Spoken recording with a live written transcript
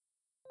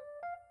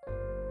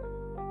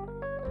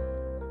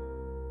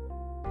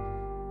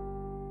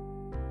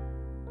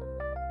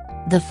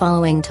The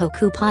following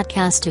Toku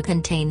podcast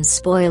contains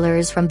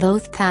spoilers from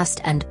both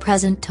past and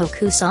present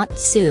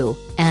tokusatsu,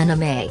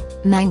 anime,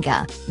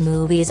 manga,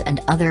 movies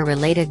and other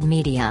related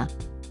media.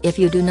 If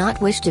you do not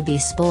wish to be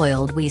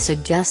spoiled, we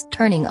suggest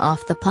turning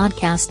off the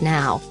podcast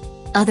now.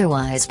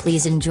 Otherwise,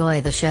 please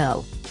enjoy the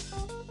show.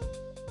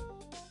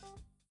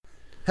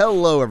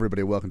 Hello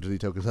everybody, welcome to the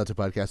Tokusatsu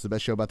Podcast, the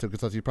best show about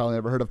Tokusatsu you've probably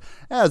never heard of.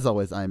 As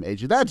always, I'm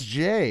AJ. That's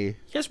Jay.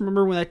 You guys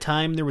remember when that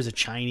time there was a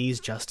Chinese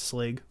Justice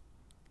League?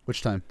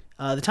 Which time?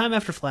 The time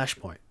after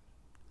Flashpoint.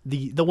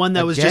 The one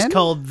that was just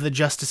called the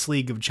Justice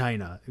League of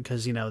China,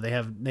 because they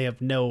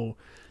have no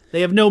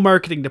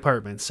marketing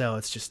department, so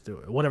it's just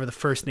whatever the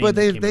first name. But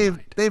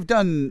they've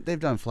done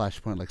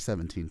Flashpoint like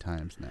 17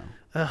 times now.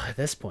 At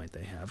this point,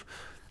 they have.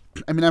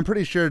 I mean, I'm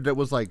pretty sure that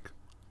was like,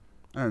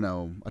 I don't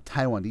know, a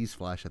Taiwanese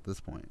Flash at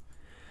this point.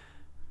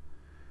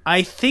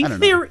 I think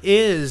there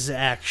is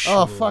actually.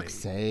 Oh, fuck's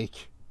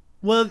sake!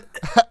 Well,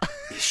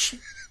 is she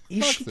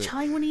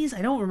Taiwanese?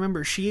 I don't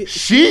remember.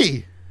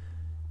 She.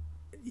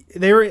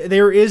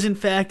 There is in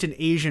fact an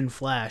Asian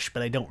Flash,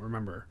 but I don't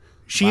remember.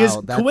 She is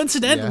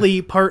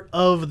coincidentally part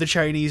of the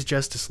Chinese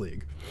Justice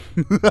League.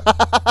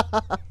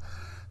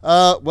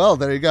 Well,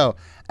 there you go.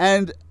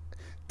 And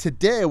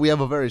today we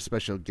have a very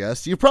special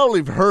guest. You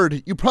probably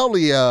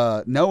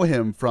know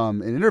him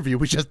from an interview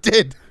we just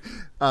did,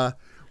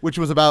 which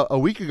was about a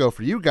week ago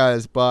for you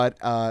guys, but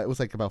it was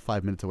like about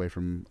 5 minutes away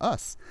from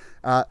us.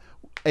 A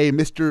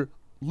Mr.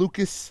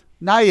 Lucas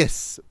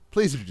Nias.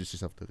 Please introduce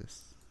yourself to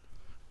this.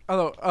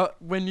 Hello.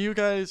 When you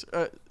guys,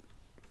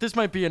 this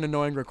might be an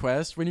annoying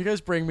request. When you guys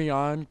bring me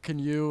on, can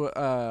you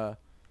add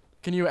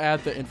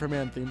the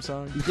Inframan theme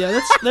song? Yeah,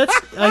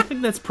 that's. I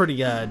think that's pretty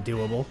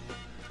doable.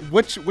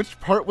 Which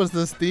part was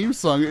this theme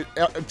song?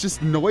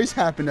 Just noise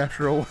happened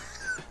after a while.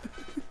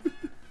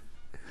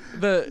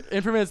 The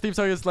Inframan's theme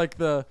song is like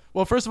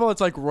first of all, it's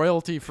like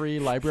royalty-free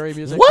library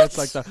music. What? It's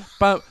like the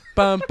bum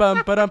bum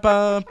bum ba dum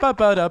bum ba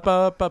ba da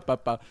ba ba ba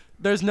ba.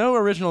 There's no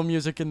original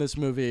music in this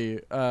movie.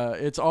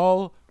 It's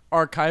all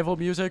archival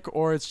music,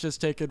 or it's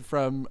just taken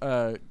from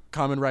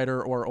Kamen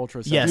Rider or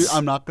Ultra 7. Yes. Dude,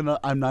 I'm not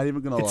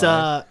even gonna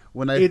lie.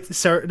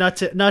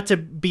 Not to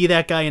be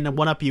that guy and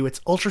one up you.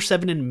 It's Ultra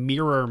 7 and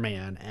Mirror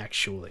Man,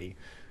 actually.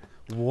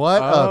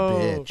 What a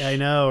bitch! I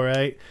know,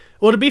 right?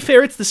 Well, to be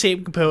fair, it's the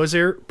same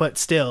composer, but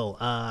still,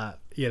 I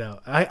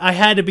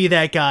had to be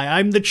that guy.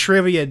 I'm the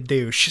trivia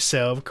douche,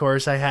 so of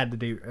course I had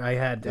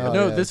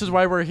to. This is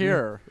why we're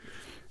here.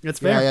 It's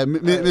fair. Yeah,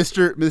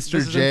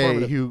 Mr.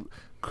 J, who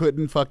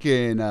couldn't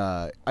fucking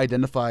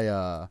identify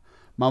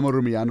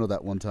Mamoru Miyano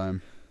that one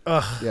time.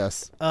 Ugh.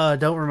 Yes.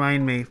 Don't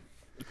remind me.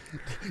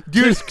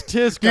 Dude,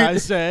 tisk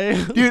guys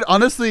say. Dude,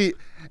 honestly,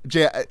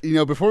 Jay,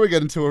 before we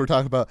get into what we're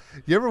talking about,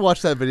 you ever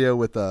watch that video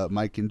with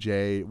Mike and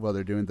Jay while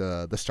they're doing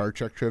the Star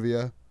Trek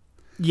trivia?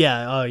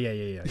 Yeah. Oh,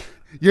 yeah.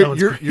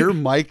 Your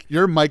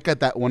Mike got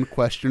that one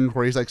question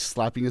where he's like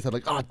slapping his head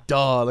like, oh,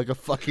 duh, like a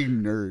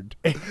fucking nerd.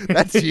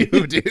 That's you,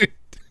 dude.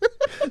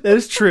 That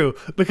is true,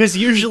 because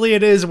usually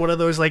it is one of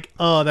those like,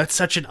 oh, that's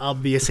such an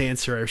obvious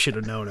answer. I should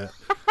have known it.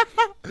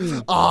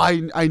 Oh,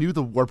 I knew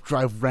the warp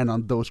drive ran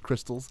on those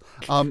crystals.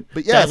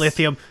 But yes.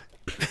 Dilithium.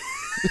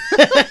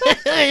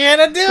 I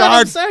had to do it.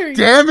 I'm sorry.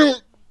 Damn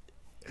it.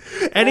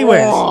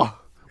 Anyways,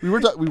 we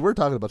were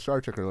talking about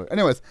Star Trek earlier.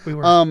 Anyways, we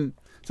were.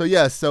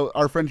 So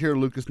our friend here,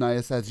 Lucas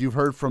Nias, as you've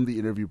heard from the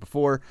interview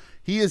before,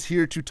 he is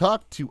here to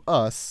talk to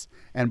us,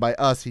 and by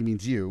us he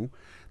means you,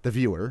 the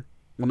viewer.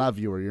 Well, not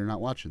viewer. You're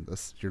not watching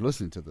this. You're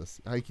listening to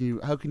this. How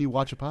can you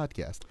watch a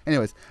podcast?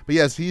 Anyways, but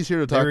yes, he's here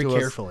to talk to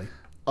us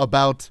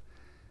about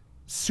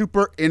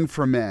Super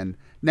Inframan.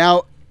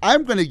 Now,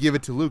 I'm going to give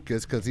it to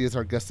Lucas because he is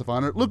our guest of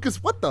honor.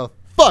 Lucas, what the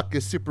fuck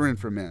is Super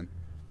Inframan?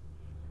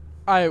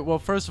 Well,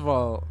 first of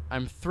all,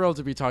 I'm thrilled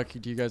to be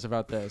talking to you guys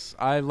about this.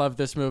 I love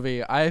this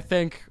movie. I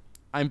think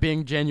I'm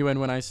being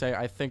genuine when I say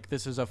I think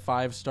this is a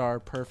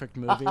 5-star perfect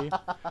movie.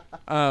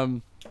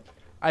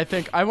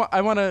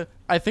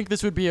 I think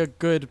this would be a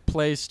good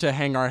place to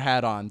hang our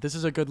hat on. This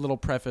is a good little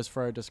preface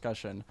for our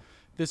discussion.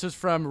 This is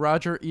from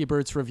Roger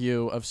Ebert's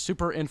review of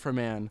Super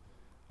Inframan.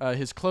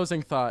 His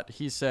closing thought,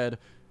 he said,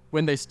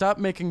 "When they stop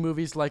making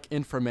movies like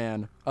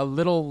Inframan, a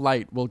little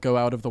light will go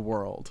out of the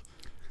world."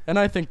 And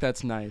I think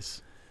that's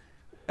nice.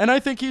 And I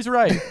think he's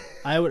right.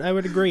 I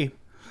would agree.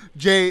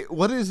 Jay,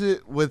 what is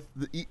it with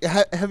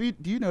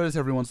do you notice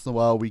every once in a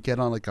while we get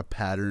on like a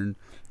pattern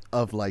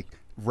of like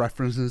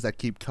references that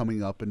keep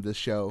coming up in this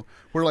show?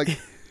 We're like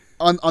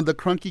on the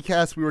Crunky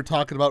Cast we were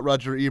talking about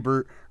Roger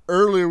Ebert.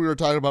 Earlier we were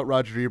talking about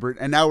Roger Ebert,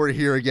 and now we're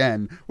here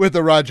again with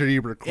the Roger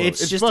Ebert quote.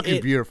 It's just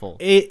fucking beautiful.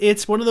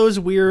 It's one of those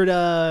weird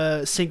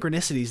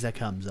synchronicities that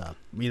comes up.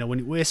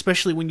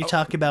 Especially when you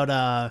talk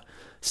about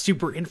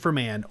Super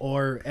Inframan,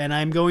 and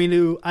I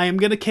am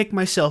gonna kick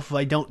myself if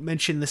I don't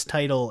mention this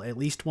title at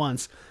least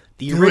once.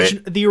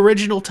 The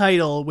original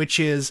title, which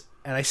is,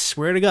 and I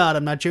swear to God,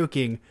 I'm not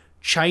joking,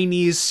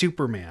 Chinese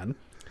Superman.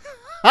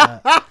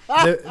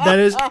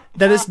 That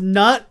is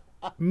not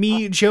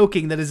me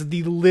joking. That is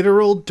the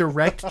literal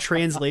direct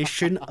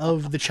translation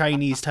of the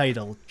Chinese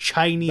title.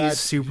 Chinese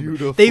Superman.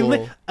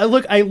 Beautiful.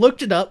 I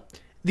looked it up.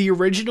 the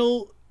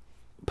original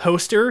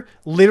poster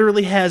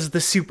literally has the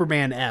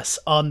Superman S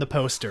on the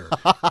poster.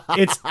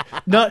 It's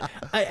not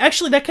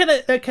actually that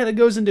kind of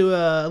goes into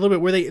a little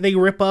bit where they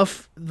rip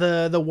off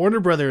the Warner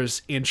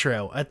Brothers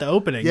intro at the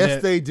opening.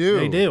 Yes, they do.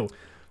 They do.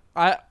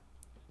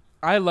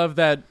 I love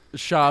that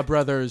Shaw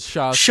Brothers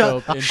Shawscope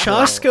intro.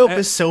 Shawscope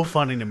is so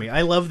funny to me.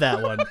 I love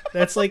that one.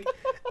 That's like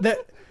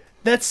that.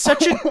 That's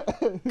such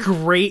a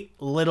great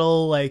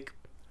little like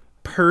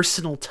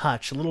personal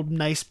touch, a little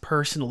nice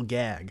personal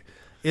gag.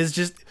 Is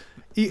just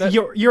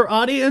your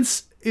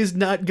audience is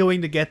not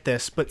going to get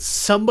this, but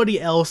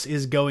somebody else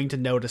is going to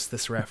notice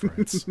this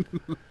reference.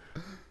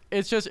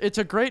 It's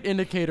a great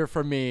indicator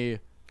for me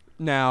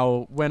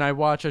now when I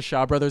watch a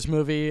Shaw Brothers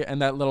movie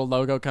and that little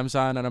logo comes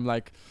on and I'm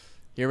like,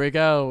 here we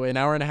go, an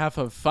hour and a half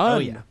of fun. Oh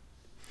yeah.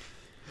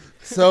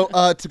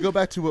 So to go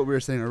back to what we were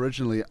saying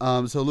originally,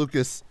 so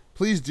Lucas,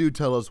 please do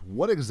tell us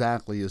what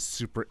exactly is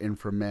Super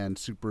Inframan,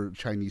 Super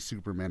Chinese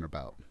Superman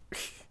about?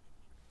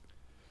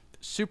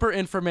 Super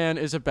Inframan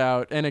is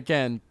about, and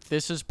again,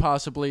 this is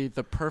possibly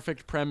the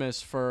perfect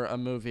premise for a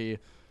movie.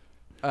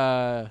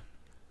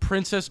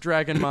 Princess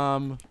Dragon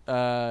Mom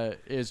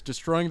is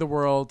destroying the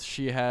world.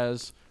 She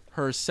has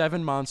her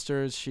 7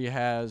 monsters. She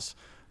has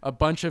a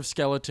bunch of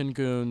skeleton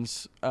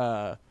goons,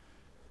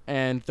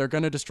 and they're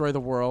going to destroy the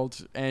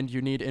world, and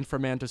you need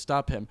Inframan to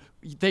stop him.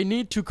 They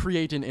need to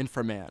create an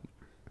Inframan,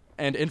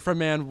 and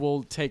Inframan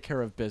will take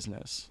care of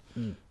business.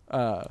 And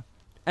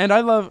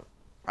I love...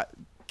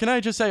 Can I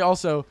just say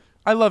also...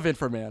 I love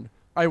Inframan.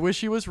 I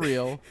wish he was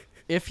real.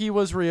 If he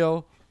was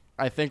real,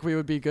 I think we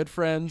would be good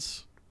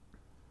friends.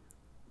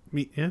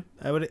 Yeah,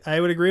 I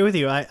would agree with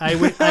you.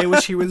 I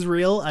wish he was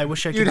real. I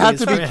wish I could. You'd be have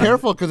his to be friend.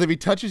 careful because if he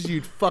touches you,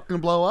 you'd fucking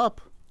blow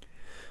up.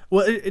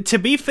 Well, to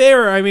be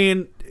fair, I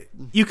mean,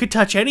 you could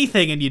touch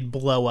anything and you'd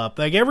blow up.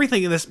 Like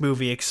everything in this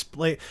movie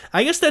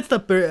I guess that's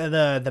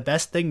the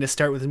best thing to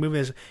start with this movie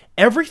is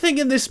everything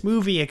in this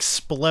movie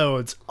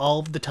explodes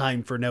all the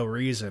time for no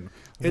reason.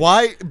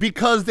 Why?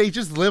 Because they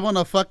just live on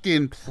a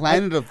fucking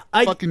planet of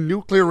fucking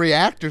nuclear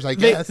reactors, I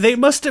guess. They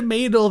must have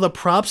made all the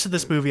props of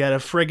this movie out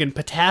of friggin'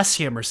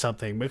 potassium or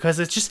something because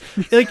it's just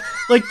like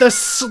the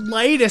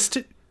slightest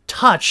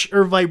touch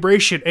or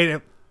vibration and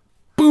it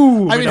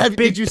boom. I mean,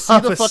 did you see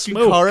the fucking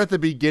smoke. car at the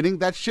beginning?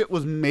 That shit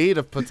was made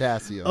of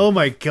potassium. Oh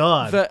my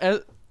god.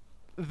 The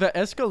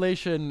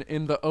escalation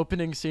in the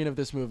opening scene of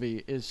this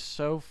movie is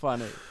so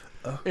funny.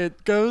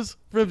 It goes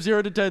from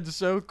 0 to 10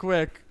 so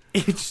quick.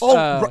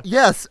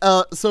 Yes.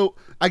 So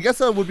I guess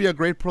that would be a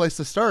great place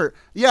to start.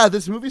 Yeah,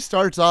 this movie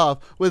starts off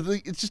with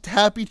it's just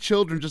happy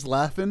children just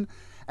laughing,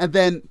 and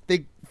then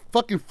they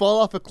fucking fall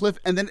off a cliff,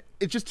 and then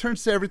it just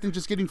turns to everything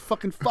just getting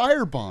fucking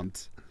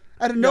firebombed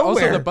out of nowhere.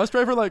 Also,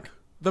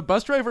 the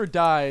bus driver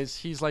dies.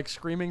 He's like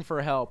screaming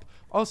for help.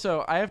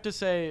 Also, I have to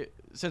say,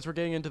 since we're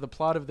getting into the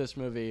plot of this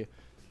movie,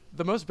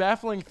 the most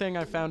baffling thing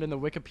I found in the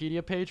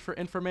Wikipedia page for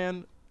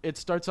Inframan, it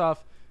starts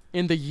off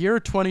in the year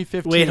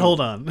 2015. Wait, hold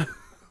on.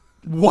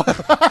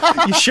 What?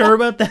 You sure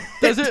about that?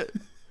 Does it?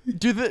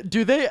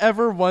 Do they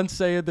ever once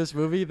say in this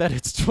movie that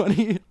it's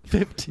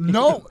 2015?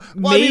 No.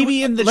 Well,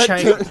 Maybe in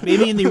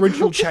the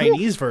original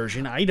Chinese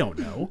version. I don't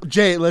know.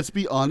 Jay, let's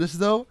be honest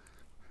though.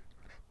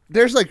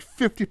 There's like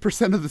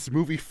 50% of this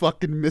movie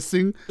fucking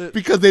missing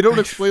because they don't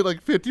explain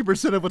like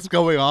 50% of what's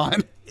going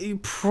on.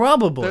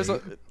 Probably.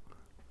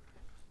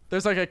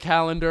 There's like a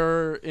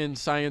calendar in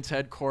science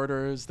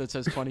headquarters that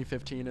says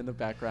 2015 in the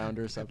background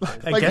or something.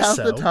 I guess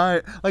so.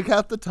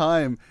 Half the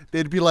time,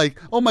 they'd be like,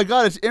 "Oh my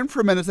god, it's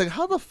Inframan." It's like,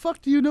 how the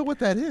fuck do you know what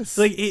that is?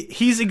 Like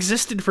he's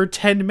existed for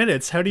 10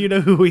 minutes. How do you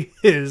know who he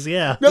is?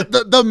 Yeah. No,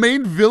 the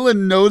main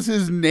villain knows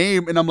his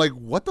name, and I'm like,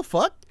 what the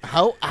fuck?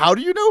 How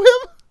do you know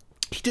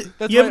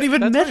him? You haven't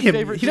even met him.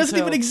 favorite He doesn't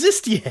detail. even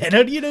exist yet.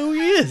 How do you know who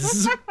he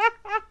is?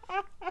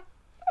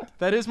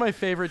 That is my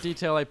favorite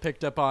detail I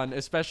picked up on,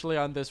 especially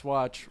on this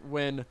watch,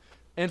 when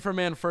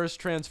Inframan first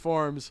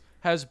transforms,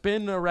 has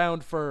been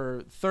around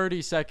for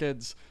 30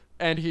 seconds,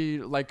 and he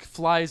like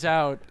flies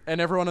out,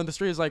 and everyone on the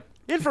street is like,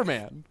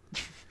 Inframan!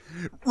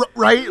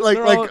 Right?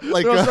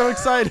 They're all so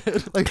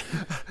excited. Like,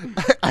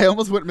 I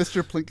almost went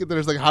Mr. Plinkett there.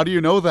 It's like, how do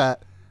you know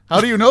that? How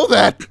do you know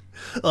that?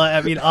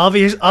 I mean,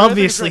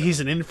 obviously he's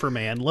an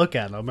Inframan. Look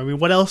at him. I mean,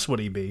 what else would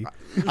he be?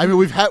 I mean,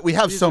 we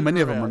have so an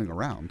many of them Inframan. running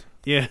around.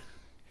 Yeah.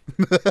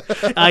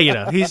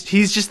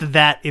 He's just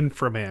that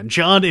Inframan.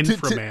 John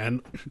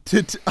Inframan.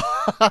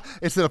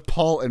 Instead of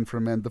Paul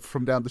Inframan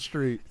from down the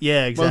street.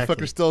 Yeah, exactly.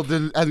 Motherfucker still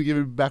hasn't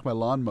given me back my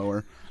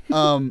lawnmower.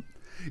 No,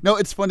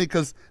 it's funny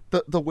because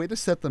the way to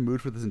set the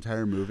mood for this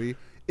entire movie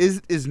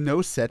is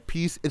no set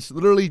piece. It's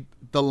literally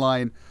the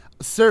line,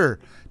 "Sir,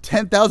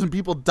 10,000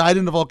 people died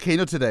in a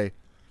volcano today."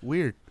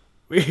 Weird.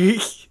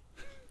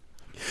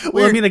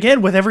 Well, I mean,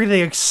 again, with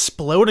everything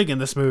exploding in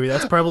this movie,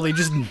 that's probably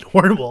just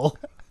normal.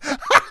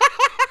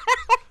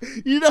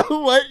 You know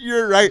what?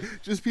 You're right.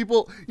 Just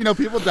people,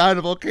 people die in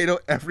a volcano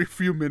every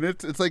few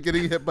minutes. It's like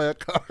getting hit by a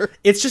car.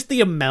 It's just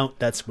the amount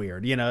that's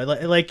weird,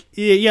 like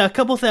yeah, a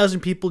couple thousand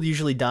people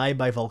usually die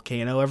by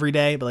volcano every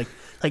day, but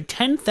like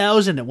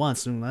 10,000 at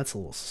once, that's a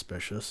little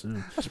suspicious.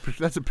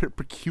 That's a bit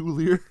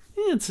peculiar.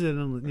 Yeah, it's a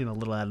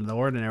little out of the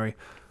ordinary.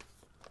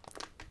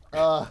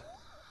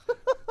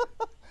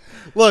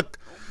 Look,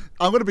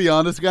 I'm gonna be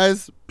honest,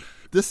 guys.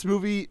 This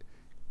movie,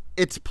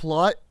 its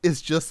plot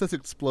is just as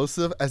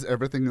explosive as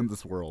everything in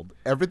this world.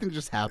 Everything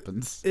just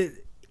happens.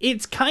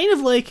 It's kind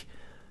of like,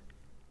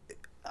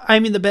 I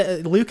mean,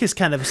 Lucas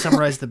kind of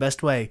summarized the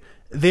best way.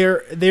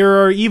 There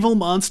are evil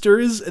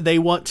monsters. They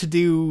want to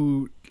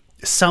do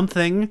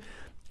something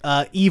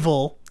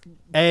evil,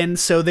 and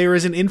so there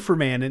is an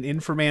Inframan, and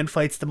Inframan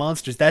fights the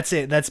monsters. That's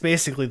it. That's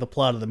basically the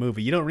plot of the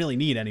movie. You don't really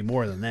need any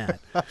more than that.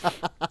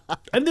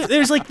 And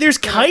there's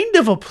kind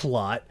of a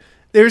plot.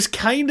 There's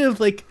kind of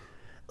like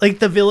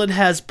the villain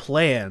has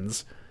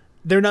plans.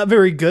 They're not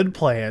very good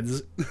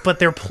plans, but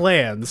they're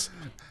plans,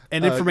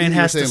 and Inframan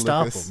has to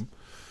stop them.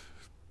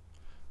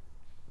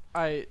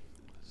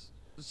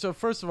 So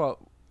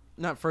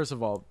not first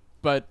of all,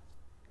 but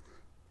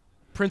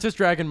Princess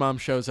Dragon Mom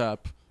shows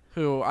up,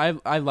 who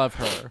I love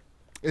her.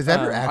 Is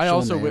that her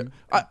actual name?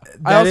 I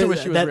also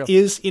wish she was real. That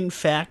is, in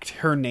fact,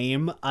 her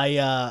name.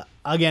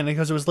 Again,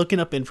 because I was looking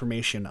up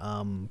information,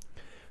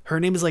 her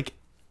name is like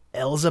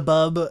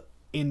Elzebub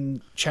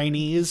in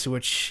Chinese,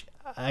 which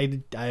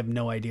I have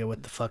no idea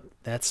what the fuck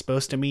that's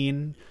supposed to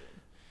mean.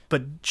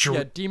 But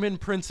yeah, Demon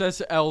Princess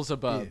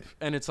Elzebub,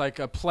 and it's like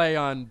a play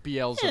on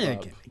Beelzebub. Yeah,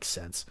 it makes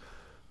sense.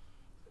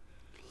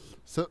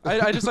 So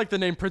I just like the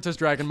name Princess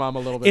Dragon Mom a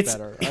little bit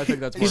better. I think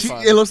that's more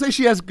fun. It looks like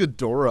she has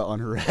Ghidorah on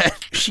her head.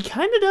 She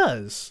kind of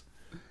does.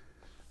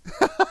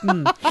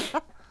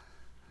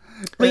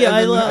 But yeah,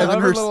 I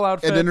love her little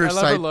outfit. And then I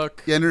love her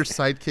look. Yeah, and her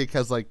sidekick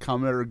has like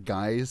Kamen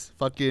Guy's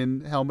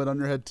fucking helmet on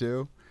her head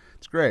too.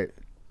 It's great.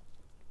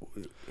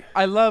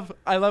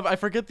 I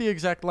forget the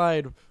exact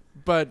line,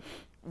 but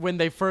when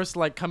they first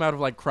like come out of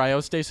like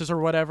cryostasis or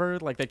whatever,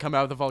 like they come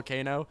out of the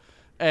volcano,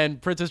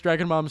 and Princess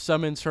Dragon Mom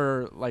summons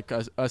her like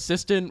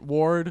assistant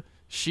ward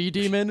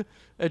She-Demon,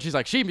 and she's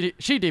like,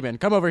 She-Demon,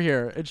 come over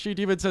here. And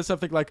She-Demon says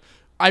something like,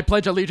 I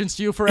pledge allegiance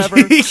to you forever,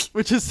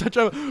 which is such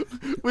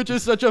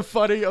a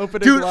funny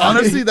opening Dude, line.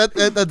 honestly,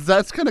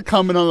 that's kind of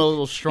coming on a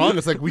little strong.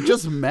 It's like, we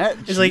just met.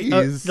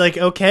 It's like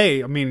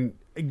okay, I mean,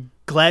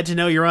 glad to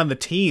know you're on the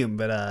team,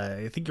 but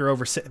I think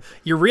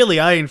you're really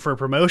eyeing for a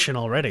promotion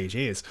already.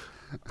 Jeez.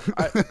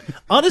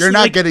 Honestly, you're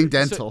not getting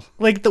dental.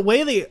 Like the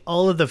way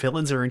all of the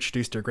villains are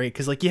introduced are great,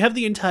 because like you have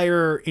the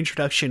entire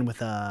introduction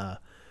with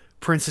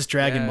Princess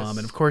Dragon Mom,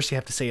 and of course you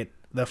have to say it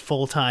the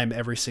full time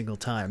every single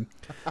time,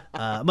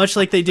 much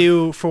like they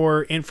do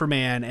for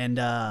Inframan and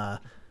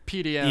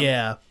PDM.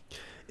 Yeah,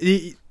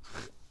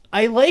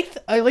 I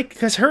like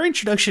because her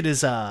introduction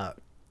is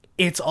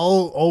it's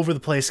all over the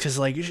place, because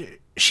like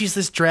she's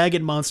this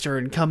dragon monster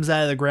and comes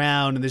out of the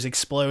ground and there's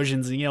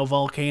explosions and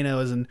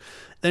volcanoes, and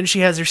then she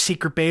has her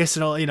secret base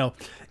and all,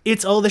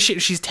 it's all the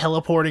shit. She's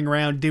teleporting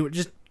around, doing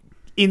just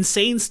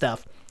insane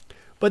stuff.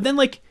 But then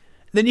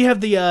then you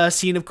have the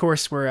scene, of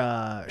course,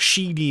 where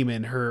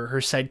She-Demon, her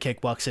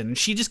sidekick, walks in, and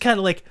she just kind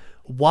of like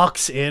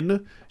walks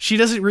in. She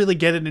doesn't really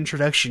get an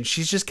introduction.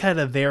 She's just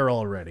kind of there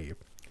already.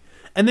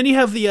 And then you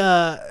have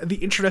the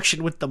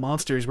introduction with the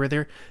monsters, where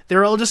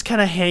they're all just kind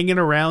of hanging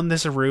around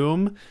this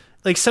room.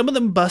 Like some of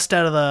them bust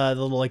out of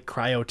the little like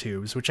cryo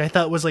tubes, which I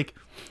thought was like,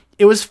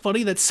 it was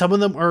funny that some of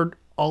them are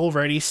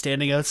already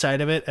standing outside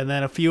of it, and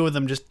then a few of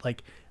them just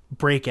like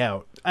break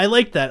out. I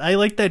like that. I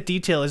like that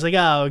detail. It's like,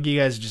 oh, you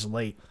guys are just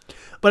late.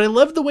 But I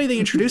love the way they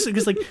introduce it,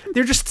 because like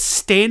they're just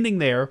standing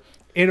there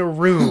in a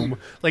room,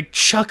 like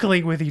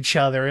chuckling with each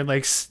other and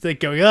like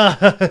going,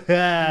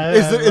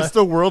 It's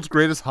the world's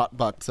greatest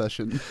hotbox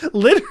session.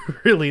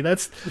 Literally,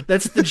 that's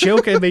the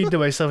joke I made to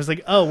myself. It's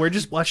like, oh, we're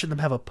just watching them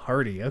have a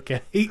party.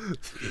 Okay.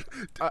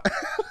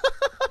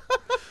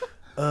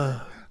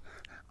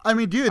 I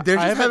mean, dude, they're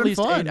just I have having at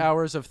least fun. 8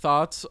 hours of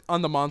thoughts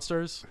on the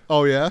monsters.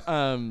 Oh yeah.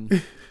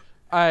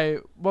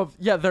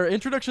 Their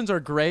introductions are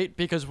great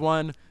because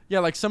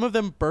like some of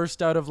them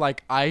burst out of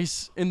like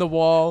ice in the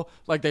wall,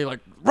 like they like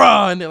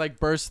run, they like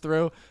burst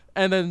through,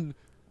 and then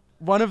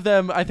one of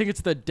them, I think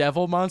it's the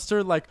devil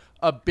monster, like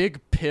a big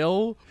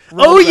pill.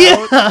 Oh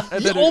yeah! Out,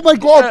 and then oh my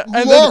god!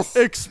 And yes!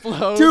 then it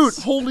explodes,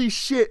 dude. Holy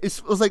shit!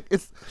 It was like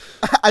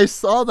I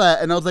saw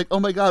that and I was like, oh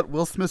my god!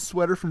 Will Smith's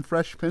sweater from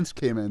Fresh Prince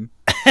came in.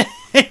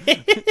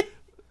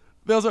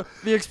 The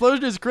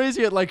explosion is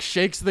crazy. It like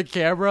shakes the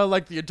camera,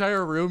 like the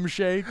entire room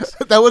shakes.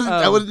 that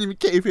wasn't even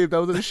kayfabe.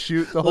 That was a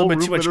shoot. The whole a little room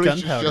bit too much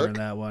literally gunpowder shook. in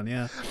that one.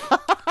 Yeah.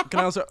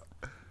 Can I also?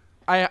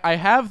 I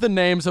have the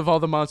names of all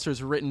the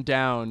monsters written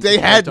down. They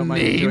I had don't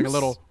mind doing a names?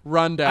 little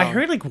rundown. I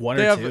heard like one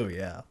or two.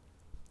 Yeah.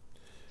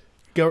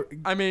 Go.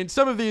 I mean,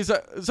 some of these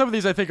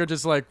I think are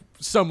just like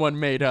someone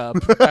made up.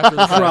 After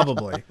the fact.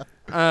 Probably.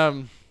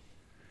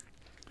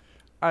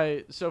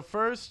 So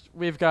first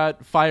we've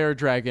got Fire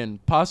Dragon,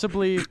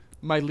 possibly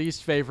my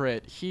least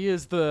favorite. He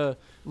is the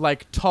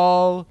like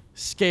tall,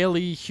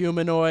 scaly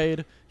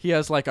humanoid. He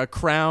has like a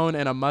crown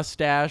and a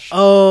mustache.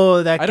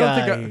 Oh, that I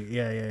guy. don't think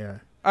Yeah.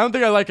 I don't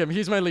think I like him.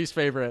 He's my least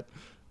favorite.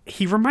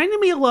 He reminded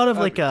me a lot of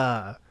like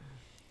a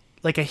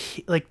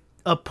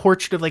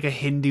portrait of like a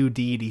Hindu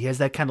deity. He has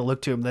that kind of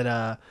look to him,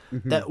 that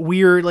that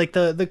weird, like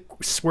the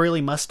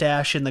swirly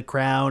mustache and the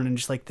crown, and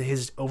just like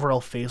his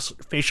overall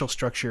facial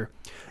structure.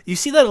 You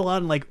see that a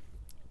lot in like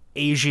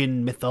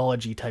Asian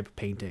mythology type of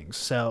paintings.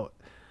 So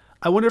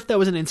I wonder if that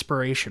was an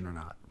inspiration or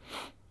not.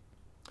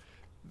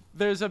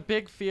 There's a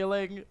big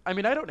feeling. I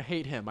mean, I don't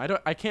hate him.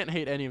 I can't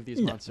hate any of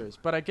these monsters,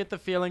 but I get the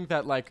feeling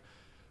that like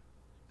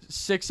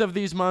 6 of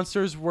these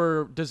monsters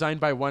were designed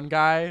by one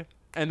guy,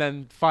 and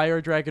then Fire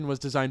Dragon was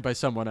designed by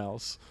someone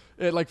else.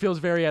 It like feels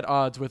very at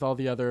odds with all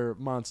the other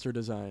monster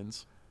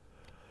designs.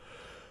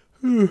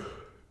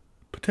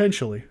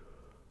 Potentially.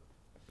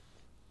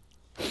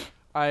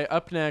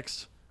 Up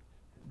next,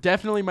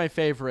 definitely my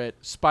favorite,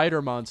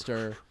 Spider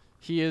Monster.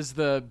 He is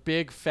the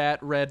big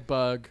fat red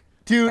bug.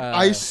 Dude,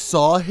 I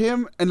saw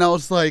him and I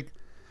was like,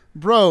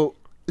 bro,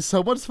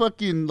 someone's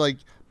fucking like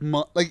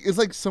it's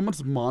like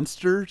someone's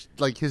monster.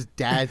 Like his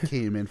dad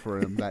came in for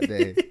him that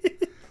day.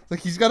 Like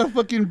he's got a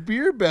fucking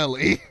beer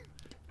belly.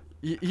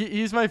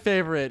 He's my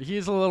favorite.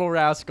 He's a little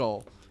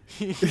rascal.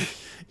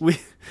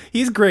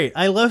 He's great.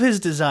 I love his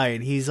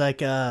design. He's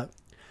like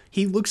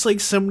he looks like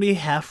somebody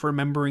half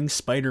remembering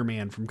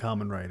Spider-Man from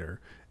Kamen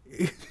Rider.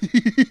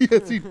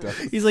 Yes, he does.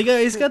 He's like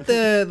he's got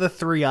the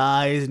 3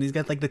 eyes, and he's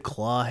got like the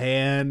claw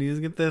hand. He's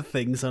got the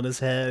things on his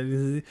head.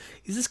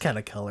 He's this kind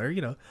of color,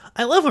 you know.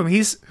 I love him. He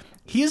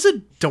is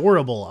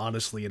adorable,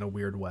 honestly, in a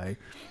weird way.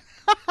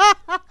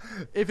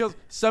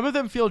 Some of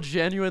them feel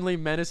genuinely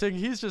menacing.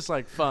 He's just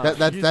like fun.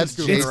 That's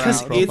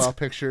Jason's profile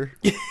picture.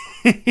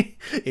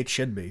 It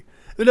should be.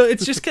 But no,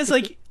 it's just because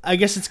like I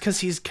guess it's because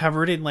he's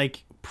covered in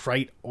like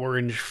bright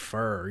orange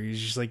fur. He's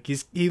just like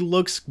he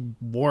looks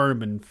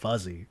warm and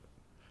fuzzy.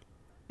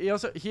 He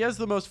has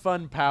the most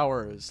fun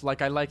powers.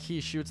 Like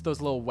he shoots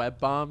those little web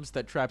bombs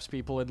that traps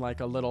people in like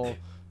a little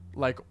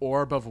like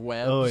orb of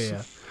webs. Oh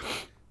yeah.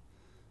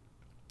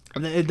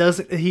 And it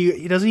doesn't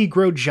he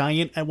grow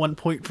giant at one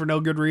point for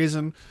no good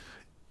reason?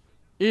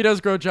 He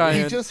does grow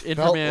giant. He just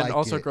felt Inframan like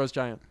also it. grows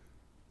giant.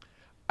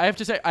 I have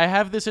to say, I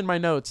have this in my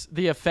notes.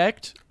 The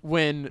effect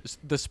when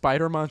the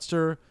spider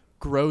monster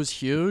grows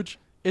huge,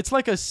 it's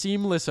like a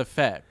seamless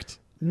effect.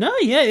 No,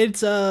 yeah,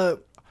 it's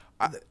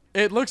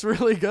It looks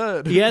really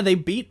good. yeah, they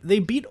beat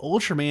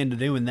Ultraman to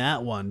doing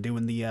that one,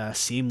 doing the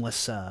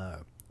seamless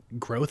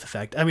growth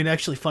effect. I mean,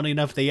 actually, funny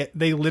enough, they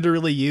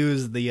literally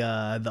use the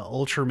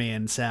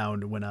Ultraman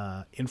sound when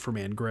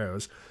Inframan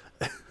grows.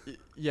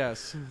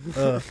 Yes.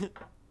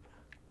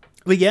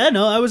 But yeah,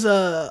 no, I was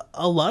a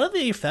lot of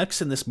the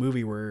effects in this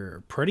movie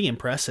were pretty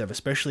impressive,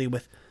 especially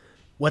with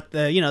what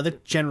the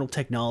general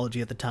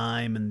technology at the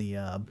time and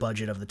the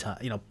budget of the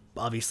time.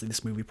 Obviously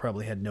this movie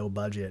probably had no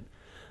budget.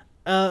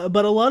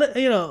 But a lot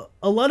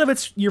of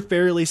it's your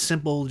fairly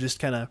simple, just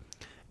kind of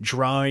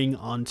drawing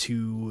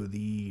onto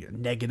the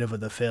negative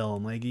of the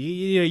film. Like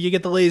you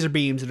get the laser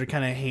beams that are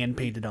kind of hand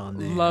painted on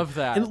there. Love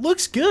that. And it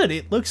looks good.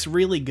 It looks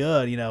really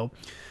good.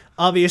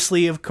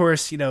 Obviously, of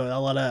course, a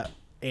lot of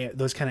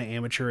those kind of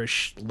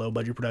amateurish, low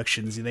budget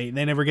productions. They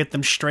never get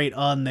them straight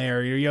on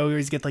there. You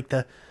always get like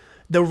the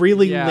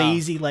really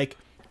lazy, like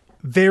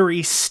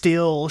very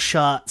still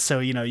shot, so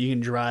you can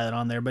draw it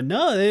on there. But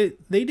no,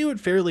 they do it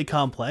fairly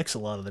complex a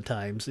lot of the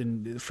times,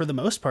 and for the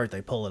most part,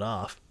 they pull it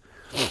off.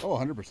 Oh,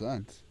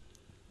 100%.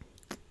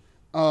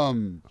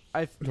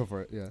 Go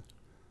for it. Yeah.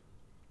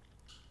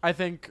 I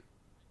think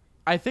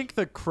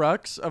the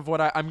crux of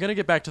what I'm going to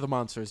get back to the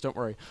monsters, don't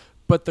worry.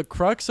 But the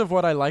crux of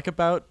what I like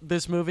about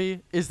this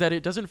movie is that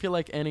it doesn't feel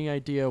like any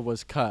idea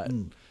was cut.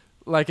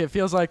 Like, it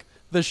feels like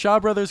the Shaw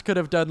Brothers could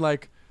have done,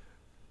 like,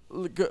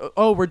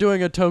 oh, we're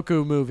doing a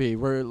Toku movie.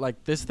 We're,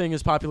 like, this thing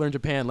is popular in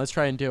Japan. Let's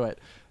try and do it.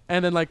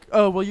 And then, like,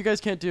 oh, well, you guys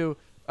can't do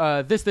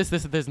this,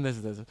 and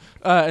this.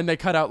 And they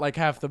cut out, like,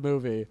 half the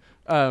movie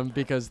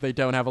because they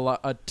don't have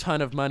a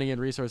ton of money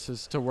and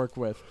resources to work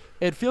with.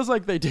 It feels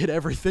like they did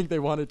everything they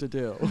wanted to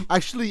do.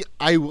 Actually,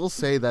 I will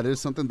say that is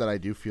something that I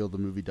do feel the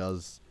movie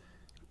does.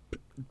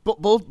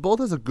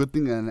 Both as a good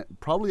thing and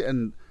probably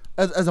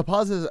as a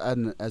positive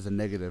and as a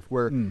negative,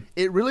 where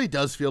it really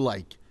does feel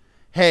like,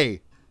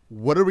 hey,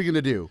 what are we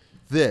gonna do?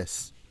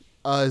 This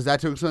is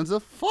that too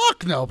expensive?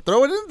 Fuck no,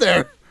 throw it in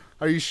there.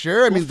 Are you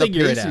sure? We'll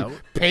figure it out.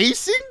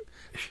 Pacing,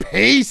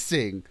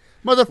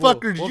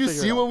 motherfucker. We'll did you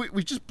see figure it what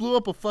we just blew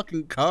up a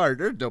fucking car?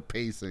 There's no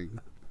pacing.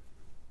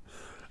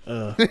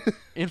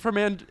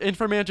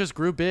 Inframan just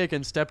grew big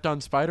and stepped on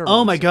Spider-Man.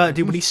 Oh my god,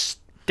 dude! When he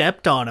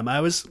stepped on him,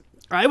 I was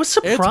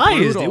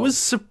surprised. It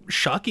was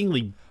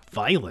shockingly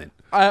violent.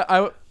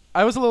 I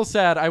was a little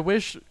sad. I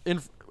wish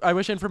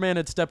Inframan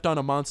had stepped on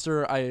a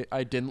monster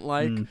I didn't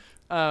like.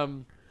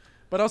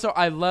 But also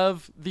I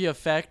love the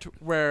effect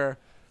where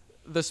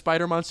the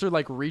spider monster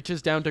like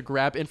reaches down to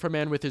grab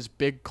Inframan with his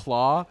big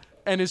claw,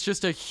 and it's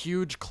just a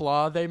huge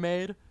claw they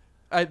made.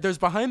 There's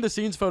behind the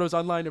scenes photos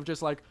online of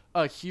just like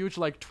a huge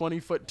like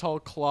 20-foot tall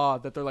claw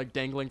that they're like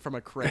dangling from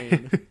a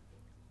crane.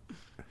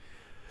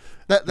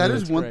 That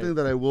is That's one great. thing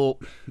that I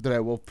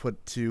will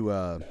put to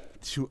a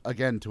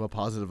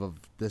positive of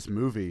this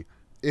movie.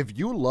 If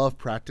you love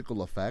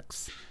practical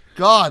effects,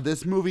 God,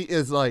 this movie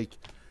is like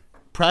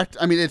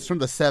I mean, it's from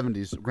the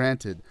 70s,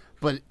 granted,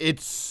 but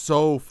it's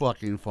so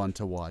fucking fun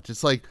to watch.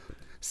 It's like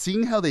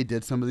seeing how they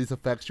did some of these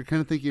effects. You're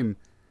kind of thinking,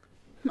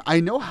 I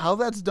know how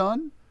that's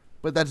done,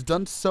 but that's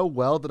done so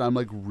well that I'm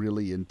like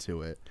really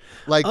into it.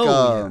 Like,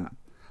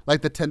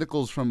 like the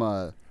tentacles from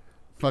a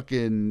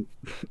fucking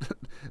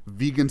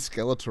vegan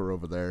Skeletor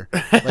over there.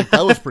 Like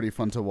that was pretty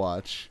fun to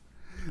watch.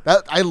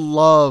 That I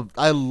love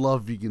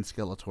vegan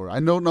Skeletor. I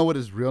don't know what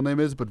his real name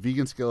is, but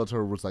vegan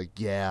Skeletor was like,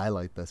 yeah, I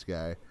like this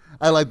guy.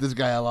 I like this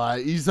guy a lot.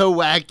 He's so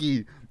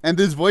wacky. And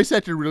this voice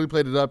actor really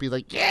played it up. He's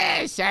like,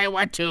 yes, I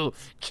want to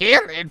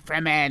kill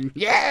Inframan.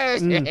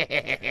 Yes.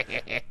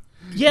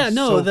 Yeah,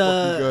 no, So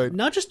fucking good.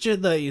 not just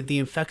the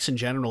effects in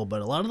general,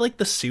 but a lot of like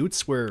the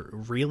suits were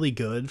really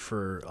good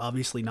for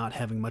obviously not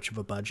having much of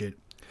a budget.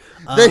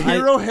 The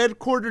hero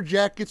headquarter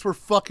jackets were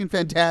fucking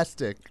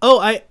fantastic.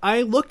 Oh,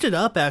 I looked it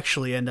up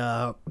actually, and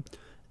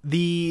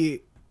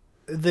the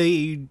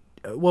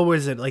what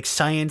was it, like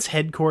science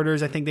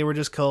headquarters? I think they were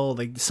just called,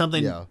 like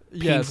something Yeah.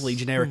 painfully Yes.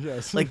 generic.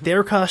 Yes. Like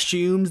their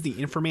costumes, the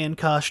Inframan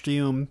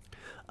costume.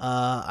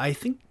 I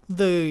think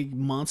the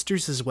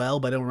monsters as well,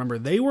 but I don't remember.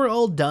 They were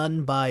all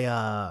done by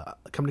a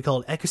company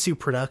called Ekasu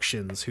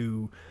Productions,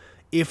 who,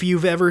 if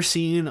you've ever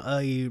seen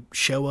a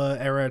Showa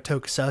era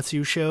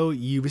tokusatsu show,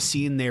 you've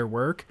seen their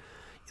work.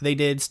 They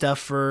did stuff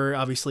for,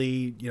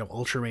 obviously,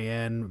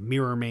 Ultraman,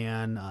 Mirror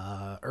Man,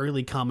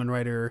 early Kamen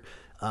Rider.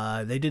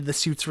 They did the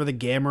suits for the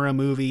Gamera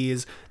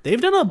movies.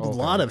 They've done a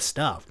lot of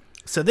stuff.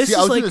 So this See, is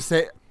I like,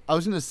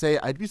 was gonna say,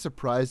 I'd be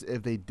surprised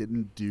if they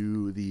didn't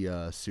do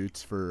the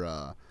suits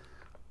for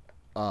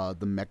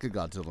the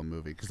Mechagodzilla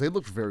movie, because they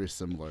looked very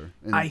similar.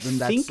 And, I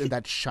think- in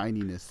that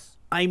shininess.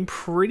 I'm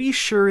pretty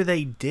sure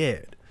they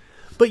did.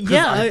 But 'Cause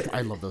yeah,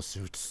 I love those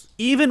suits.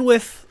 even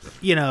with,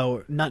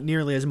 not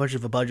nearly as much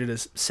of a budget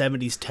as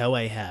 70s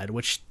Toei had,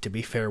 which, to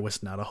be fair,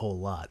 was not a whole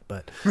lot,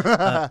 but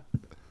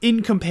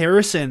in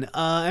comparison,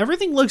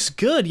 everything looks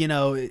good.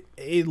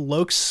 It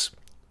looks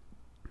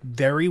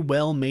very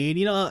well made.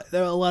 There are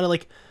a lot of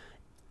like,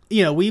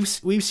 we've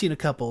seen a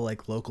couple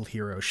like local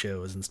hero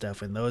shows and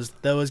stuff, and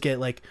those get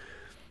like,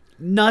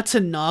 not to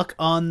knock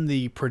on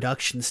the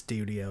production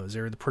studios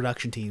or the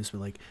production teams,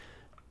 but like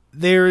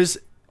there's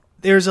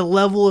a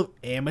level of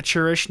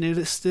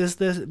amateurishness.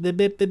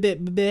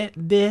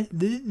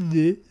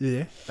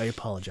 I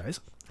apologize.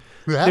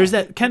 There's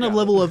that kind of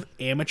level of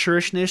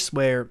amateurishness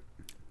where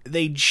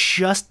they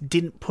just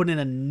didn't put in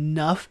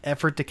enough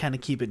effort to kind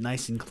of keep it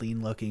nice and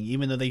clean looking,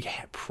 even though they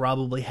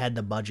probably had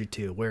the budget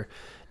to, where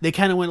they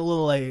kind of went a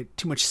little like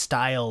too much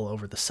style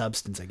over the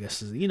substance, I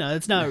guess.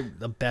 It's not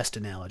the best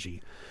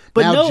analogy.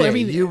 But now, no, Jay, I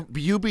mean,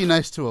 you be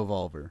nice to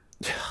Evolver.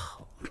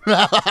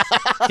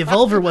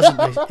 Evolver wasn't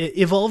nice.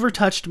 Evolver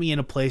touched me in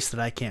a place that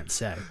I can't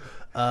say.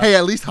 Hey,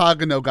 at least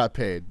Hagano got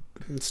paid.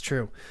 It's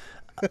true.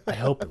 I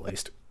hope at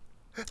least.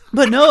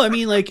 But no, I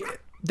mean, like,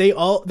 they're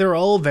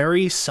all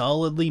very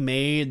solidly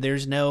made.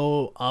 There's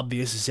no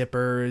obvious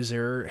zippers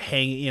or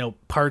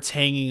parts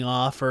hanging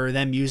off, or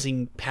them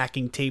using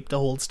packing tape to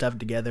hold stuff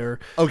together.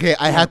 Okay,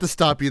 I have to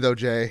stop you though,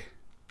 Jay.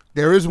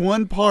 There is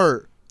one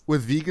part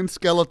with Vegan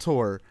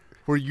Skeletor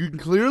where you can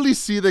clearly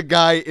see the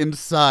guy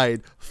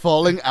inside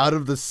falling out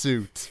of the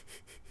suit.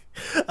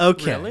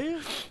 Okay. Really?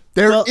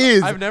 There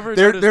is. I've never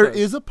there noticed there this.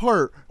 is a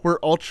part where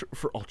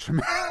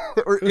Ultraman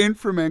or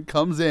Inframan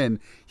comes in.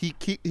 He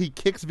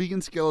kicks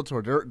Vegan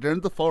Skeletor. They're in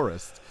the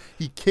forest.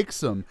 He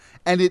kicks him,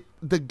 and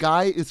the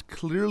guy is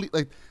clearly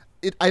like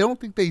it. I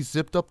don't think they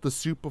zipped up the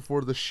suit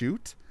before the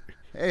shoot.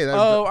 Hey, I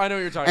know what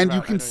you're talking and about.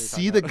 you I can know what you're see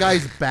talking the about.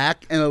 guy's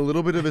back and a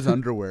little bit of his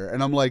underwear,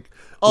 and I'm like,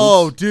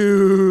 oh,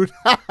 dude,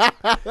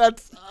 that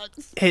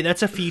sucks. Hey,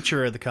 that's a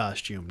feature of the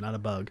costume, not a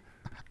bug.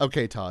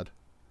 Okay, Todd.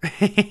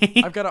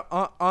 I've got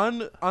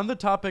on the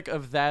topic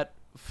of that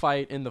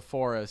fight in the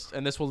forest,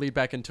 and this will lead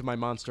back into my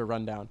monster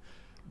rundown.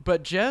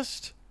 But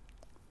just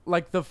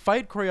like the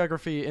fight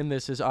choreography in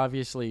this is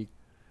obviously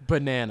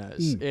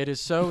bananas. It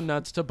is so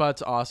nuts to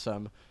butts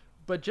awesome.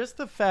 But just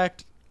the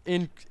fact,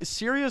 in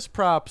serious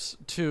props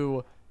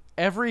to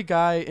every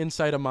guy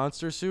inside a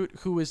monster suit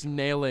who is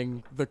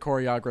nailing the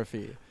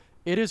choreography.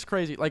 It is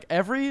crazy. Like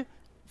every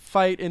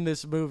fight in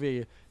this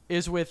movie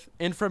is with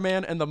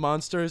Inframan and the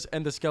monsters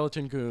and the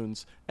skeleton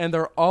goons, and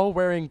they're all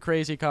wearing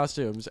crazy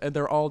costumes and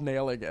they're all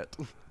nailing it.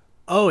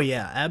 Oh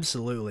yeah,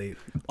 absolutely.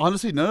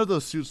 Honestly, none of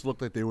those suits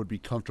look like they would be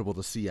comfortable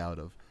to see out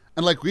of.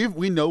 And like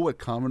we know what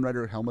Kamen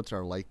Rider helmets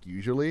are like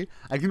usually.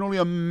 I can only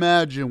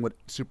imagine what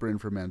Super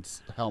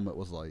Inframan's helmet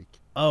was like.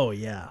 Oh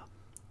yeah.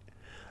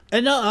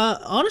 And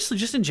honestly,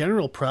 just in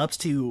general, props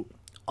to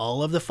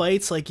all of the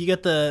fights. Like you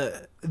get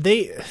the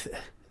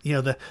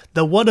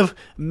one of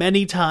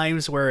many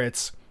times where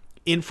it's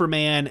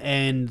Inframan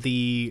and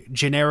the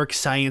generic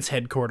science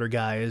headquarter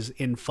guys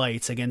in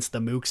fights against the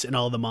mooks and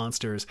all the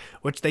monsters,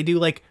 which they do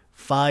like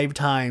 5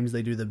 times.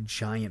 They do the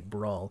giant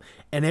brawl,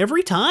 and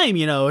every time,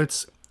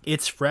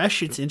 It's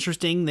fresh. It's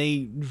interesting.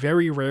 They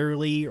very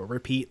rarely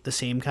repeat the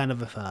same kind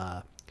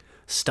of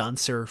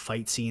stunts or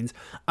fight scenes.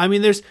 I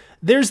mean,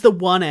 there's the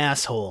one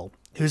asshole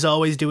who's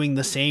always doing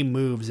the same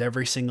moves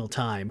every single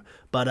time.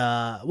 But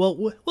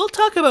we'll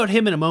talk about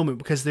him in a moment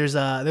because there's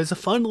a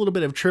fun little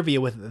bit of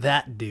trivia with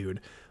that dude.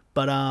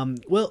 But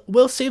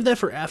we'll save that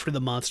for after the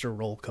monster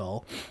roll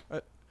call.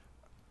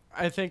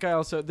 I think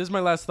this is my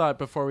last thought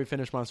before we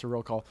finish Monster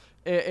Roll Call.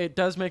 It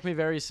does make me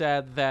very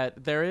sad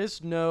that there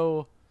is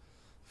no,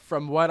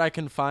 from what I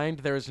can find,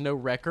 there is no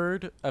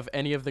record of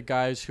any of the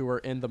guys who were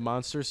in the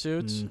monster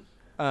suits.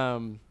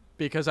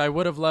 Because I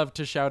would have loved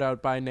to shout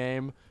out by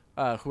name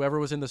whoever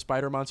was in the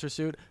spider monster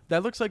suit.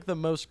 That looks like the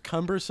most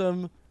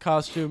cumbersome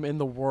costume in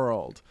the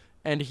world.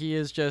 And he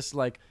is just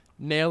like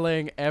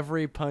nailing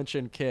every punch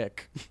and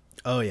kick.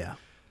 Oh, yeah.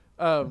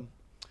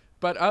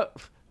 But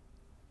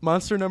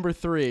monster number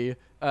 3,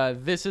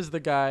 this is the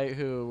guy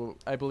who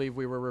I believe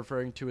we were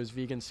referring to as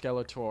Vegan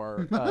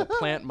Skeletor,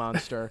 Plant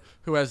Monster,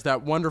 who has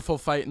that wonderful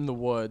fight in the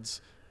woods.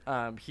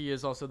 He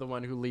is also the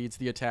one who leads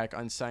the attack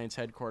on Science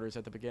Headquarters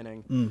at the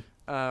beginning.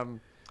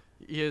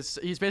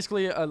 He's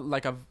basically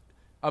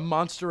a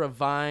monster of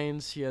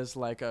vines. He has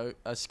like a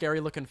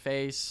scary looking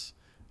face.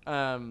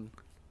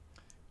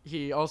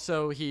 He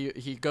also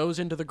he goes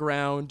into the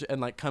ground and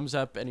like comes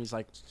up and he's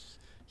like,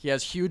 he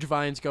has huge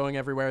vines going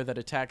everywhere that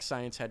attack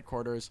Science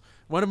Headquarters.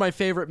 One of my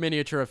favorite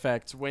miniature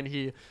effects when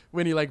he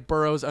like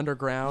burrows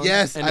underground.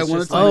 Yes, and I it's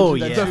wanted just to like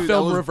mention that the too. film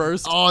That was-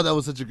 reversed. Oh, that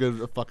was such a good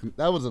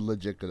that was a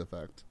legit good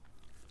effect.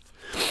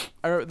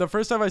 The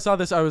first time I saw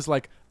this, I was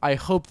like, I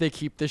hope they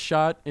keep this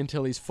shot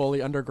until he's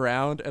fully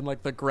underground and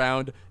like the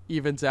ground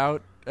evens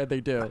out, and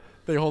they do.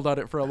 They hold on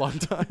it for a long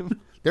time.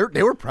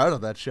 They were proud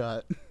of that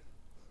shot.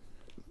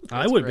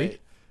 I would Great. be.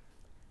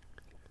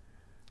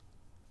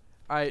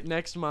 All right,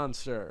 next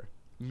monster.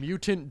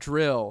 Mutant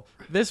Drill.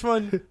 This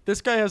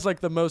guy has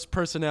like the most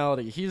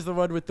personality. He's the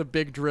one with the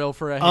big drill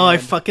for a hand. Oh, I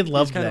fucking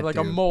love He's kind that of like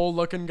a dude. mole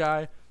looking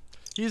guy.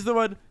 He's the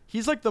one.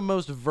 He's like the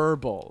most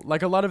verbal.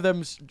 Like a lot of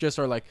them just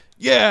are like,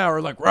 yeah,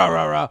 or like rah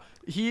rah rah.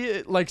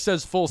 He like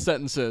says full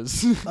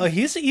sentences. Oh,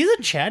 he's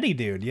a chatty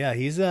dude. Yeah,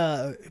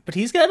 but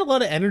he's got a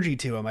lot of energy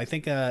to him. I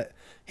think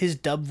his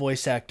dub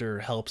voice actor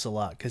helps a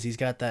lot because he's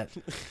got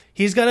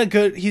a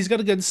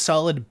good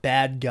solid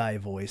bad guy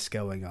voice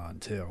going on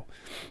too.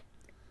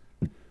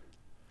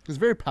 It's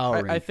very Power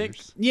Rangers. I think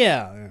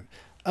Yeah.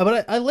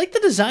 But I like the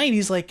design.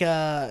 He's like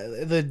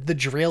the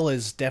drill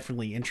is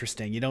definitely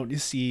interesting.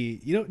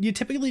 You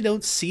typically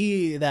don't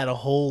see that a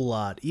whole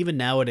lot, even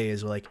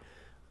nowadays. Like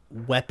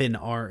weapon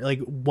arm, like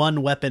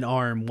one weapon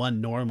arm,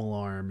 one normal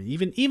arm.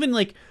 Even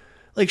like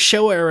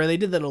Show era, they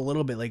did that a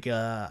little bit. Like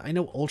I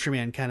know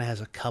Ultraman kind of has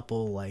a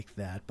couple like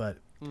that, but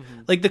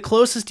like the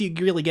closest you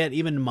really get,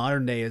 even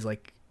modern day, is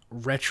like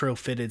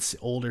retrofitted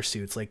older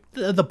suits, like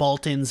the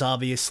Baltons,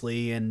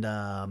 obviously, and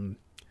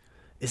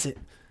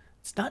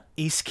It's not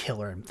Ace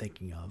Killer I'm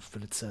thinking of,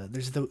 but it's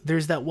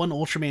there's that one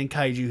Ultraman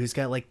kaiju who's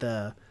got like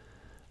the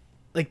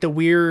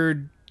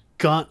weird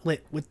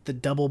gauntlet with the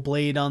double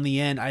blade on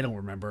the end. I don't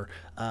remember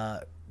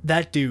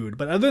that dude,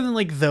 but other than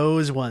like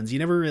those ones, you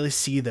never really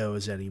see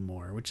those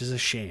anymore, which is a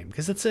shame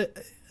because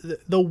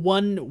the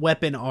one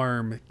weapon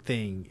arm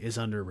thing is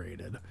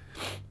underrated.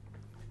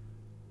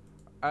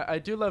 I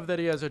do love that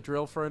he has a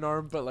drill for an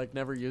arm, but like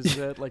never uses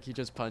it. Like he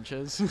just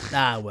punches.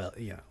 Well,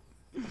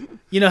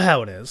 you know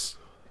how it is.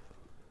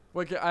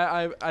 Like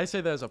I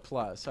say that as a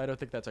plus. I don't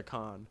think that's a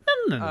con.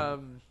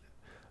 No.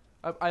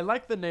 I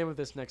like the name of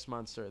this next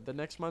monster. The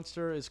next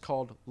monster is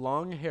called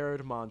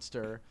Long-Haired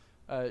Monster.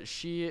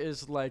 She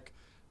is like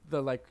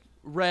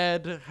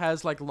red,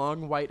 has like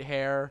long white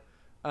hair,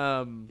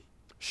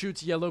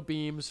 shoots yellow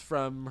beams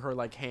from her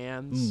like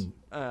hands.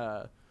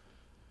 But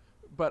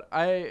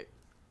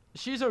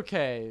she's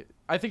okay.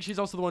 I think she's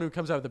also the one who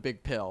comes out with the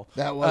big pill.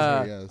 That was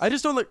her, yes. I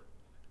just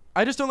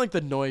don't like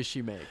the noise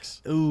she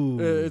makes. Ooh,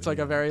 It's like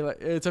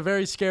it's a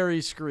very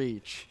scary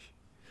screech.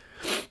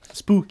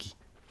 spooky.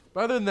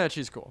 But other than that,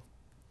 she's cool.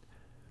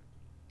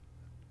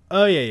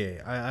 Oh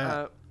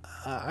yeah.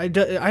 I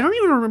don't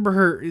even remember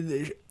her.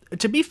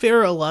 To be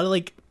fair, a lot of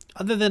like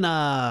other than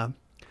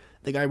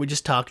the guy we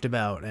just talked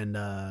about and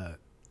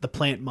the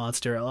plant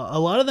monster, a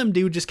lot of them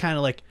do just kind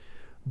of like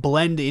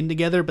blend in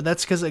together. But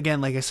that's because, again,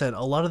 like I said,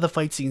 a lot of the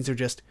fight scenes are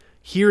just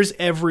here's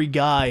every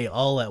guy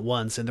all at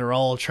once, and they're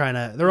all trying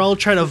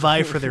to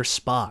vie for their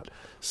spot.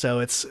 So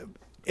it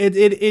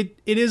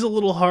is a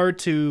little hard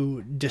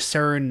to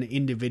discern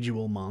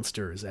individual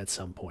monsters at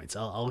some points.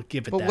 I'll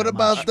give it. But that what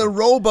about much. the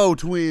Robo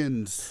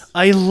Twins?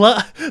 I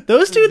love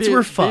those dudes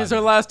were fun. These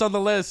are last on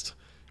the list.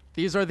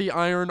 These are the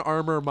Iron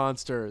Armor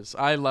monsters.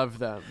 I love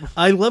them.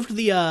 I loved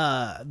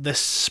the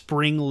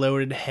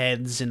spring-loaded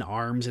heads and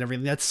arms and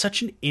everything. That's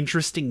such an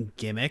interesting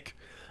gimmick.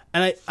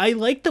 And I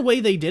like the way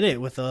they did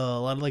it with a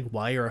lot of like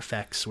wire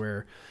effects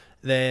where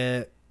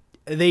they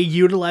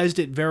utilized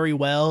it very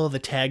well. The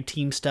tag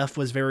team stuff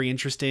was very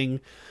interesting.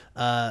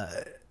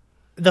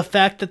 the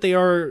fact that they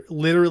are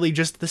literally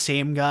just the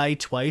same guy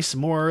twice,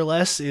 more or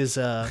less, is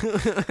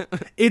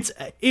it's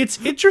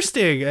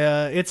interesting.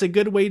 It's a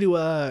good way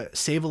to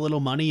save a little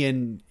money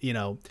and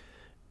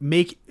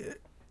make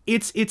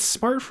it's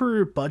smart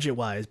for budget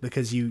wise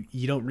because you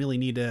don't really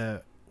need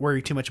to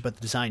worry too much about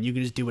the design. You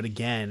can just do it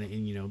again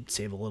and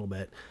save a little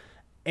bit,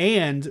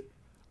 and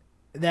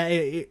that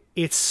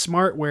it's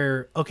smart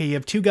where okay, you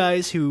have two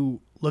guys who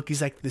look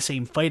exactly the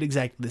same, fight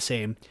exactly the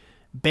same,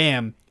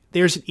 bam.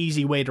 There's an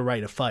easy way to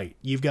write a fight.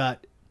 You've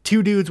got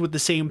two dudes with the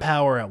same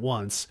power at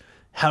once.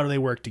 How do they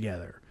work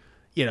together?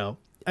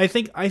 I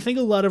think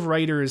a lot of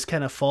writers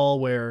kind of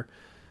fall where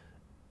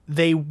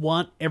they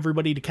want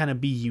everybody to kind of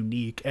be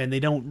unique and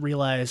they don't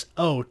realize,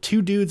 oh,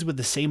 two dudes with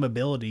the same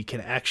ability can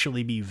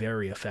actually be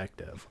very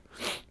effective.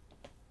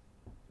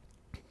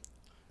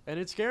 And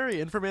it's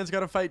scary. Inframan's got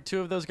to fight two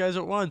of those guys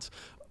at once.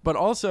 But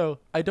also,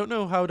 I don't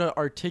know how to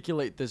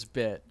articulate this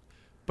bit,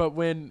 but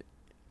when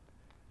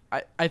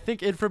I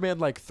think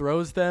Inframan like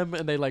throws them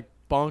and they like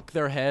bonk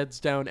their heads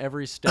down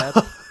every step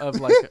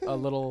of like a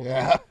little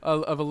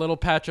of a little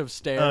patch of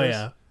stairs. Oh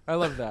yeah, I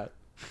love that.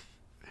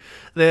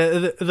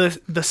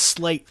 The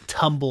slight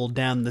tumble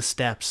down the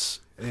steps.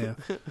 Yeah.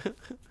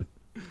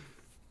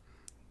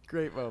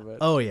 Great moment.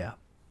 Oh yeah.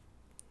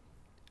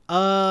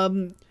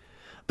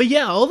 But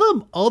yeah,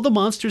 all the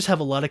monsters have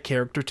a lot of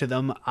character to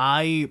them.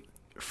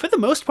 For the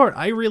most part,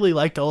 I really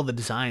liked all the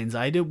designs.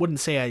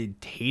 Wouldn't say I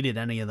hated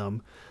any of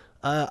them.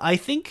 I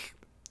think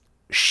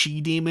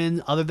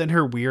She-Demon, other than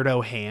her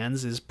weirdo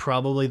hands, is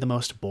probably the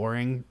most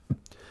boring.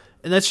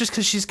 And that's just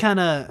because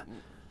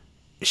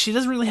she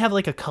doesn't really have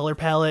like a color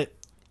palette.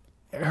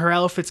 Her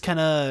outfit's kind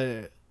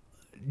of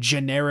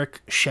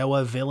generic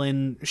Showa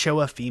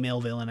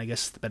female villain, I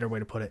guess is the better way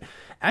to put it.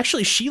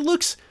 Actually, she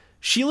looks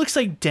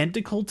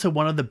identical to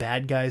one of the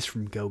bad guys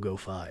from Go-Go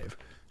 5.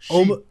 She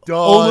does.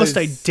 Almost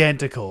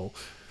identical.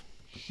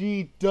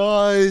 She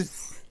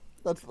does.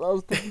 That's what I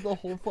was thinking the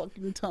whole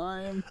fucking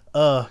time.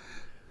 But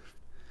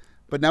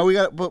now we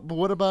got. But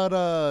what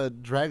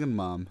about Dragon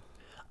Mom?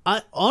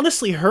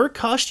 Honestly, her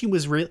costume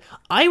was real.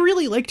 I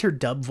really liked her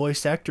dub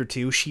voice actor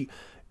too. She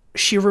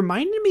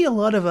reminded me a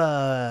lot of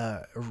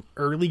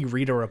early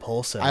Rita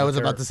Repulsa. I was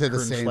about to say the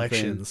same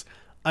thing.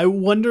 I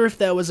wonder if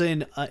that was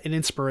an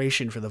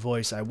inspiration for the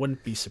voice. I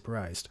wouldn't be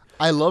surprised.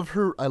 I love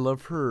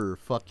her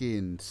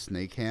fucking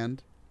snake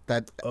hand.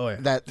 That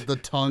the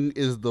tongue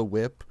is the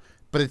whip,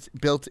 but it's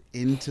built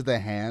into the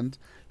hand.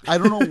 I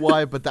don't know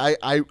why, but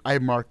I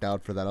marked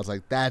out for that. I was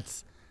like,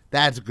 that's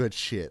good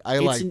shit. I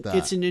like that.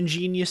 It's an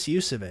ingenious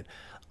use of it.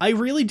 I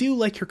really do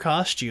like her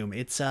costume.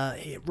 It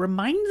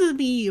reminded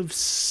me of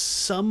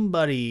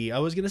somebody. I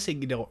was gonna say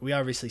Ghidorah. We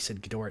obviously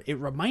said Ghidorah. It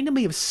reminded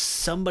me of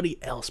somebody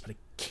else, but I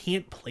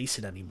can't place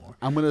it anymore.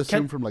 I'm gonna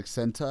assume from like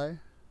Sentai.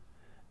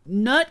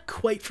 Not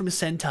quite from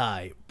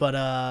Sentai, but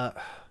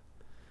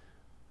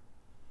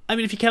I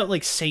mean, if you count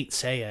like Saint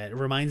Seiya, it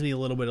reminds me a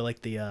little bit of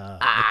like the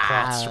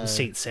cloths from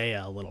Saint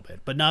Seiya a little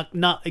bit, but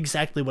not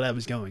exactly what I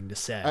was going to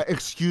say.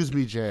 Excuse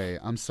me, Jay.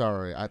 I'm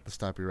sorry. I have to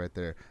stop you right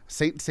there.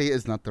 Saint Seiya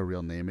is not the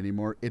real name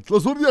anymore. It's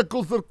Los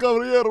Zodiacos del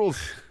Caballeros.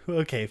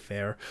 Okay,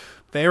 fair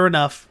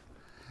enough.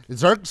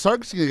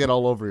 Sark's gonna get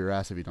all over your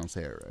ass if you don't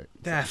say it right.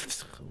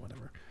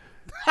 Whatever.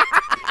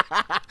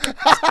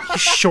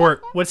 He's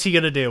short. What's he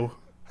gonna do?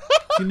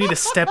 You need a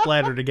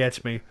stepladder to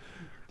get me.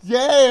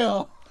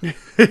 Yeah.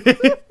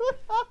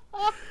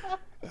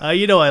 I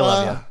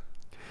love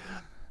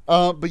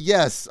you. But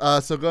yes.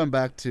 So going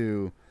back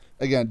to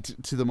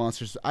the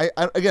monsters. I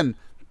again,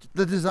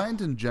 the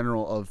designs in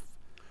general of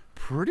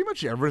pretty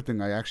much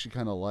everything I actually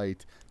kind of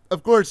liked.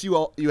 Of course,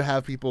 you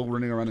have people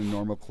running around in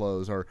normal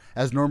clothes, or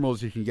as normal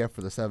as you can get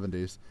for the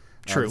 70s.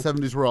 True. The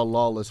 70s were a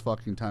lawless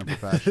fucking time for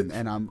fashion,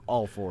 and I'm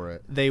all for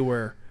it. They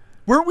were.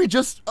 Weren't we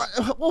just?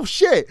 Well,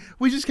 shit.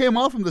 We just came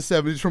off from the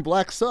 70s from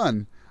Black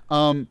Sun.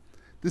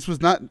 This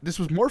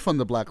was more fun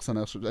than Black Sun.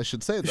 I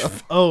should say though.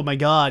 Oh my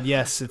God,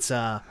 yes. It's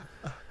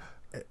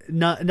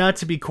not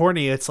to be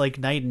corny. It's like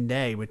night and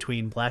day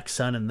between Black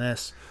Sun and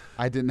this.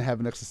 I didn't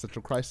have an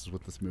existential crisis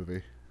with this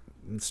movie.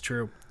 It's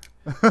true.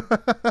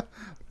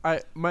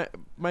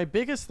 My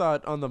biggest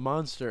thought on the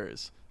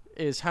monsters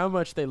is how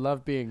much they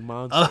love being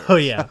monsters. Oh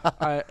yeah.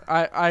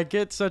 I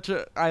get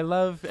I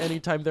love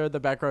anytime they're in the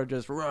background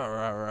just rah,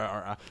 rah, rah,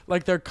 rah.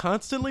 Like they're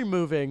constantly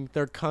moving,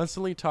 they're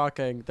constantly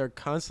talking, they're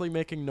constantly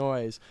making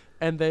noise,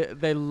 and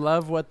they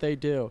love what they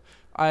do.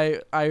 I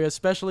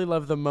especially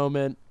love the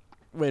moment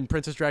when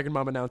Princess Dragon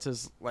Mom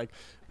announces like,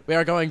 we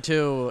are going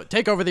to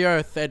take over the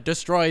Earth and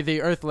destroy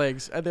the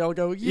Earthlings. And they all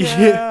go,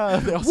 yeah.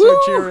 They all start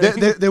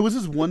cheering. There was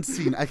this one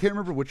scene. I can't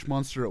remember which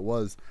monster it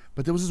was,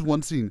 but there was this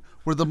one scene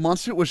where the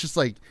monster was just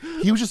like,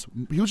 he was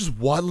just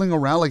waddling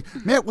around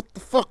like, man, what the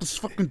fuck? Let's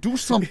fucking do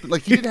something.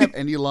 Like, he didn't have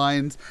any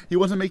lines. He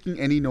wasn't making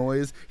any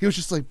noise. He was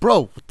just like,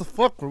 bro, what the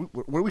fuck?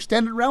 What are we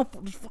standing around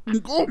for? Let's fucking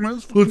go,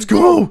 man. Let's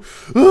go.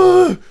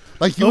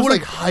 Like, he was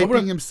like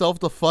hyping himself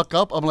the fuck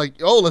up. I'm like,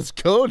 oh, let's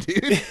go,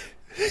 dude.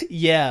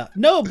 Yeah.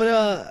 No,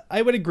 but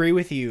I would agree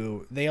with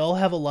you. They all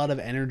have a lot of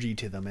energy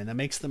to them, and that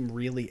makes them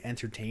really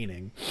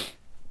entertaining.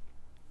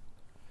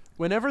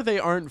 whenever they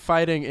aren't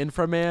fighting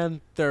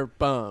Inframan, they're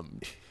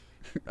bummed.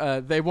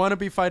 They want to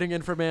be fighting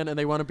Inframan, and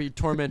they want to be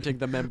tormenting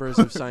the members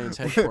of Science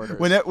Headquarters.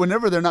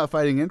 Whenever they're not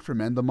fighting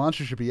Inframan, the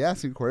monster should be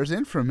asking, "Where's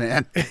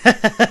Inframan?"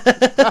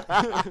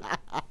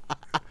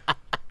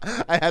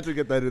 I had to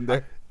get that in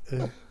there.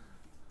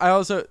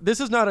 This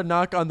is not a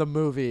knock on the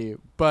movie,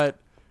 but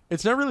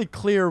it's not really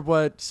clear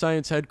what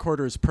Science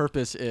Headquarters'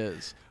 purpose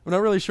is. I'm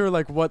not really sure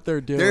like what they're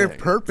doing. Their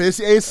purpose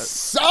is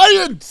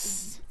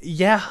science.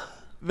 Yeah.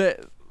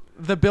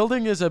 The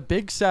building is a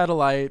big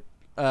satellite.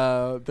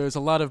 There's a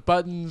lot of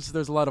buttons.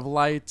 There's a lot of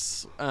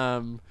lights.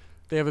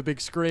 They have a big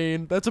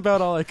screen. That's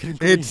about all I can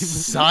glean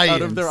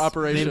out of their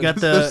operation. They've got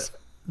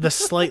the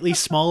slightly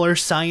smaller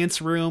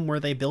science room where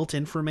they built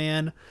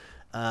Inframan.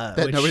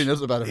 That nobody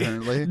knows about,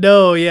 apparently.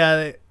 No,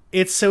 yeah,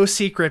 it's so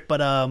secret, but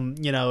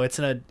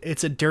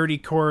it's a dirty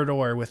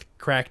corridor with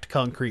cracked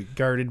concrete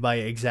guarded by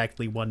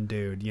exactly one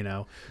dude.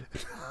 They're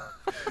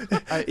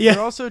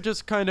also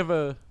just kind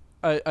of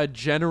a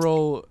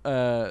general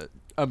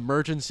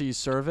emergency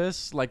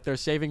service. Like they're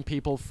saving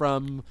people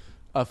from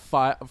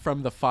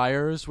from the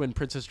fires when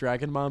Princess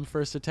Dragon Mom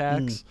first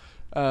attacks.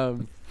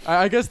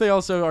 I guess they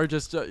also are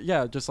just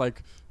just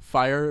like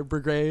fire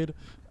brigade.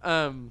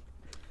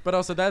 But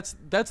also that's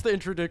the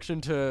introduction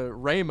to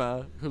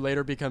Rayma, who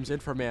later becomes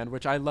Inframan,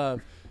 which I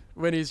love.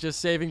 When he's just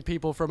saving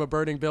people from a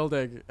burning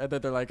building, and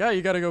then they're like, "Oh,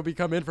 you got to go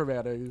become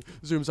Inframan." And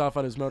he zooms off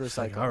on his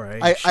motorcycle. Like, all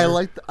right,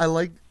 I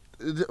like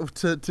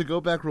to go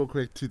back real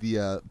quick to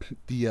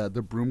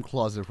the broom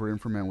closet where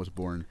Inframan was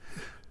born.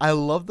 I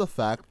love the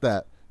fact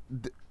that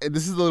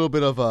this is a little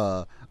bit of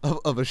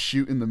a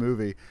shoot in the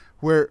movie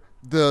where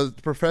the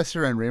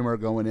professor and Rayma are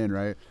going in,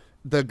 right?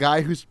 The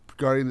guy who's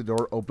guarding the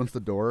door opens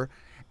the door.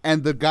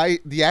 And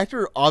the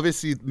actor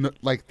obviously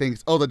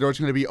thinks, oh, the door's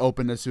going to be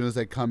open as soon as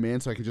they come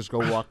in, so I can just go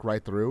walk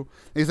right through.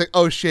 And he's like,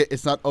 oh shit,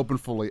 it's not open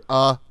fully.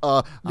 I'm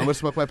going to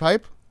smoke my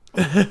pipe.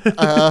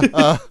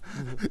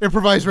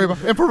 Improvise,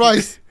 Rayma,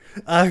 improvise.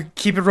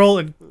 Keep it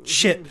rolling.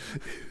 Shit.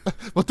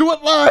 We'll do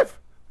it live.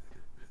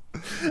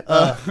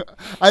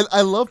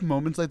 I love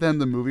moments like that in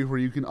the movie where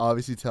you can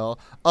obviously tell,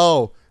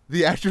 oh,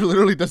 the actor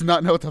literally does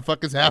not know what the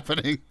fuck is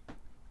happening.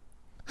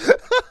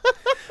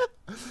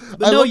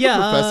 But I no, love yeah,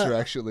 the professor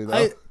actually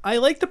though. I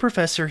like the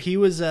professor. He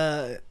was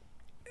a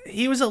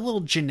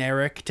little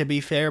generic, to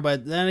be fair,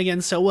 but then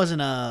again, so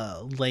wasn't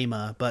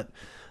Lama. But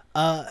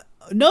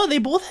no, they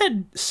both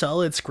had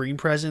solid screen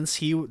presence.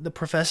 The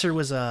professor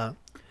was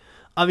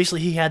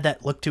obviously he had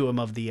that look to him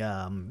of the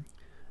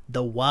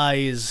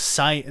wise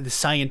the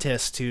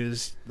scientist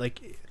who's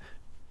like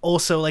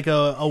also like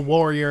a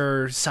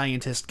warrior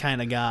scientist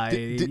kind of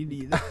guy.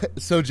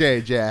 So Jay,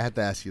 I have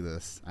to ask you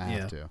this. I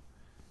have to.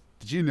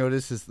 Did you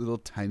notice his little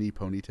tiny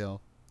ponytail?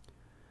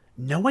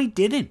 No, I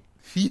didn't.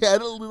 He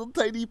had a little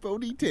tiny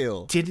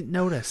ponytail. Didn't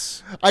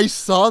notice. I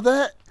saw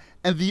that,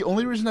 and the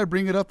only reason I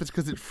bring it up is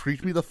because it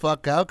freaked me the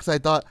fuck out, because I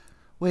thought,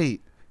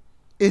 wait,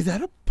 is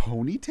that a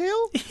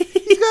ponytail?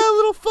 He's got a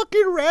little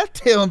fucking rat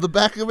tail on the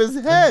back of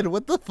his head.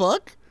 What the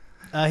fuck?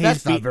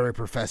 That's not very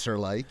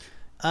professor-like.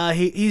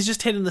 He's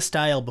just hitting the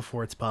style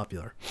before it's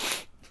popular.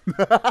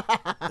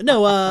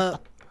 No,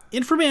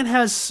 Inframan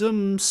has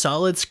some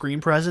solid screen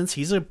presence.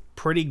 He's a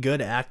pretty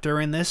good actor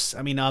in this.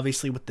 I mean,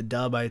 obviously with the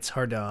dub, it's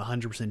hard to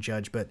 100%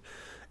 judge, but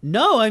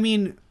no, I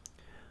mean,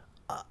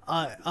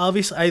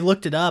 obviously I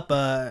looked it up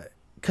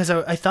because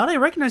I thought I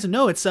recognized him.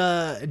 No, it's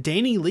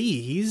Danny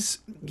Lee.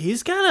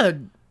 He's got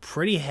a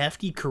pretty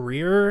hefty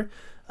career.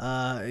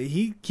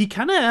 He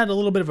kind of had a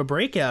little bit of a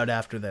breakout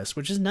after this,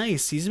 which is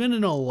nice. He's been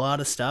in a lot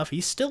of stuff.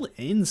 He's still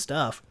in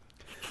stuff.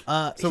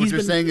 So what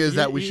you're saying is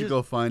that we should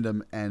go find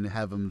him and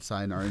have him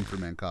sign our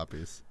Inframan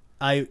copies.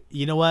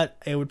 You know what?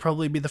 It would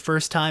probably be the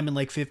first time in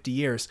like 50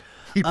 years.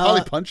 He'd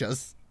probably punch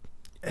us.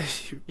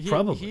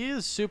 Probably. He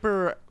is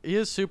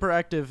super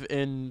active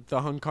in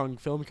the Hong Kong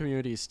film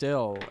community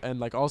still, and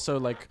like also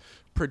like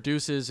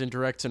produces and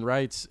directs and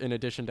writes in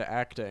addition to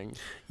acting.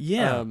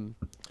 Yeah. And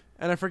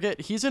I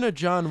forget, he's in a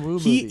John Woo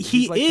movie.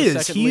 He's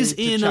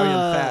in Chow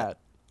Yun-fat.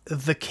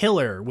 The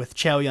Killer with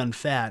Chow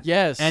Yun-fat.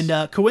 Yes.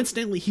 And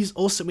coincidentally, he's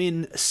also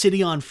in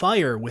City on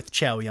Fire with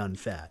Chow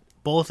Yun-fat,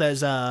 both as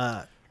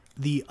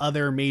the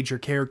other major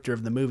character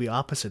of the movie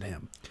opposite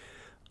him.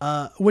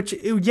 Which,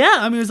 yeah,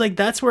 I mean, it was like,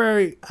 that's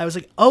where I was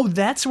like, oh,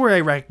 that's where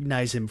I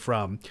recognize him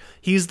from.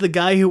 He's the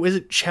guy who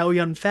isn't Chow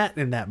Yun-fat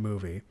in that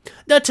movie.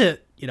 Not to,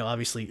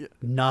 obviously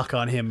knock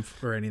on him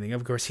for anything.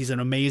 Of course, he's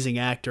an amazing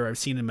actor. I've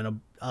seen him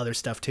in other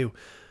stuff too.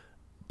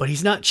 But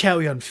he's not Chow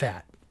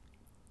Yun-fat.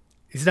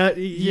 He's not.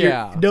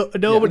 Yeah.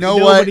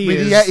 Nobody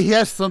is. He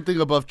has something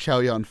above Chow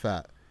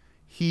Yun-fat.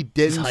 He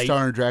didn't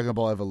star in Dragon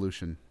Ball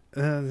Evolution.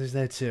 There's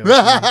that too.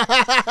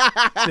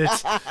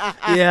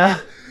 Yeah.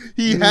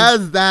 He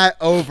has that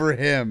over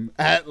him,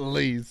 at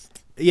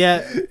least.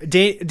 Yeah.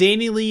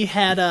 Danny Lee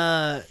had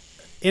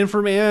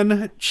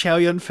Inframan. Chow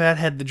Yun-fat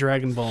had the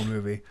Dragon Ball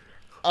movie.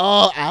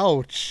 Oh,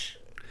 ouch.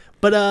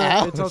 But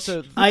it's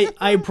also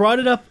I brought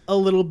it up a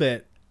little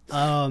bit.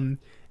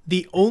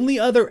 The only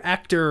other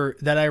actor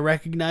that I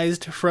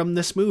recognized from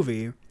this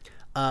movie,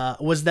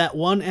 was that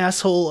one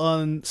asshole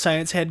on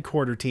Science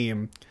Headquarter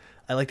Team.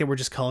 I like that we're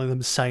just calling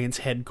them Science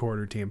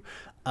Headquarter Team.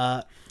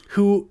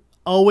 Who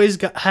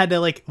always had to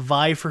like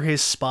vie for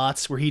his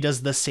spots where he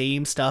does the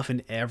same stuff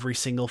in every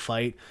single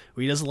fight.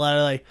 Where he does a lot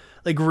of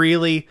like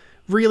really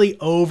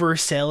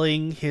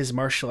overselling his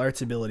martial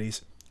arts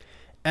abilities.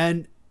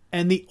 And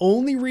the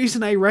only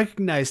reason I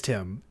recognized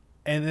him,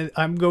 and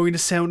I'm going to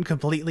sound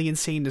completely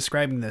insane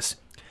describing this,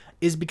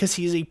 is because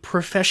he's a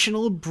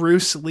professional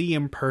Bruce Lee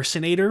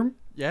impersonator.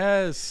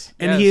 Yes.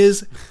 And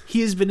yes.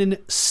 he has been in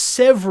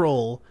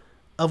several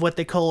of what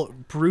they call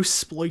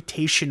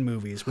Bruce-sploitation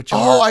movies, which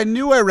Oh, are... I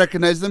knew I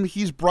recognized him.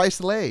 He's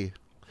Bryce Lay.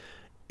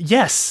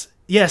 Yes,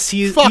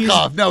 he's... Fuck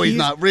off. No, he's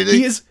not.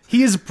 Really?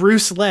 He is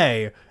Bruce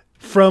Lay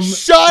from...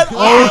 Shut up!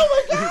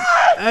 Oh my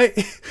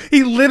God!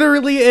 He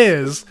literally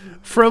is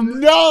from...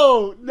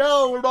 No,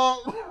 we're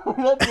not.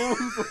 We're not doing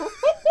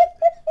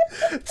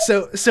this.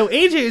 So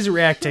AJ is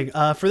reacting.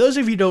 For those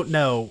of you who don't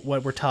know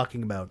what we're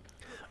talking about,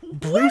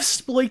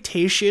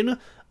 Bruce-sploitation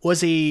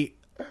was a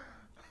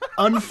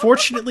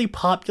unfortunately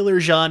popular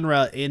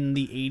genre in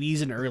the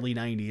 80s and early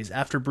 90s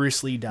after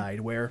Bruce Lee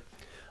died, where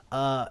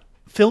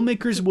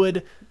filmmakers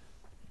would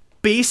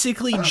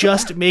basically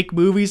just make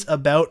movies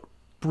about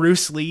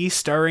Bruce Lee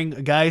starring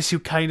guys who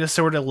kind of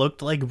sort of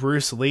looked like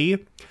Bruce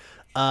Lee,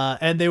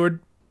 and they would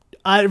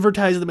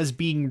advertise them as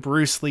being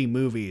Bruce Lee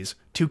movies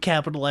to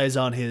capitalize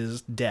on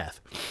his death.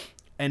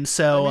 And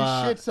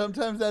so shit,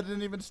 sometimes that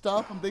didn't even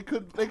stop them. They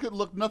could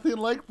look nothing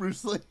like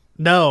Bruce Lee.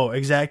 No,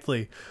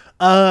 exactly.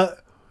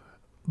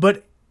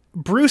 But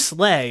Bruce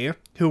Lee,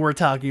 who we're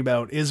talking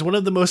about, is one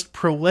of the most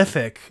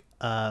prolific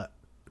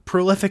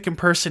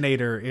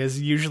impersonator.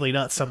 Is usually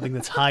not something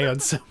that's high on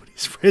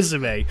somebody's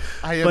resume.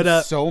 I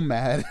am so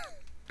mad.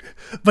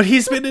 But he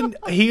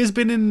has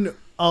been in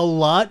a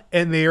lot,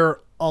 and they are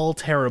all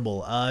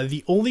terrible.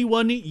 The only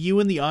one you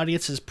in the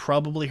audience has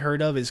probably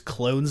heard of is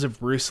Clones of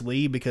Bruce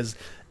Lee, because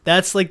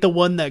that's like the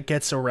one that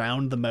gets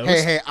around the most.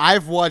 Hey,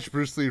 I've watched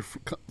Bruce Lee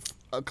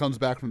Comes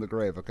Back from the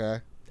Grave,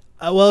 okay?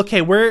 Well,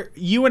 okay,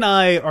 you and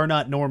I are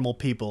not normal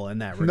people in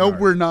that regard. No,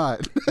 we're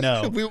not.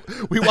 No.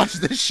 we watch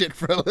this shit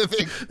for a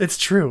living. It's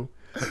true.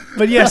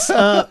 But yes,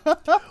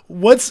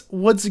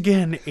 once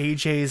again,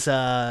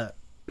 AJ's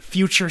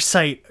future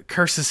sight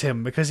curses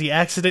him because he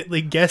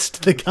accidentally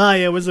guessed the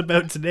guy I was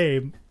about to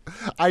name.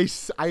 I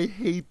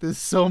hate this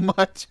so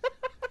much.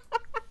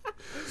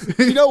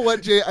 You know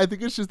what, Jay? I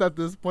think it's just at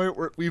this point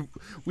where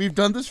we've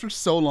done this for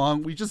so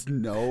long, we just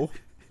know.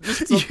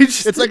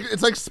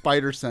 It's like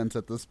spider sense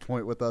at this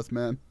point with us,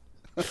 man.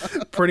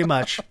 Pretty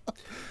much.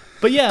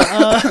 But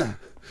yeah,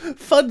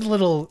 fun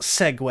little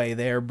segue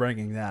there,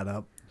 bringing that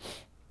up.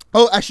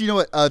 Oh, actually, you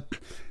know what?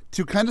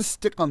 To kind of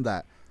stick on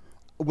that,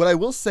 what I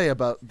will say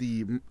about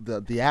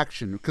the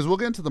action, because we'll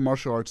get into the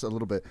martial arts a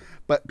little bit,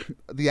 but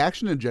the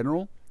action in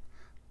general,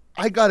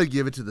 I gotta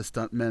give it to the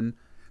stuntmen.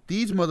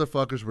 These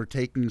motherfuckers were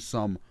taking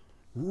some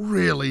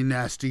really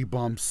nasty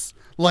bumps.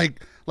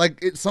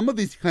 Some of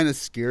these kind of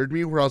scared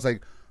me, where I was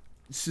like,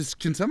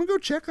 can someone go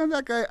check on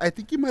that guy? I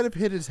think he might have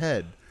hit his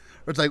head.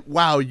 Or it's like,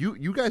 wow,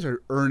 you guys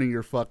are earning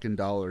your fucking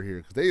dollar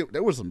here, because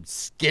there was some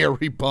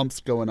scary bumps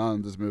going on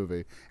in this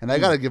movie, and I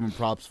gotta give them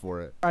props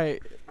for it.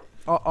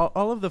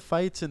 All of the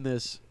fights in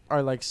this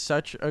are like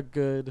such a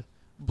good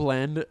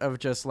blend of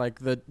just like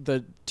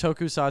the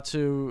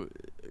tokusatsu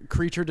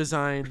creature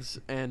designs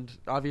and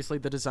obviously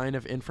the design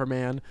of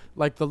Inframan.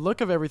 Like the look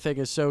of everything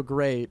is so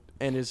great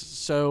and is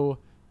so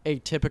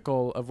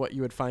atypical of what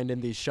you would find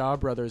in these Shaw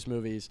Brothers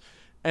movies,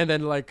 and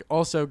then like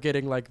also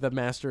getting like the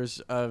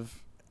masters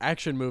of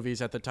action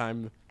movies at the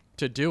time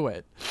to do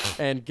it,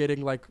 and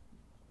getting like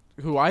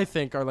who I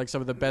think are like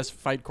some of the best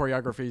fight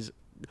choreographers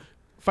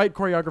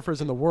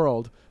in the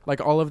world,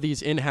 like all of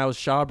these in-house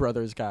Shaw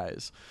Brothers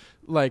guys.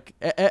 Like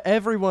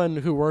everyone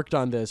who worked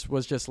on this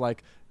was just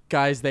like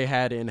guys they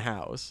had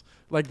in-house.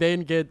 Like they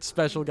didn't get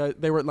special guys.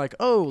 They weren't like,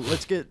 oh,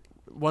 let's get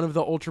one of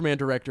the Ultraman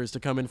directors to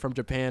come in from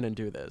Japan and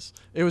do this.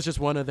 It was just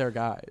one of their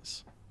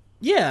guys.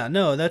 Yeah,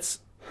 no, that's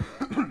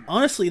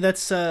honestly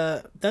that's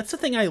the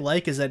thing I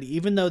like, is that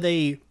even though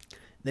they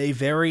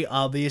very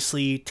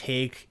obviously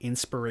take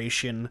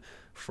inspiration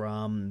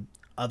from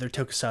other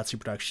tokusatsu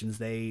productions,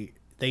 they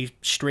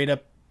straight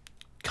up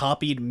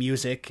copied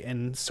music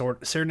and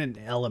certain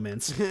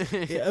elements.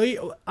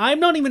 I'm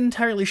not even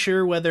entirely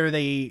sure whether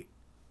they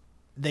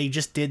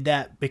just did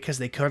that because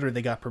they could or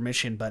they got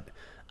permission, but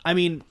I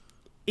mean,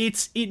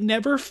 it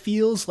never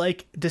feels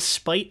like,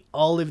 despite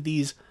all of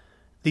these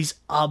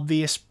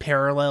obvious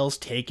parallels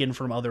taken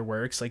from other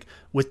works, like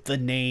with the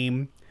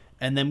name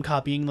and them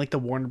copying like the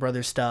Warner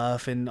Brothers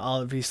stuff and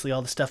obviously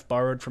all the stuff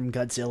borrowed from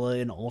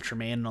Godzilla and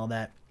Ultraman and all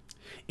that,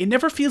 it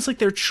never feels like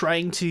they're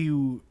trying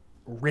to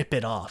rip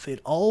it off. It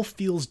all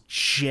feels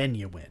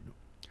genuine,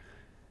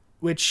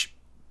 which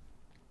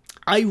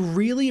I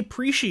really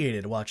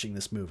appreciated watching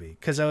this movie,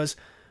 because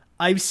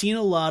I've seen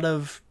a lot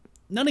of,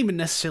 not even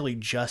necessarily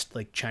just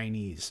like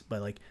Chinese,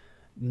 but like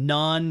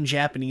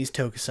non-Japanese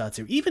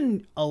tokusatsu,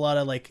 even a lot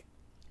of like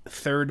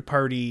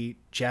third-party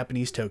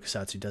Japanese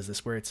tokusatsu does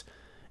this, where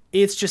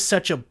it's just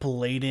such a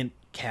blatant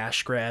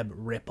cash grab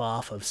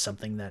ripoff of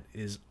something that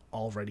is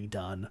already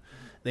done.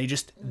 They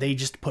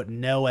just put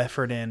no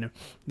effort in.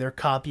 They're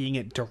copying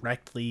it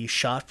directly,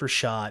 shot for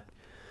shot.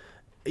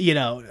 You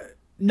know,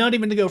 not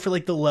even to go for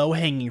like the low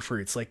hanging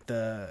fruits, like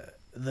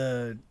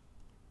the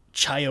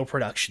Chayo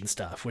production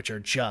stuff, which are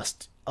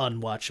just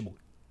unwatchable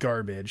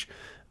garbage.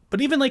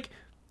 But even like,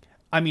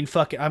 I mean,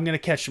 fuck it, I'm gonna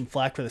catch some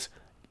flack for this.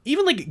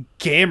 Even like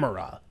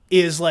Gamera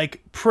is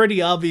like pretty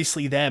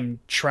obviously them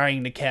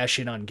trying to cash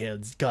in on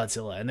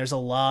Godzilla, and there's a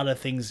lot of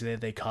things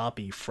that they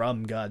copy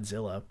from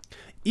Godzilla.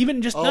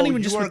 Even just not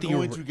even just with the.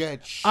 You are going to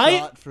get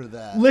shot for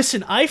that.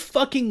 Listen, I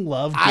fucking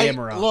love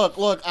Gamera.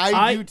 Look,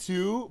 I do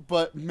too,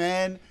 but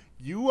man,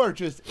 you are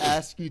just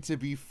asking to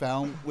be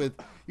found with.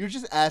 You're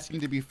just asking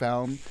to be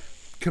found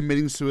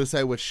committing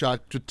suicide with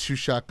two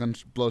shotgun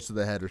blows to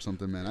the head or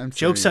something, man.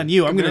 Joke's on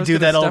you. I'm going to do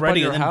that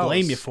already and then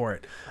blame you for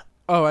it.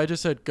 Oh, I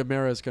just said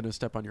Gamera's going to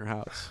step on your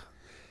house.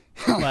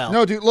 Well,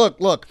 no, dude.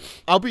 Look.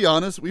 I'll be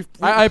honest.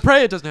 I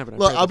pray it doesn't happen.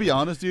 Look, I'll be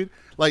honest, dude.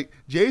 Like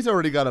Jay's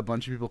already got a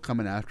bunch of people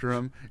coming after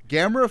him.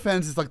 Gamera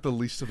fans is like the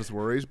least of his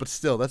worries, but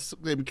still,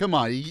 come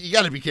on. You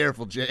got to be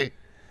careful, Jay.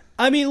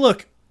 I mean,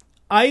 look,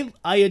 I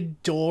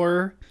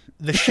adore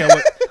the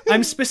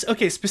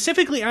Showa.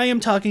 Specifically, I am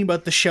talking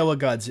about the Showa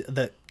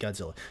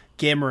Godzilla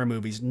Gamera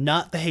movies,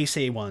 not the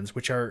Heisei ones,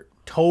 which are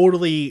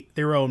totally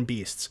their own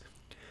beasts.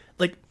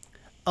 Like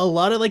a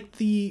lot of like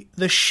the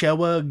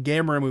Showa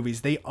Gamera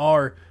movies, they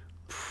are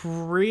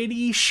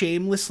pretty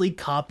shamelessly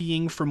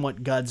copying from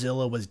what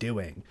Godzilla was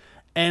doing.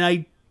 And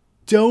I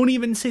don't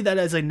even say that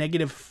as a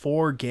negative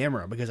for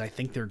Gamera, because I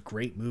think they're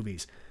great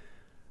movies.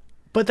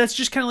 But that's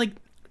just kind of like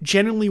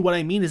generally what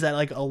I mean is that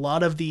like a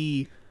lot of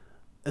the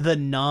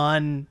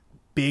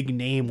non-big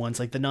name ones,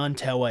 like the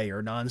non-Toei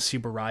or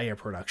non-Subaraya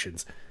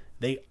productions,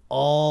 they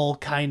all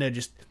kind of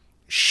just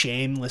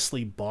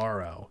shamelessly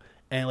borrow.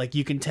 And like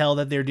you can tell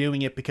that they're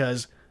doing it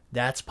because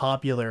that's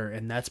popular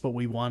and that's what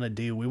we want to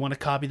do. We want to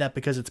copy that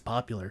because it's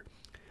popular.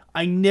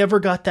 I never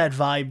got that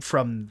vibe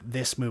from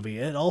this movie.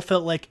 It all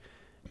felt like,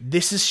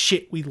 this is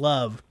shit we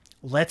love.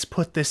 Let's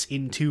put this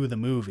into the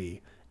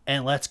movie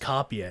and let's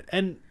copy it.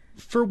 And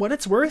for what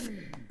it's worth,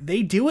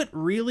 they do it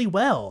really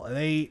well.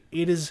 It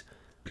is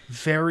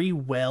very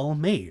well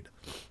made.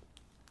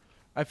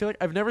 I feel like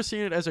I've never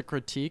seen it as a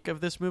critique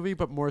of this movie,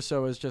 but more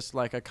so as just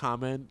like a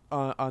comment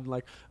on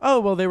like, oh,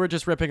 well, they were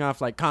just ripping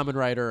off like Kamen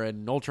Rider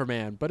and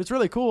Ultraman, but it's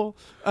really cool.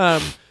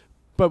 But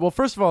well,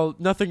 first of all,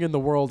 nothing in the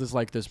world is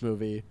like this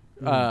movie.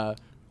 But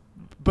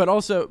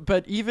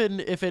even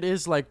if it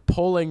is like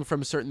pulling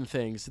from certain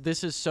things,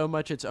 this is so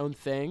much its own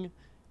thing.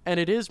 And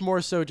it is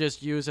more so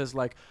just used as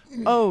like,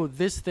 oh,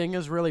 this thing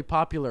is really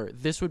popular.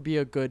 This would be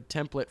a good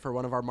template for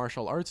one of our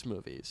martial arts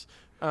movies.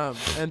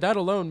 And that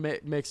alone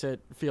makes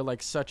it feel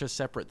like such a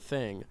separate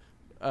thing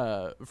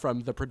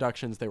from the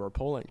productions they were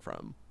pulling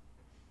from.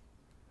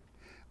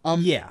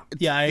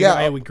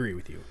 I would agree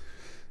with you.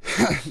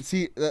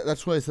 See,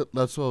 that's what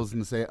I was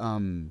going to say.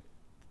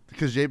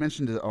 Because Jay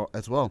mentioned it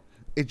as well.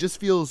 It just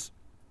feels,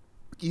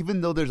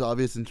 even though there's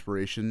obvious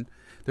inspiration,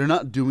 they're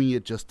not doing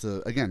it just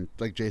to, again,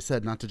 like Jay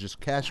said, not to just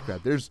cash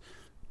grab.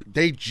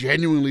 They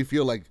genuinely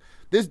feel like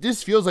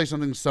this feels like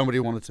something somebody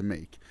wanted to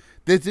make.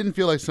 This didn't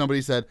feel like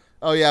somebody said,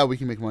 oh yeah, we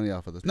can make money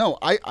off of this. No,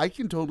 I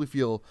can totally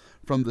feel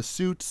from the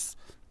suits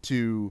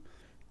to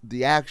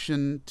the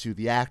action to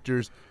the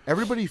actors,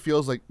 everybody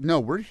feels like, no,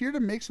 we're here to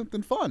make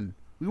something fun.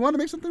 We want to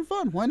make something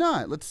fun. Why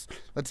not? Let's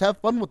have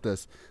fun with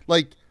this.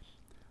 Like,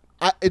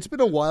 it's been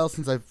a while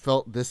since I've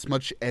felt this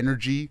much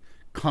energy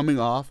coming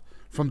off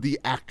from the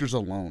actors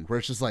alone, where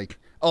it's just like,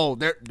 oh,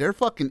 they're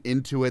fucking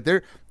into it.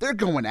 They're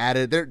going at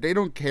it. They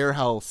don't care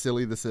how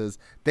silly this is.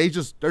 They're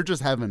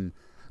just having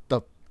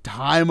the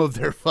time of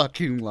their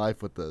fucking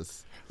life with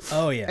this.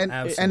 Oh yeah,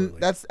 absolutely.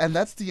 And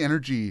that's the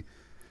energy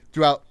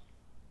throughout.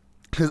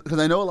 Because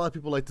I know a lot of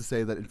people like to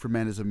say that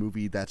Inframan is a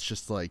movie that's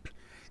just like,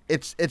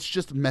 it's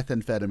just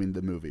methamphetamine,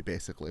 the movie,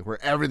 basically,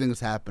 where everything's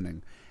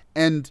happening.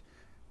 And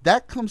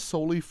that comes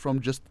solely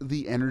from just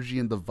the energy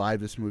and the vibe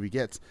this movie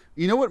gets.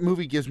 You know what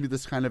movie gives me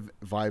this kind of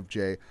vibe,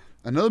 Jay?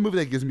 Another movie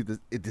that gives me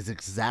this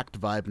exact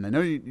vibe, and I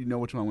know you know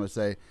which one I'm going to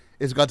say,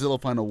 is Godzilla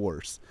Final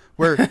Wars,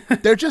 where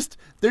they're just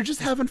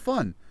having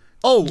fun.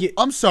 Oh, yeah.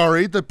 I'm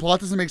sorry, the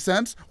plot doesn't make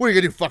sense? What, are you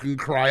going to do, fucking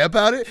cry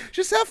about it?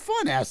 Just have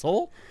fun,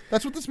 asshole.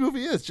 That's what this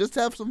movie is. Just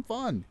have some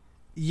fun.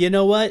 You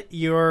know what?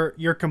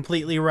 You're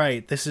completely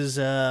right. This is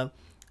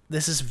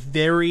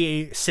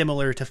very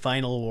similar to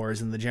Final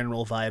Wars in the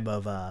general vibe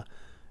of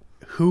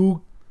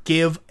who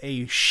give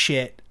a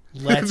shit.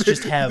 Let's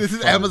just have this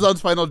fun. Is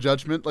Amazon's Final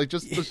Judgment. Like,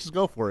 let's just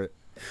go for it.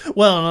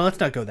 Well, no, let's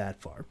not go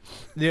that far.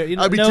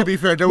 To be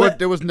fair,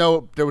 there was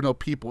no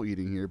people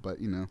eating here,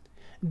 but you know,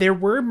 there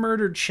were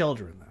murdered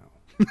children though.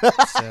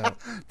 So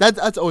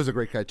that's always a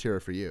great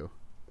criteria for you.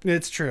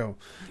 It's true.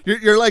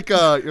 You're like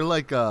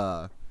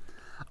oh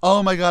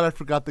my god, I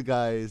forgot the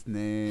guy's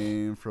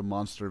name from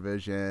Monster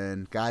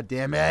Vision. God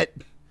damn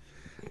it.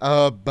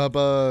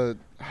 Bubba.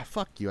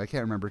 Fuck you. I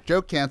can't remember.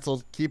 Joke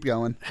canceled. Keep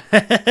going.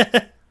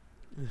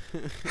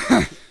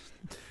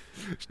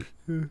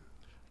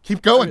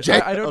 Keep going,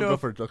 Jake. I don't know Go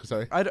if- for it. Okay,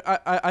 sorry.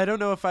 I don't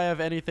know if I have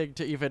anything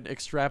to even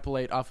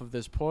extrapolate off of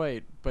this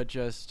point, but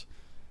just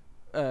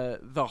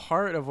the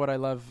heart of what I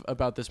love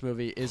about this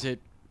movie is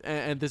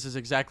and this is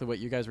exactly what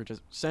you guys were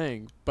just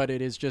saying, but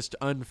it is just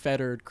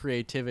unfettered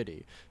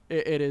creativity.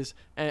 It is,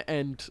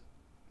 and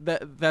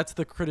that's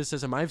the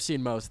criticism I've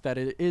seen most, that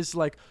it is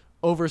like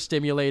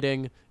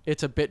overstimulating.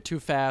 It's a bit too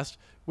fast,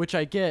 which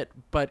I get,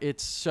 but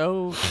it's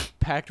so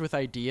packed with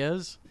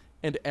ideas.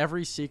 And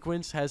every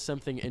sequence has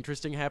something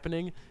interesting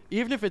happening.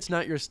 Even if it's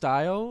not your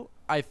style,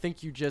 I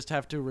think you just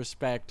have to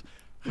respect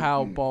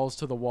how balls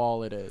to the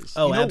wall it is.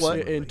 Oh, You know what?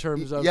 absolutely. In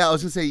terms of Yeah, I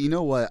was gonna say, you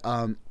know what?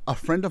 A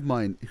friend of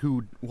mine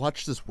who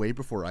watched this way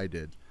before I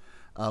did,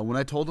 when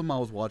I told him I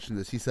was watching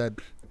this, he said,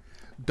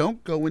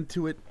 "Don't go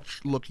into it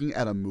looking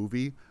at a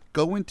movie.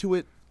 Go into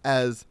it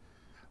as,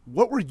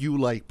 what were you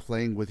like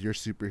playing with your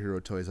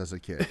superhero toys as a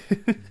kid?"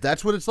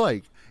 That's what it's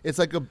like. It's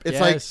like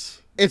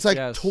Yes. it's like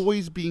Yes.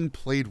 toys being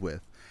played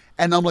with,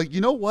 and I'm like,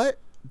 you know what?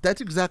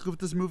 That's exactly what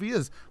this movie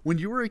is. When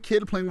you were a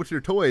kid playing with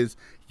your toys,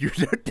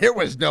 there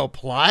was no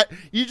plot.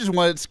 You just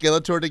wanted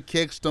Skeletor to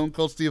kick Stone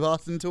Cold Steve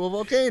Austin into a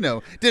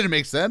volcano. Didn't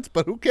make sense,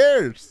 but who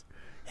cares?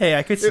 Hey,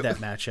 I could see that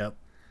matchup.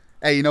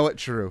 Hey, you know what?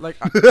 True. like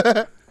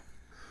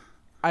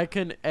I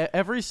can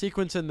every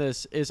sequence in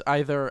this is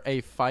either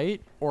a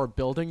fight or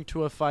building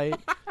to a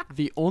fight.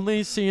 The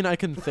only scene I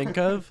can think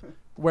of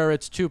where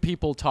it's two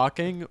people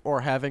talking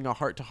or having a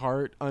heart to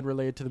heart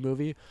unrelated to the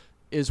movie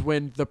is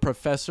when the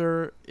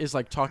professor is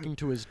like talking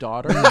to his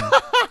daughter.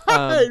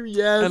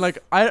 Yes. And like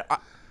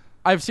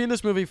I've seen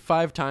this movie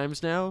 5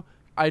 times now.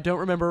 I don't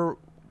remember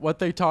what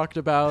they talked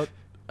about.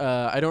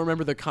 I don't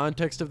remember the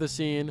context of the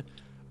scene.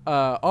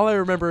 All I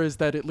remember is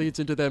that it leads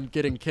into them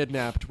getting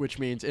kidnapped, which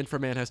means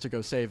Inframan has to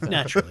go save them.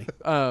 Naturally.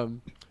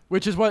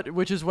 Which is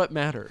what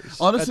matters.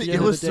 Honestly, At the it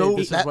end was of the day, so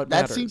this is that, what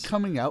that matters. scene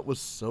coming out was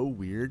so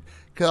weird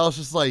because I was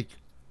just like,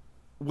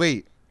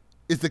 wait,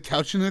 is the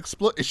couch gonna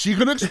explode? Is she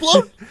gonna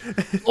explode?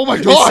 Oh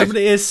my god!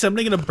 Is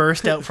somebody going to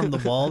burst out from the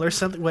wall or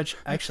something? Which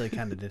actually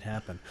kind of did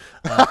happen.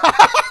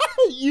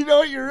 You know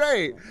what? You're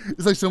right.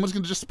 It's like someone's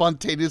gonna just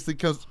spontaneously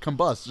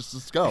combust.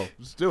 Just go.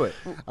 Just do it.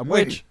 I'm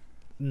waiting.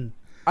 Which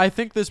I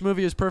think this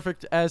movie is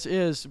perfect as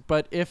is,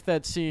 but if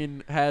that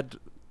scene had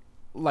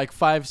like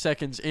 5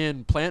 seconds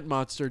in, Plant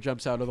Monster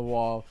jumps out of the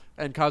wall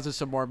and causes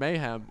some more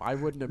mayhem, I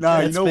wouldn't have. Nah,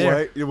 you That's know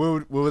fair.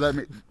 what? What would that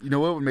make? You know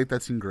what would make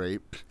that scene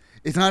great?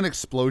 It's not an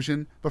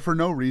explosion, but for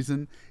no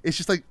reason, it's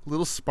just like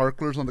little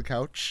sparklers on the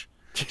couch.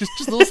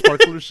 Just little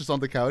sparklers just on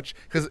the couch,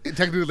 because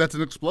technically that's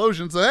an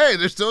explosion. So hey,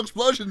 there's still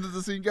explosions in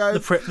the scene, guys.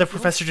 The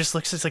professor just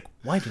looks. It's like,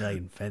 why did I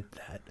invent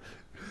that?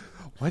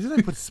 Why did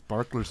I put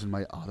sparklers in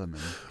my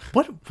ottoman?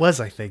 What was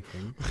I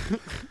thinking?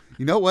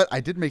 You know what? I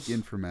did make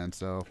Inframan,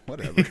 so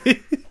whatever.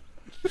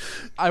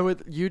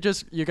 You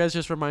guys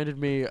just reminded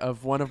me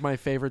of one of my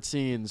favorite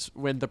scenes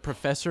when the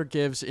professor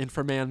gives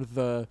Inframan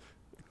the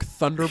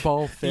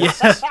Thunderball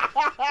fists,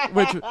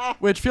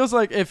 which feels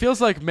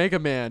like Mega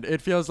Man.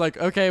 It feels like,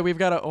 okay, we've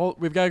got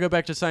to go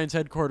back to science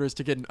headquarters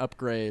to get an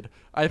upgrade.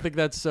 I think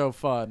that's so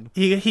fun.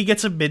 He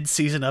gets a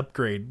mid-season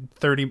upgrade.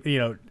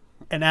 30,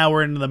 an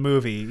hour into the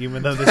movie.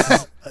 Even though this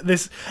is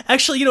this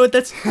actually, you know what?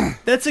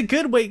 That's a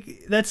good way.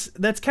 That's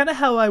kind of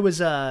how I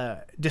was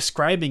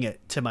describing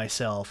it to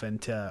myself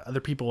and to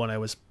other people when I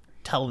was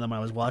telling them I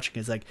was watching.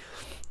 Is like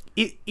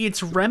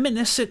it's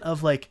reminiscent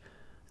of like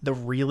the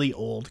really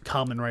old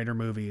Kamen Rider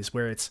movies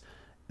where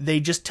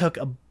they just took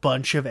a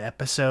bunch of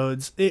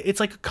episodes. It's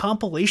like a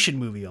compilation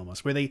movie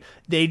almost, where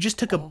they just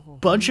took a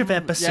bunch of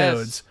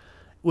episodes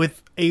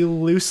with a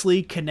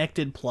loosely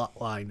connected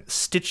plot line,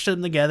 stitched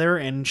them together,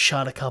 and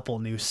shot a couple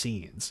new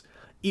scenes.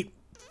 It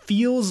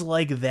feels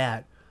like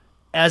that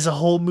as a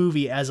whole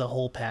movie, as a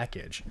whole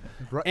package.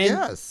 Right, And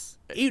yes.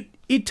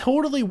 It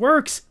totally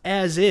works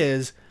as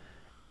is.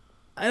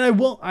 And I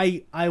won't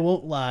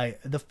lie.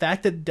 The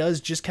fact that it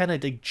does just kind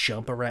of like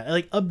jump around,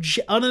 like on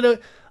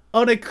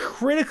a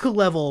critical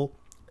level,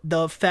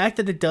 the fact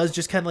that it does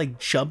just kind of like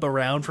jump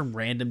around from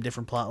random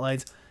different plot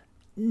lines.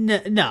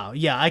 No,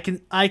 yeah, I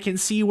can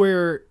see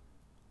where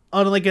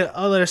on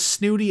a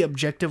snooty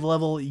objective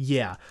level,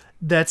 yeah,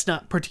 that's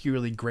not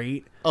particularly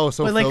great. Oh,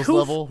 so But, like, Phil's who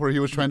level where he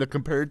was trying to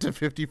compare it to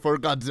 54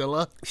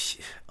 Godzilla.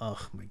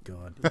 Oh my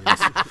god. It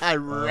is.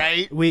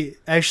 Right.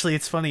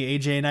 It's funny,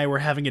 AJ and I were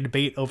having a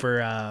debate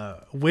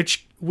over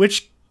which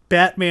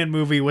Batman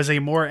movie was a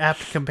more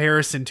apt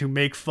comparison to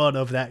make fun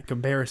of that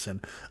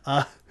comparison.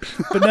 But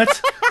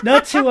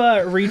not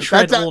to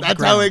retread old That's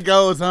ground. how it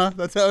goes, huh?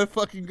 That's how it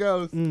fucking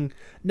goes.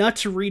 Not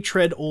to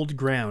retread old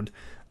ground.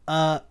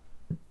 No,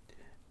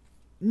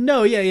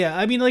 yeah.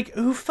 I mean, like,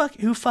 who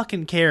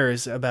fucking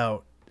cares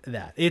about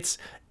that? It's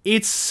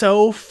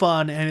so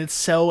fun and it's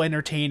so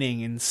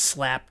entertaining and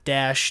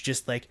slapdash.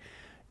 Just like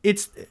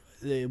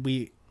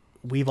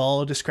we've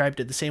all described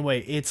it the same way.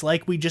 It's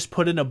like we just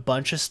put in a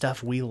bunch of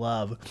stuff we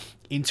love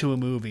into a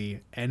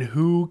movie, and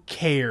who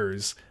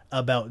cares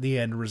about the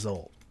end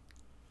result?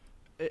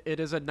 It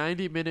is a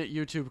 90-minute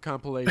YouTube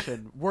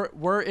compilation.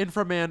 Were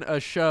Inframan a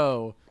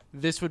show,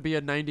 this would be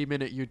a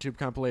 90-minute YouTube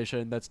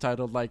compilation that's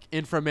titled like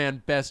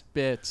Inframan Best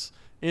Bits,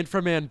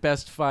 Inframan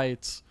best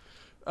fights,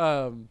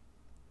 and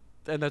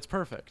that's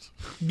perfect.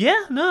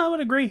 Yeah, no, I would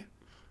agree.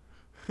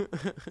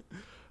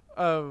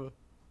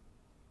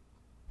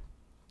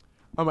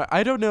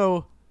 I don't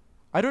know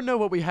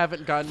what we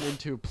haven't gotten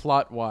into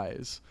plot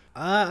wise.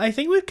 I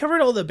think we've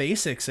covered all the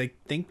basics. I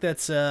think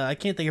that's. I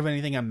can't think of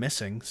anything I'm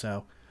missing.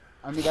 So,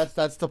 I mean,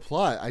 that's the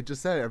plot. I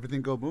just said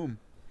everything go boom.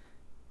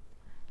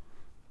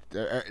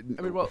 I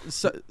mean, well,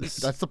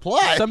 That's the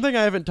plot. something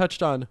I haven't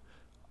touched on.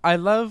 I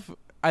love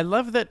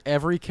that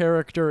every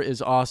character is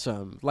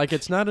awesome. Like,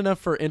 it's not enough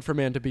for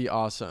Inframan to be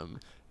awesome.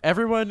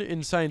 Everyone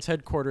in Science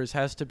Headquarters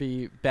has to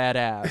be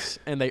badass,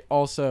 and they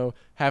also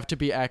have to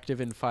be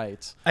active in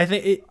fights. I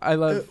think I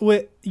love.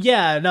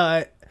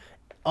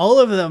 all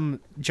of them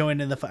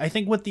joined in the fight. I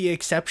think with the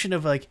exception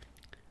of like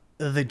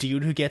the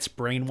dude who gets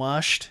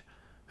brainwashed,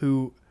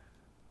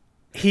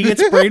 he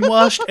gets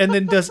brainwashed and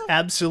then does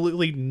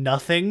absolutely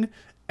nothing,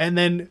 and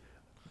then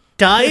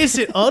dies.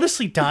 It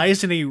honestly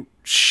dies in a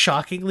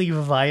shockingly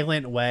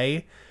violent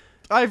way.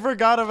 I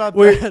forgot about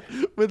that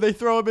when they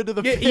throw him into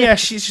the pit. Yeah,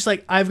 she's just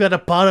like, I've got a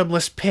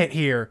bottomless pit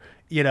here,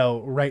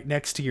 right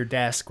next to your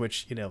desk,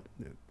 which,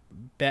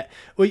 well,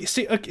 you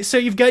see, okay, so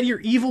you've got your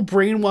evil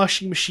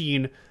brainwashing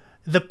machine,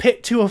 the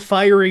pit to a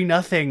fiery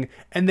nothing,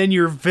 and then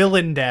your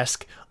villain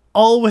desk,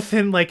 all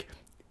within like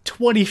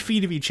 20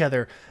 feet of each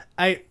other.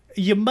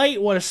 You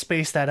might want to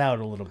space that out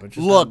a little bit.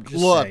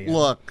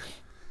 Look.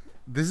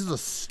 This is a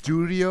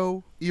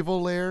studio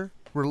evil lair.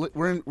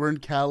 We're in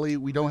Cali.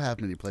 We don't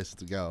have many places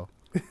to go.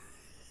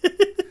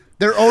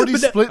 They're already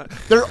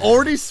They're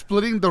already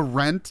splitting the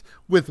rent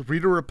with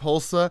Rita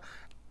Repulsa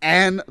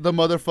and the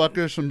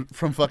motherfuckers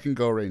from fucking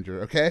Go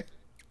Ranger. Okay.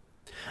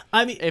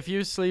 I mean, If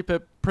you sleep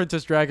at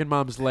Princess Dragon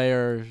Mom's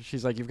lair,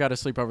 she's like, you've got to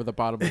sleep over the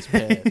bottomless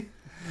pit.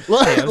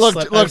 Look,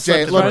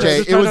 Jay.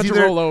 It was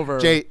either roll over.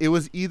 Jay. It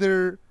was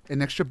either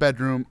an extra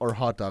bedroom or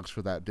hot dogs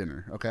for that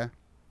dinner. Okay.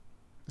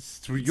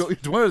 It's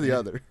one or the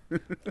other.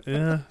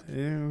 yeah,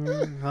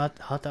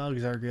 hot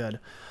dogs are good.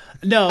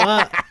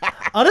 No,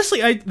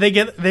 honestly, they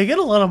get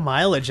a lot of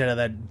mileage out of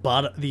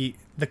that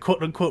the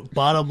quote unquote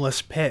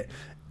bottomless pit.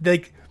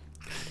 Like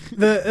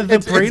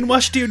the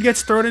brainwash dude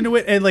gets thrown into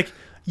it, and like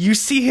you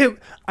see him.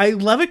 I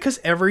love it because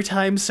every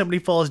time somebody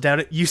falls down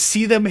it, you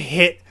see them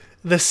hit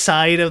the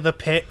side of the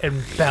pit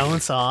and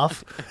bounce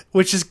off,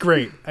 which is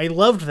great. I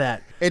loved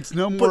that. It's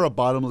no more a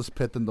bottomless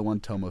pit than the one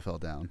Toma fell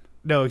down.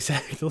 No,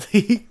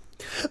 exactly.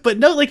 But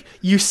no, like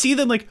you see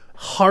them like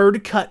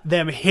hard cut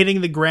them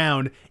hitting the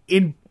ground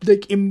in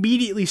like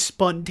immediately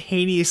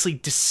spontaneously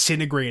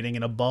disintegrating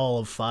in a ball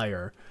of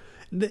fire.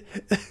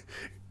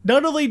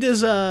 Not only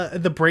does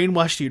the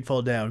brainwash dude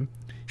fall down,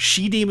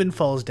 She-Demon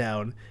falls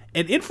down,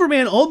 and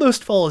Inframan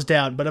almost falls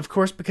down, but of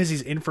course because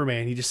he's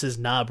Inframan, he just says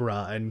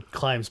Nabra and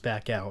climbs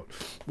back out,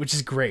 which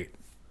is great.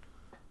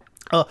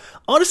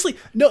 Honestly,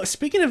 no,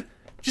 speaking of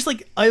just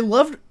like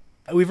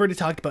we've already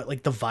talked about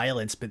like the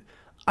violence, but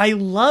I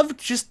loved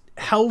just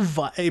how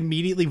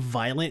immediately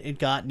violent it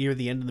got near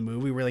the end of the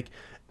movie, where like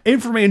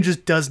Inframan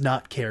just does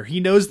not care. He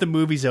knows the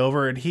movie's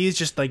over and he's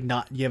just like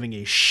not giving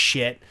a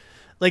shit.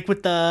 Like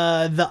with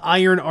the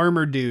iron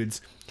armor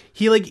dudes,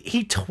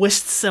 he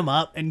twists them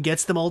up and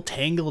gets them all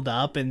tangled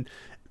up, and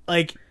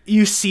like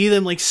you see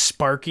them like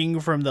sparking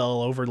from the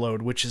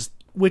overload, which is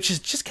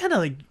just kind of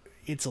like,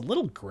 it's a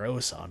little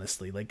gross,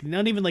 honestly. Like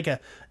not even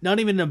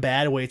in a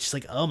bad way. It's just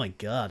like, oh my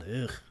god,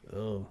 ugh,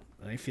 oh,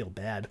 I feel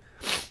bad.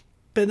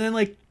 But then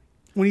like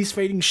when he's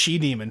fighting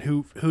She-Demon,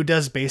 who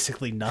does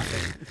basically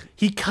nothing,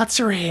 he cuts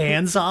her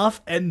hands off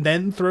and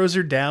then throws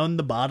her down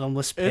the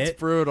bottomless pit. It's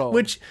brutal.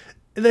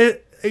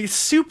 It's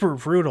super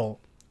brutal.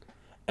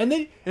 And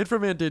then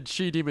Inframan did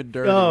She-Demon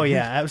dirty. oh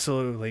yeah,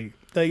 absolutely.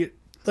 Like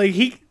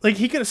he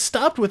could have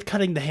stopped with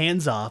cutting the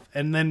hands off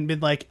and then been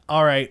like,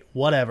 all right,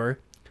 whatever.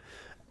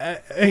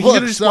 He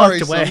could have just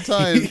walked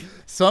away.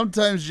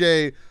 Sometimes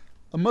Jay,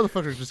 a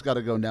motherfucker just got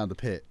to go down the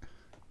pit.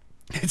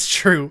 It's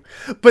true.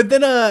 But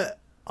then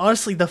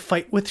honestly, the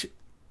fight with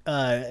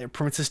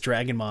Princess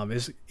Dragon Mom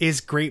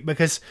is great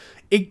because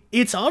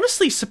it's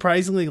honestly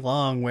surprisingly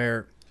long,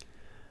 where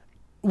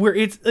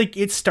it's like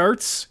it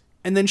starts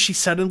and then she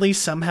suddenly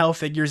somehow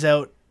figures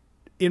out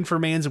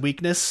Inframan's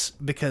weakness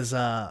because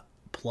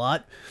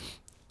plot,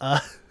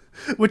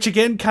 which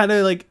again kind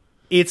of like,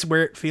 it's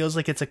where it feels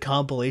like it's a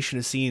compilation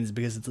of scenes,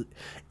 because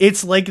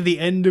it's like the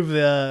end of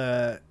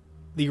the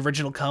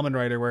original Kamen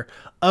Rider, where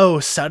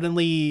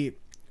suddenly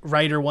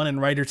Rider 1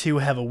 and Rider 2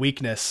 have a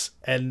weakness,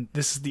 and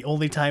this is the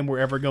only time we're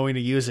ever going to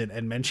use it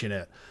and mention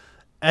it.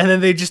 And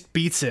then they just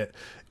beats it,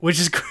 which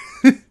is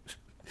great.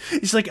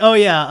 It's like, oh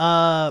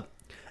yeah,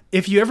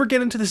 if you ever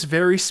get into this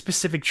very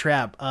specific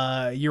trap,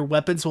 your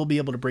weapons will be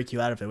able to break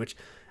you out of it, which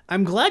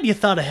I'm glad you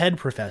thought ahead,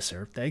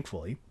 Professor,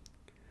 thankfully.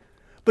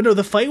 But no,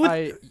 the fight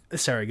with...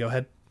 Sorry, go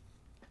ahead.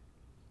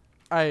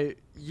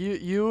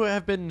 You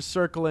have been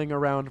circling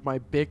around my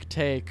big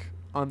take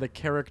on the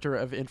character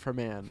of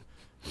Inframan,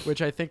 which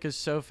I think is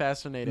so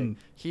fascinating.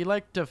 He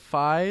like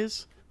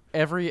defies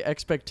every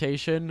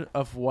expectation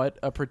of what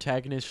a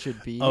protagonist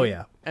should be. Oh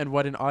yeah. And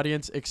what an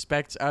audience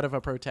expects out of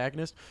a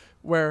protagonist,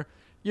 where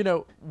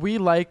we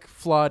like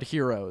flawed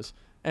heroes.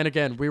 And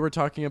again, we were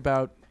talking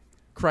about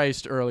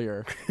Christ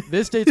earlier.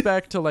 This dates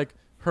back to like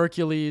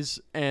Hercules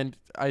and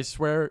I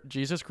swear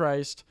Jesus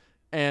Christ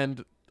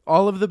and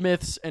all of the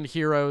myths and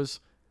heroes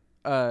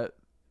that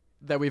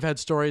we've had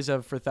stories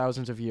of for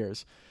thousands of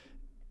years.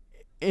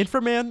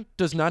 Inframan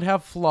does not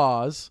have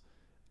flaws.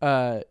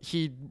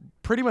 He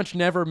pretty much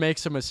never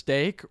makes a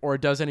mistake or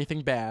does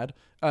anything bad.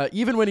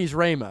 Even when he's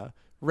Rayma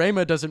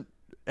doesn't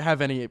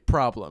have any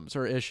problems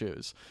or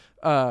issues.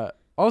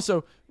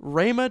 Also,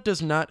 Rayma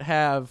does not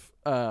have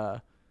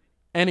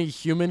any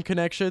human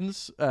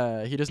connections.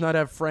 He does not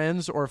have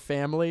friends or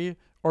family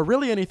or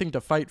really anything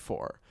to fight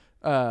for.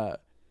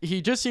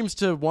 He just seems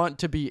to want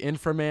to be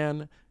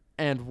Inframan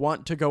and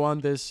want to go on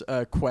this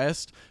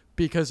quest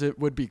because it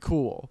would be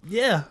cool.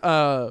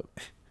 Yeah.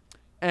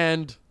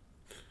 And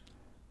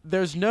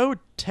there's no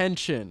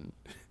tension.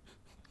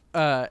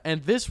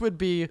 And this would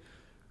be,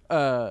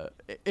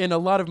 in a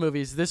lot of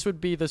movies, this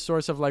would be the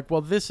source of like,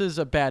 well, this is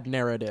a bad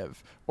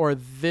narrative or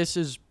this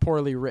is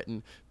poorly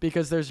written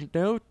because there's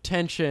no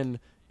tension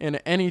in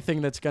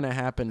anything that's going to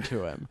happen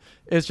to him.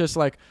 It's just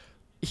like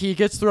he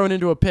gets thrown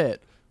into a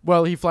pit.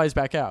 Well, he flies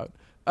back out.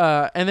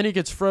 And then he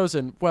gets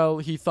frozen. Well,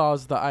 he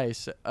thaws the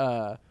ice.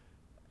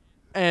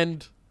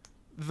 And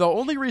the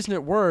only reason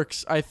it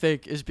works, I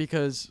think, is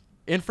because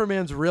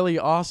Inframan's really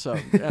awesome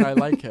and I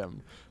like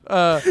him.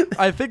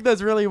 I think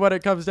that's really what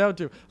it comes down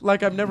to.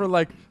 Like, I'm never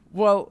like,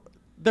 well,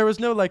 there was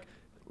no like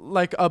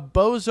a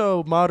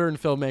bozo modern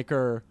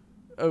filmmaker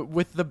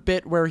with the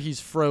bit where he's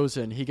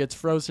frozen. He gets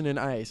frozen in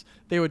ice.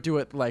 They would do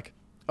it like,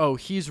 oh,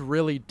 he's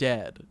really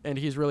dead and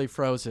he's really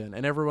frozen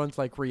and everyone's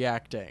like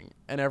reacting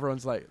and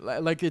everyone's like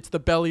it's the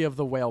belly of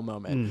the whale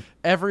moment.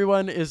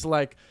 Everyone is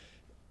like,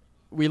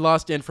 we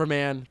lost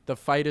Inframan. The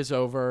fight is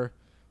over.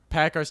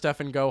 Pack our stuff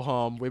and go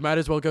home. We might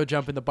as well go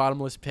jump in the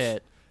bottomless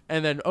pit.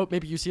 And then,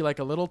 maybe you see like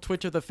a little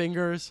twitch of the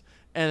fingers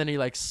and then he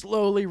like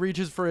slowly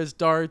reaches for his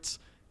darts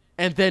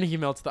and then he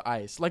melts the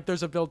ice. Like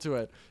there's a build to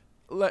it.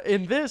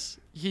 In this,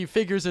 he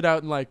figures it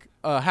out in like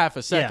half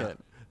a second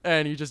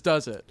and he just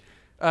does it.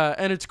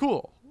 And it's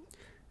cool.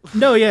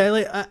 No, yeah,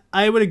 like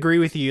I would agree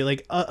with you.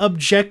 Like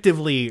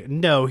objectively,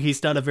 no,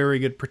 he's not a very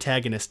good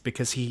protagonist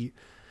because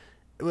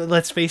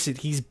let's face it,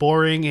 he's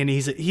boring and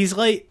he's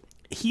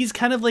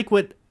kind of like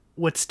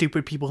what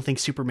stupid people think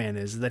Superman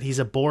is, that he's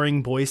a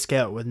boring Boy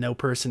Scout with no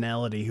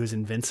personality who's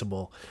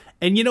invincible.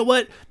 And you know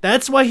what?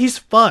 That's why he's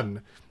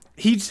fun.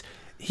 He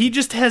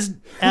just has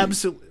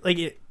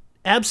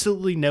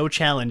absolutely no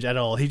challenge at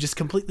all. He just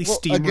completely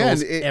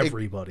steamrolls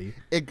everybody.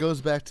 It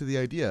goes back to the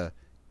idea.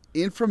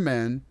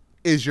 Inframan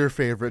is your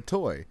favorite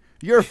toy.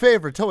 Your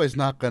favorite toy is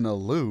not going to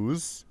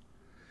lose.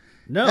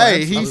 No,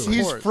 hey,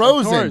 he's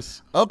frozen.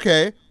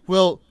 Okay,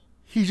 well,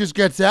 he just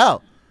gets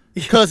out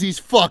because he's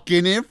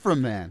fucking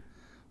Inframan.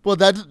 Well,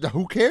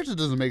 who cares? It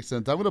doesn't make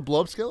sense. I'm going to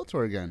blow up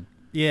Skeletor again.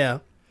 Yeah.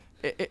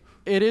 It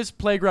is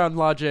playground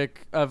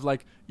logic of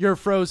like, you're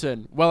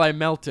frozen. Well, I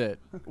melt it.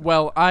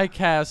 Well, I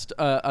cast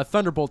a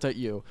thunderbolt at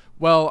you.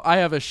 Well, I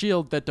have a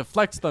shield that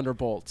deflects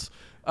thunderbolts.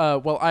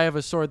 Well, I have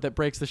a sword that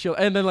breaks the shield.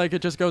 And then like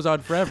it just goes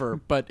on forever,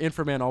 but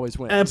Inframan always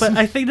wins. But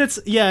I think that's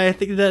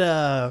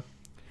a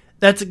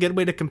good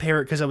way to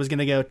compare it because I was going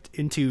to go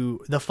into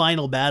the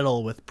final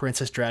battle with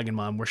Princess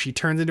Dragonmon where she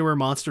turns into her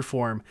monster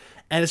form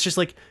and it's just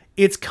like,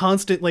 it's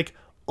constant like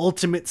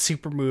ultimate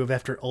super move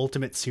after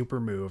ultimate super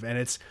move,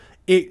 and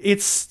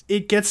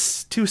it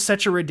gets to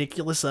such a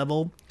ridiculous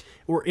level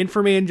where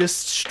Inframan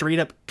just straight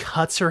up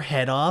cuts her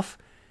head off,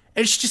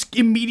 and she just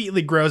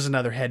immediately grows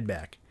another head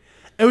back,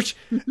 which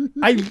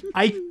I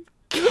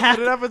it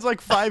happens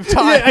like 5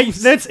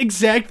 times. That's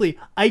exactly.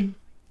 I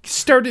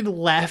started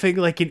laughing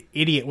like an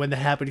idiot when that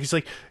happened because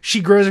like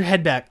she grows her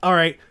head back, all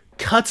right,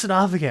 cuts it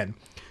off again,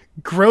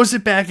 grows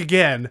it back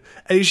again,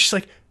 and he's just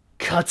like.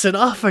 Cuts it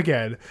off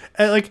again.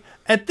 And like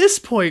at this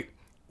point,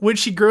 when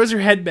she grows her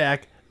head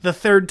back the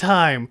third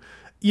time,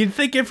 you'd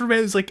think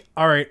Inframan is like,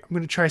 all right, I'm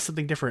going to try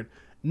something different.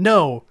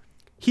 No,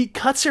 he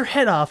cuts her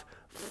head off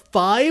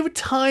 5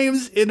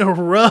 times in a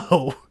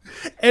row.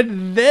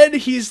 And then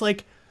he's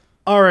like,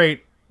 all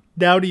right,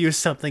 now to use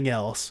something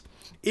else.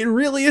 It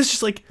really is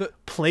just like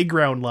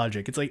playground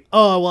logic. It's like,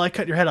 oh, well, I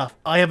cut your head off.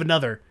 I have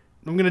another.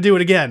 I'm going to do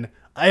it again.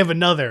 I have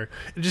another.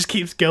 It just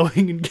keeps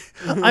going.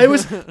 I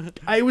was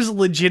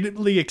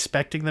legitimately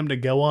expecting them to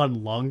go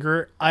on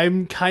longer.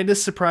 I'm kind of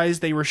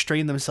surprised they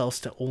restrained themselves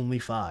to only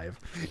 5.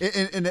 I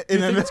think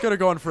it's going to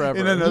go on forever.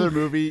 In another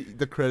movie,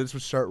 the credits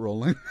would start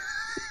rolling.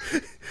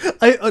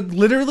 I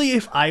literally,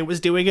 if I was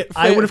doing it,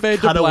 I would have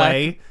cut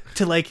away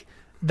to like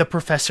the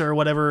professor or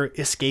whatever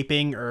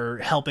escaping or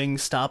helping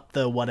stop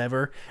the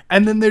whatever,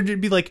 and then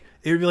there'd be like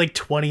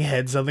 20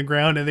 heads on the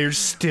ground and they're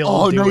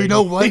still doing you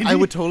know what, I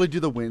would totally do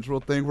the Wayne's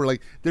World thing where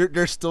like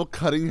they're still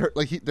cutting her,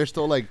 like they're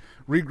still like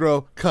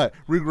regrow cut,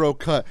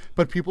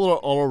 but people are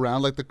all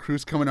around, like the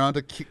crew's coming around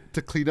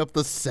to clean up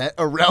the set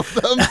around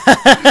them.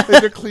 Like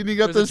they're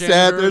cleaning up the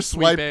set,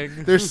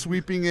 they're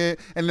sweeping it,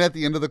 and then at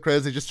the end of the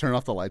credits they just turn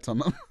off the lights on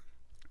them.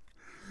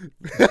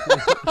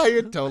 I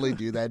would totally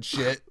do that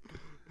shit.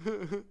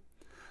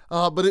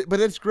 But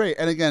it's great.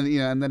 And again,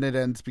 and then it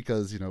ends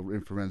because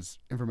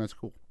Inframan's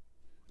cool.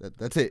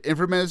 That's it.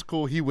 Inframan is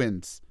cool. He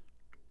wins.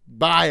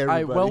 Bye,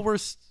 everybody.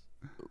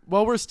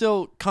 While we're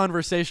still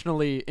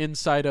conversationally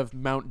inside of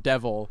Mount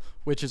Devil,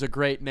 which is a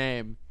great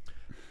name,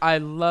 I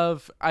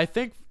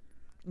think,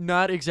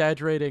 not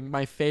exaggerating,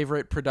 my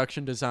favorite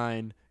production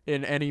design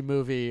in any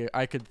movie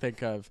I could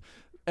think of.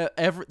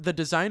 The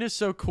design is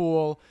so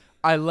cool.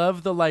 I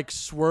love the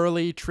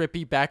swirly,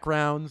 trippy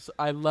backgrounds.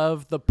 I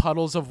love the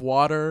puddles of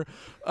water.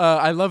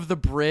 I love the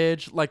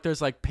bridge.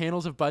 There's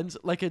panels of buttons.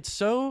 It's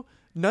so,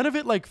 none of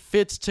it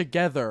fits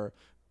together,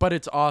 but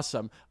it's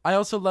awesome. I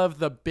also love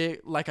the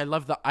big, I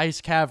love the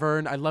ice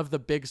cavern. I love the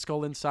big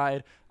skull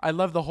inside. I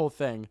love the whole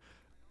thing.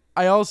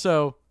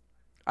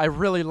 I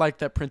really like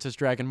that Princess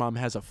Dragon Mom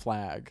has a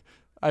flag.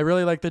 I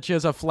really like that she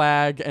has a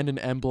flag and an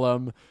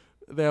emblem.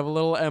 They have a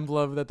little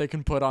emblem that they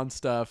can put on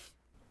stuff.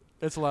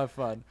 It's a lot of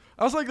fun.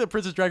 I also like that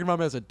Princess Dragon Mom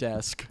has a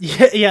desk.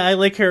 Yeah, I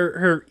like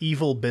her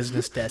evil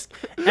business desk.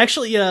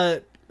 Actually,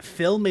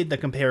 Phil made the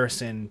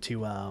comparison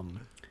to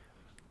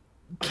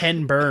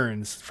Ken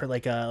Burns for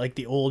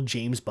the old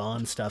James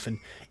Bond stuff, and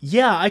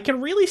yeah, I can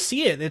really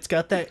see it. It's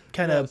got that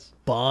kind of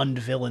Bond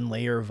villain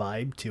layer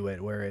vibe to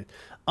it, where it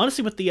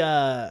honestly with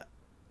the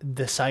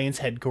science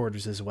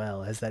headquarters as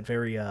well has that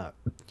very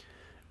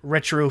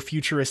retro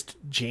futurist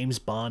James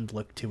Bond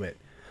look to it.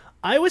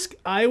 I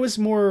was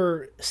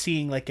more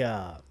seeing like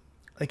a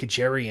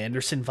Jerry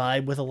Anderson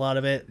vibe with a lot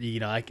of it.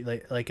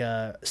 Like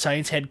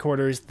science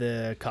headquarters,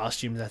 the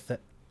costumes,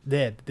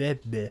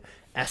 the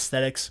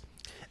aesthetics,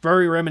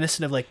 very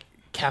reminiscent of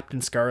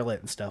Captain Scarlet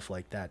and stuff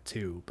like that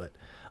too. But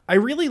I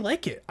really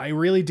like it. I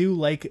really do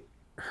like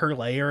her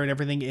layer and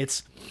everything.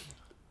 It's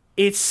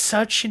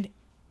such an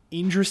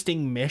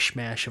interesting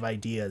mishmash of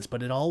ideas,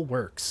 but it all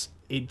works.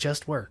 It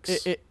just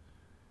works.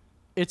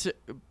 It's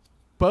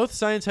both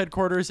Science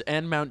Headquarters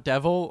and Mount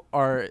Devil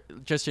are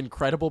just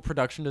incredible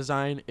production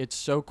design. It's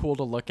so cool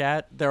to look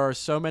at. There are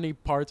so many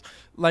parts.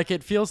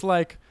 It feels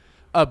like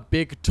a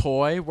big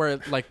toy where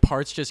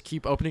parts just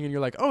keep opening and you're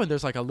like, oh, and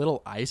there's a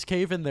little ice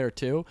cave in there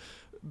too.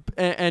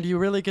 And you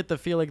really get the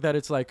feeling that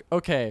it's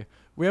okay,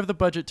 we have the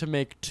budget to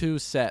make 2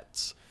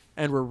 sets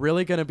and we're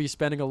really going to be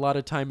spending a lot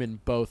of time in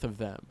both of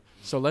them.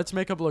 So let's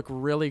make them look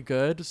really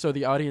good so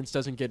the audience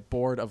doesn't get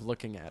bored of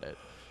looking at it.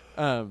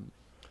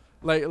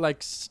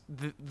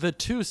 The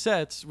 2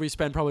 sets, we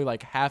spend probably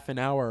half an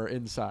hour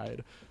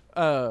inside.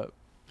 And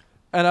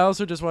I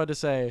also just wanted to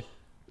say,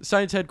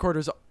 Science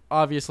Headquarters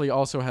obviously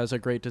also has a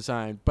great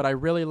design, but I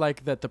really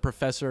like that the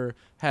professor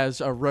has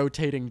a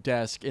rotating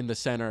desk in the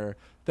center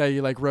that he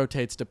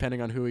rotates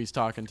depending on who he's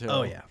talking to.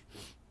 Oh yeah.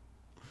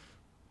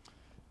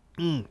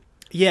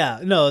 Yeah,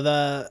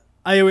 no,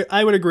 I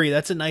would agree.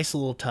 That's a nice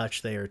little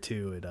touch there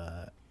too.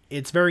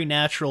 It's very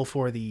natural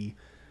for the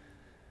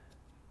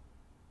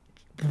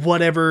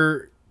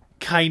whatever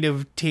kind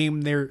of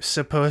team they're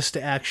supposed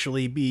to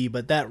actually be,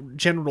 but that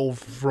general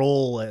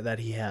role that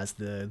he has,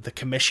 the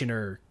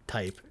commissioner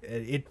type,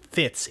 it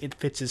fits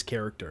his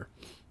character.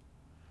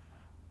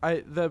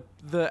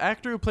 The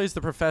actor who plays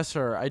the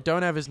professor, I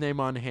don't have his name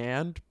on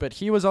hand, but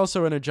he was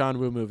also in a John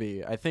Woo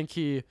movie. I think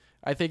he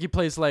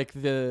plays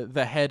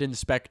the head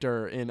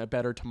inspector in A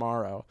Better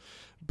Tomorrow.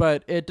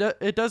 But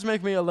it does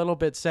make me a little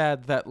bit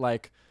sad that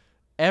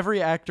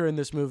every actor in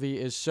this movie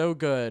is so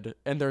good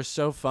and they're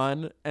so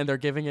fun and they're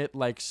giving it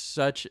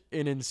such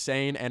an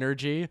insane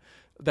energy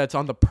that's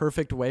on the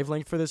perfect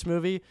wavelength for this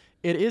movie.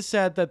 It is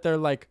sad that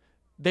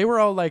they were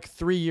all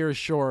 3 years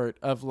short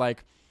of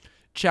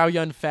Chow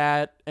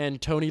Yun-fat and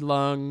Tony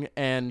Leung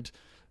and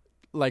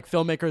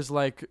filmmakers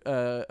like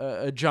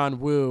John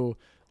Woo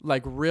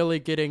really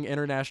getting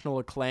international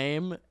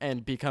acclaim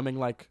and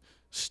becoming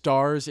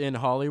stars in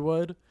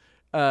Hollywood.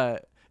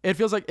 It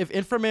feels like if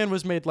Inframan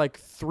was made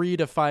 3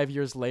 to 5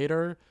 years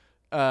later,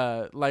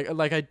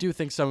 I do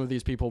think some of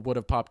these people would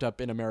have popped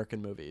up in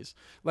American movies.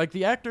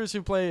 The actors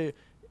who play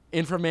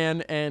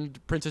Inframan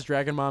and Princess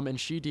Dragon Mom and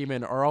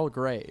She-Demon are all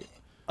great.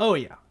 Oh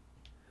yeah.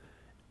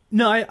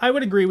 No, I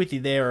would agree with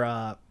you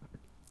there.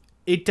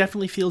 It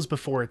definitely feels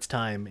before its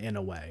time in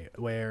a way,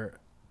 where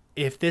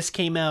if this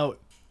came out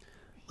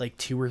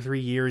 2 or 3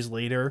 years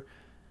later,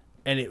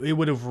 and it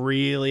would have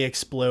really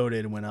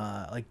exploded when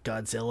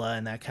Godzilla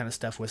and that kind of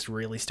stuff was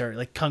really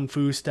starting, Kung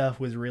Fu stuff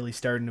was really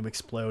starting to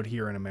explode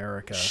here in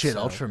America.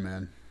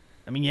 Ultraman.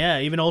 I mean, yeah,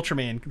 even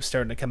Ultraman was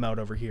starting to come out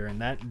over here,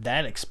 and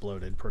that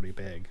exploded pretty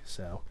big.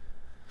 So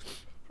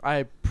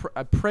I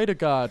pray to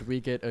God we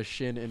get a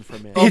Shin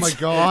Inframan. Oh my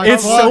God!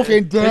 It's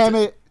fucking damn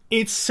it!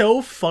 It's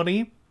so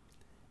funny.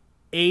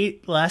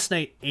 Last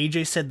night,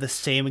 AJ said the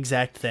same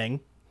exact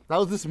thing. That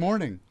was this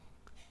morning.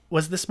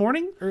 Was it this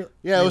morning? Or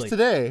yeah, really? It was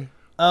today.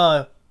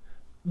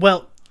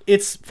 Well,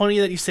 it's funny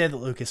that you said that,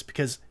 Lucas,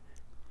 because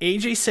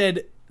AJ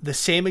said the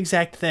same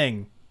exact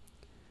thing,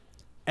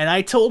 and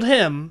I told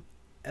him,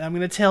 and I'm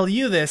going to tell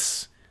you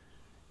this,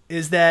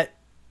 is that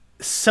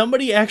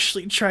somebody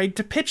actually tried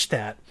to pitch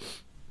that.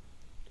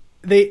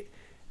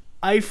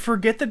 I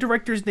forget the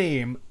director's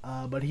name,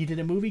 but he did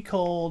a movie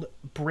called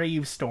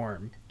Brave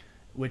Storm,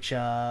 which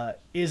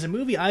is a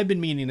movie I've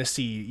been meaning to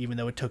see, even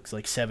though it took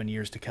like 7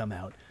 years to come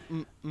out.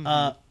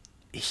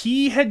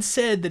 He had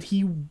said that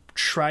he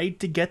tried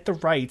to get the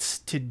rights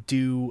to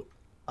do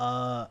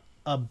a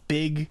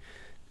big,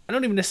 I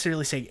don't even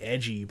necessarily say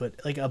edgy, but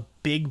like a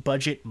big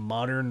budget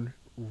modern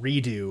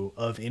redo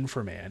of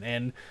Inframan.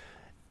 And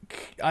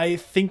I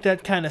think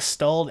that kind of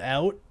stalled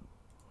out,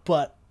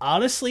 but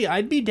honestly,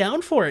 I'd be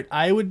down for it.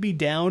 I would be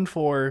down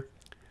for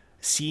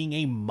seeing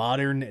a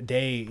modern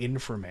day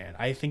Inframan.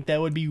 I think that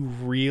would be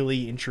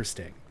really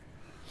interesting.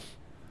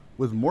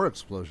 With more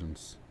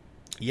explosions.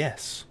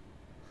 Yes.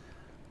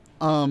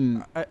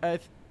 Oh,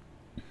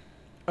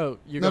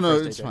 you go No,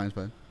 first, it's AJ. fine, it's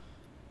fine.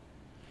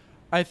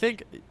 I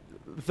think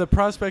the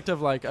prospect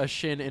of like a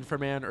Shin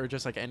Inframan or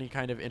just like any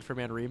kind of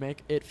Inframan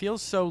remake, it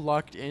feels so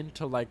locked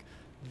into like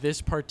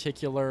this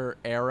particular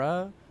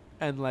era,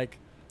 and like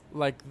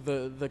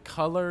the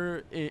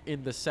color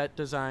in the set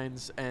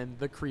designs and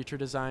the creature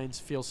designs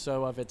feel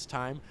so of its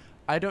time.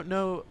 I don't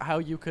know how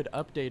you could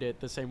update it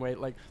the same way.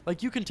 Like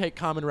you can take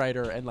Kamen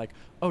Rider and like,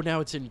 oh, now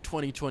it's in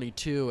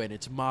 2022 and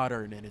it's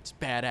modern and it's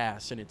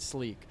badass and it's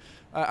sleek.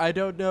 I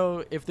don't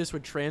know if this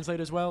would translate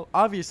as well.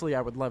 Obviously,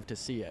 I would love to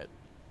see it.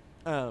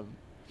 I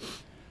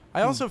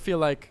also feel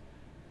like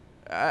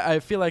I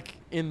feel like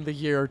in the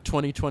year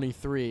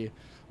 2023,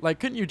 like,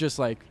 couldn't you just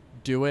like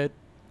do it?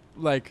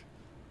 Like,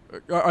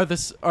 are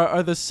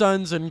the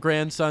sons and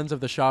grandsons of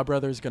the Shaw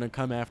brothers gonna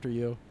come after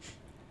you?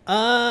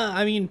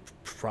 I mean,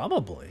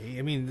 probably.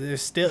 I mean, there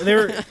is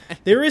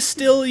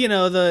still, you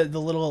know, the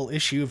little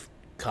issue of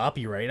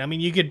copyright. I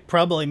mean, you could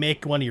probably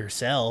make one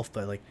yourself,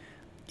 but like,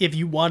 if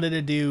you wanted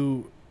to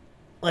do,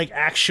 like,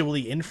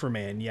 actually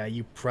Inframan, yeah,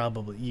 you'd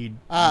probably.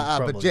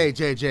 But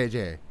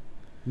J,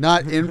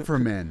 not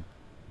Inframan,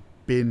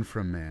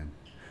 Binframan.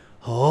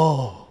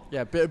 Oh.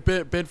 Yeah,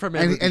 bid for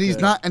man. And he's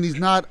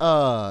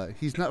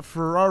not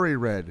Ferrari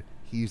red.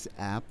 He's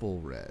Apple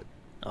red.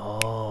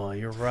 Oh,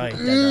 you're right.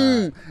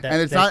 And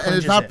it's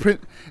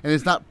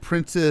not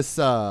Princess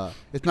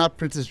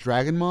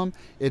Dragon Mom.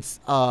 It's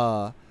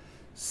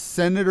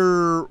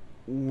Senator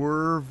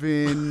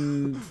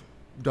Wervin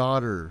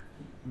daughter.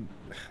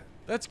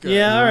 That's good.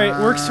 Yeah, all right.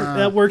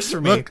 That works for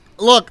me.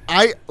 Look,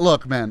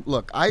 man.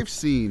 I've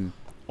seen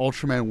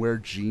Ultraman wear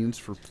jeans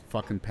for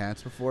fucking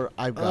pants before.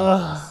 I've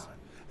got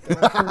this.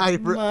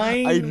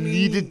 I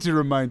needed to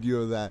remind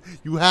you of that.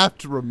 You have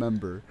to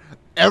remember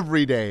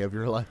every day of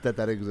your life that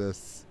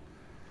exists.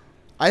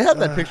 I have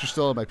that picture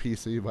still on my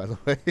PC, by the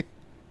way.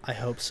 I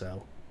hope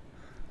so.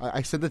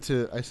 I send it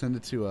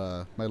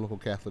to my local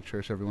Catholic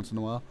church every once in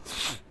a while,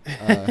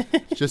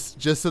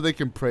 just so they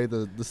can pray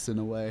the sin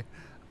away.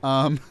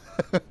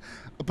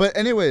 But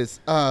anyways,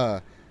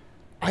 I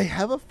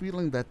have a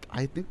feeling that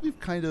I think we've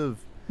kind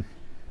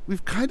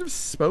of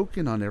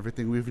spoken on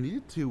everything we've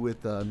needed to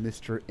with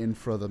Mr.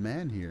 Infra the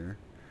Man here.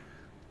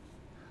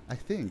 I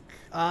think.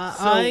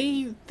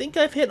 I think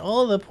I've hit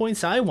all the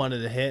points I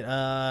wanted to hit.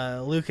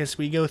 Lucas,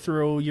 we go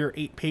through your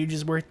 8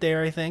 pages worth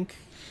there, I think.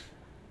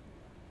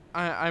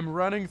 I'm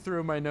running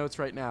through my notes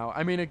right now.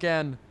 I mean,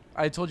 again,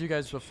 I told you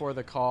guys before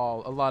the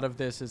call, a lot of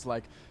this is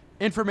like,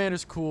 Inframan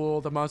is cool,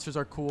 the monsters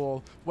are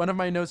cool. One of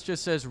my notes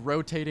just says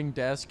rotating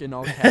desk in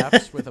all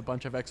caps with a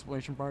bunch of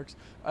exclamation marks.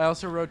 I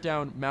also wrote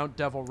down Mount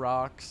Devil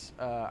rocks.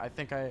 I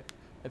think I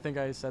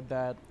said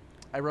that.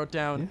 I wrote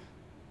down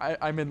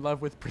I'm in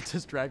love with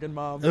Princess Dragon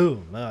Mom.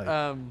 Ooh,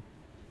 no.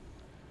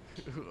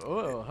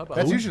 How about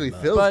That's usually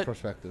Phil's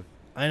perspective.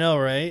 I know,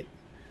 right?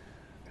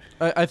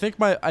 I think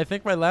my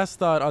last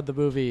thought on the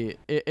movie,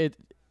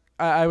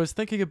 I was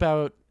thinking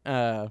about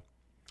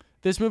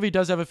this movie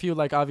does have a few,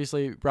 like,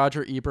 obviously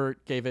Roger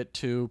Ebert gave it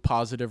 2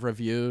 positive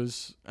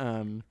reviews.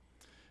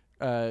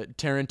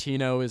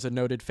 Tarantino is a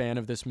noted fan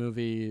of this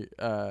movie.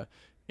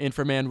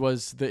 Inframan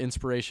was the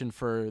inspiration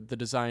for the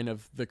design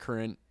of the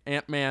current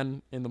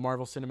Ant-Man in the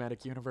Marvel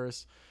Cinematic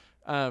Universe.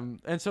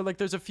 And so, like,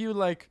 there's a few,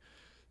 like,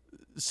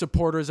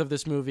 supporters of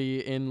this movie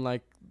in,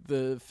 like,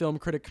 the film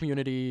critic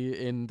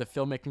community, in the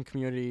filmmaking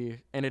community,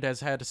 and it has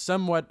had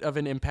somewhat of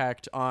an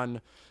impact on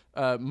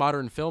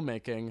modern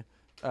filmmaking,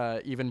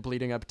 even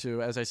bleeding up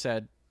to, as I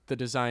said, the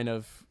design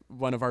of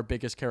one of our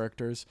biggest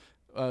characters,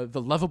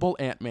 the lovable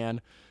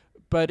Ant-Man.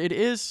 But it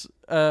is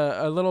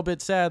a little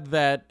bit sad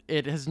that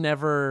it has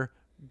never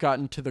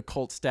gotten to the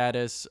cult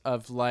status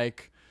of,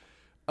 like,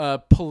 a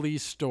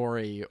Police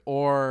Story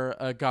or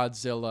a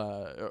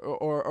Godzilla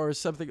or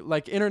something,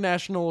 like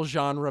international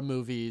genre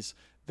movies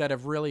that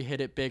have really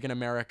hit it big in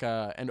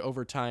America and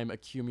over time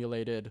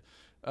accumulated,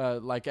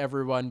 like,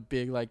 everyone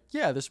being like,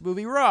 yeah, this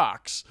movie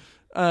rocks.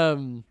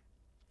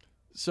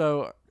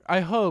 So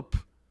I hope,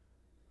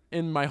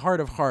 in my heart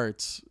of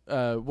hearts,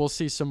 we'll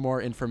see some more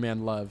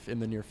Inframan love in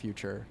the near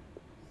future.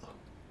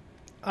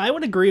 I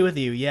would agree with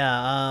you,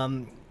 yeah.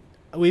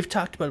 We've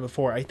talked about it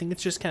before. I think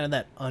it's just kind of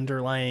that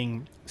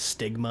underlying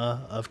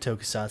stigma of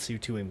tokusatsu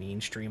to a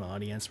mainstream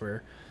audience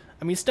where,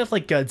 I mean, stuff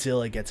like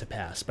Godzilla gets a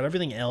pass, but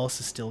everything else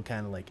is still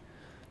kind of like,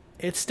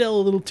 it's still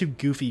a little too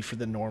goofy for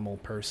the normal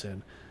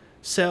person.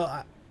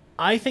 So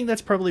I think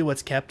that's probably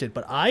what's kept it,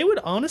 but I would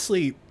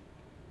honestly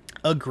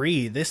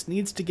agree. This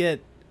needs to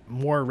get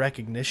more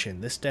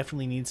recognition. This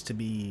definitely needs to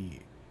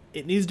be.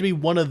 It needs to be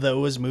one of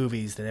those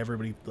movies that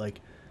everybody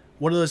like.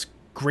 One of those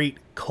great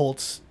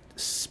cult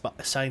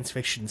science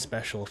fiction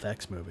special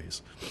effects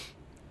movies.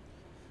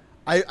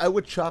 I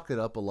would chalk it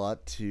up a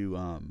lot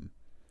to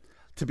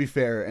be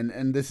fair,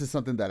 and this is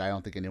something that I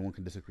don't think anyone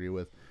can disagree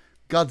with.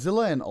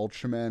 Godzilla and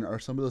Ultraman are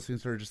some of those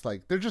things that are just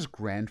like, they're just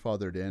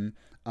grandfathered in.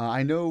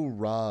 I know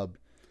Rob,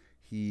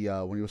 he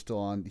when he was still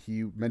on,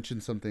 he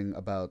mentioned something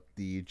about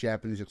the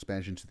Japanese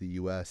expansion to the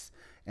U.S.,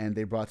 and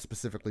they brought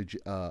specifically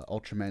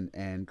Ultraman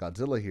and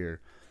Godzilla here.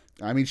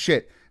 I mean,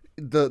 shit,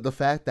 the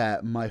fact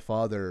that my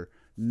father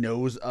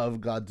knows of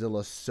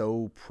Godzilla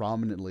so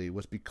prominently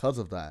was because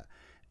of that.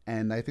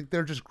 And I think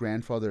they're just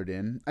grandfathered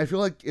in. I feel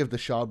like if the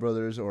Shaw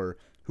Brothers or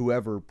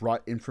whoever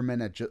brought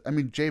Inframan at I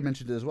mean, Jay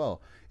mentioned it as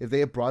well. If they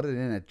had brought it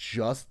in at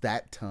just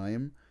that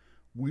time,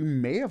 we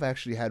may have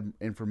actually had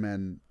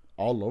Inframan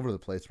all over the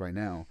place right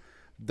now.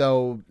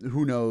 Though,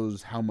 who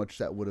knows how much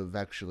that would have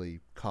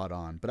actually caught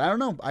on. But I don't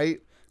know.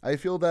 I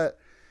feel that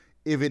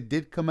if it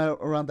did come out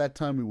around that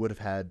time, we would have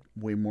had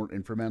way more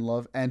Inframan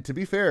love. And to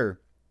be fair,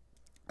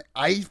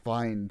 I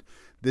find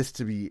this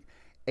to be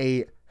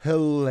a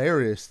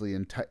hilariously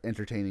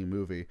entertaining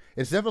movie.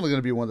 It's definitely going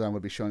to be one that I'm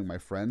going to be showing my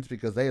friends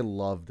because they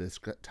love this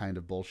kind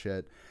of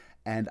bullshit,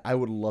 and I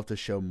would love to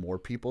show more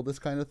people this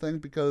kind of thing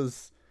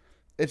because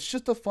it's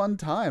just a fun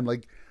time.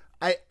 Like,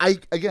 I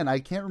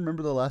can't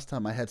remember the last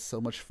time I had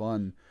so much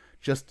fun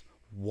just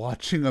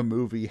watching a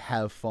movie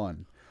have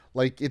fun.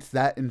 Like, it's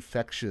that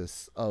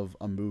infectious of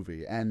a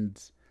movie, and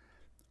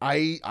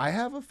I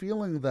have a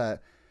feeling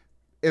that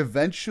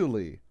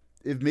eventually,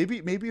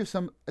 if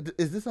some,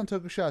 is this on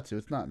Tokusatsu?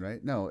 It's not,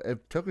 right? No. If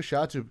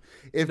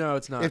no,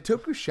 it's not. If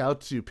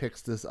Tokusatsu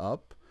picks this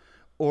up,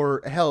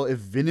 or hell, if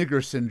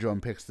Vinegar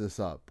Syndrome picks this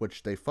up,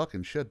 which they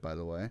fucking should, by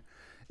the way,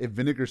 if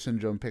Vinegar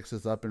Syndrome picks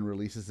this up and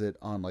releases it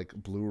on like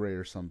Blu-ray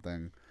or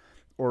something,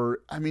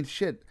 or I mean,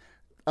 shit,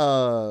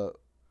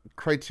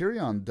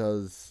 Criterion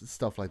does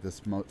stuff like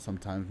this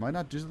sometimes. Why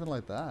not do something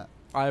like that?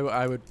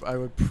 I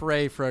would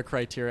pray for a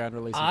Criterion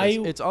release of this.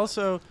 It's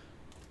also.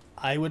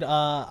 I would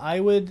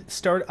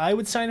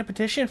sign a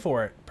petition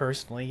for it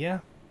personally. Yeah.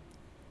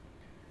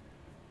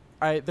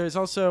 There's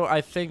also,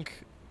 I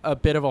think, a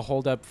bit of a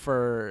holdup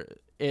for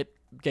it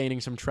gaining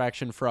some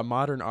traction for a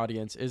modern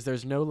audience is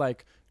there's no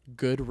like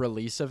good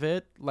release of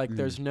it. Like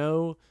there's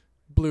no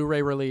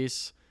Blu-ray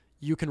release.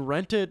 You can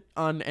rent it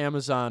on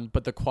Amazon,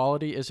 but the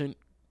quality isn't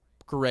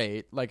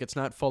great. Like it's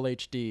not full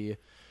HD.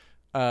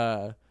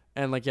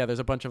 And like, yeah, there's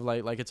a bunch of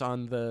like it's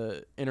on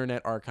the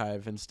Internet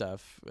Archive and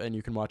stuff, and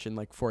you can watch in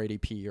like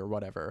 480p or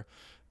whatever.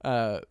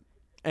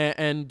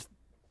 And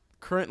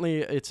currently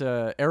it's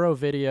Arrow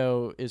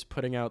Video is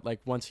putting out like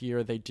once a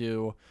year, they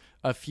do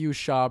a few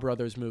Shaw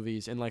Brothers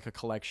movies in like a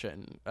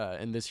collection.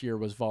 And this year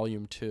was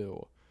volume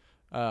 2.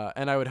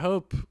 And I would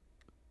hope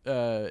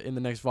in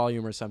the next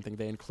volume or something,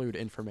 they include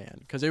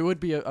Inframan, because it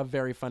would be a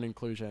very fun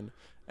inclusion.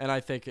 And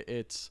I think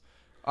it's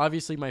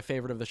obviously my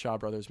favorite of the Shaw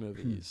Brothers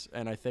movies,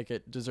 and I think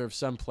it deserves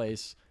some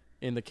place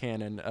in the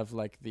canon of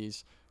like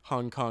these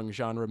Hong Kong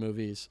genre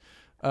movies.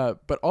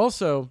 But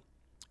also,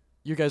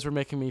 you guys were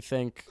making me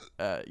think,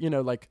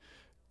 like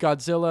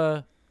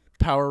Godzilla,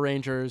 Power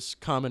Rangers,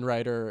 Kamen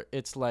Rider,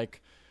 it's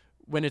like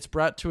when it's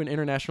brought to an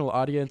international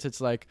audience,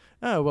 it's like,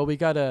 oh, well, we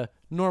got to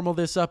normal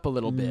this up a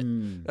little bit.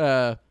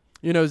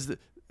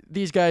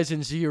 These guys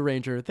in Zeo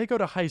Ranger, they go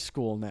to high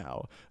school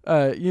now,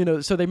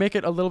 so they make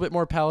it a little bit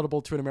more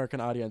palatable to an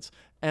American audience.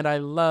 And I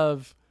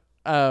love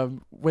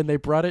when they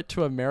brought it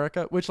to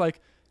America, which like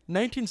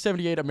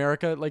 1978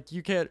 America, like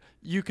you can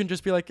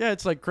just be like, yeah,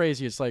 it's like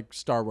crazy. It's like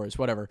Star Wars,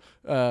 whatever.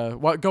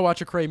 Go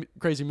watch a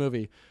crazy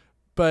movie.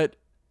 But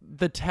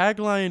the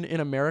tagline in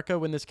America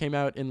when this came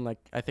out in like,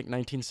 I think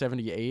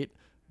 1978,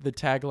 the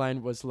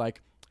tagline was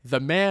like,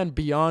 "The man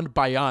beyond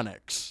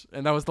bionics."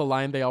 And that was the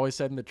line they always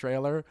said in the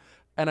trailer.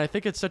 And I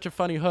think it's such a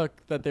funny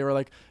hook that they were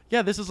like,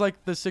 yeah, this is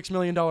like the $6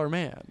 Million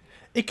Man.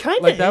 It kind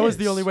of like that was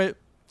the only way.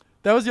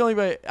 That was the only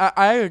way.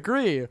 I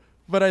agree,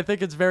 but I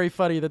think it's very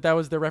funny that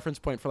was their reference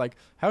point for like,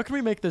 how can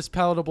we make this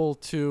palatable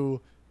to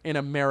an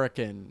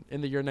American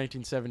in the year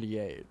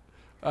 1978?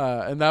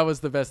 And that was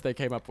the best they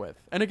came up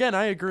with. And again,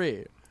 I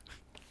agree.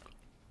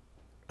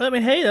 I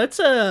mean, hey, that's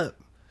a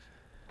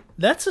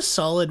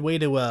solid way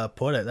to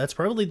put it. That's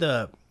probably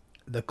the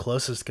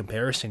closest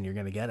comparison you're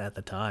gonna get at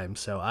the time.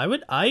 So you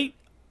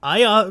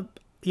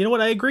know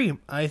what? I agree.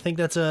 I think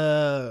that's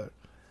a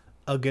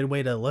good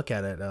way to look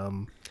at it.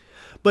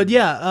 But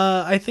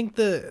yeah, I think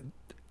it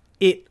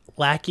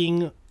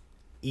lacking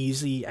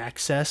easy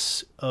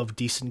access of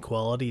decent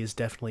quality is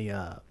definitely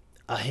a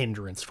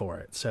hindrance for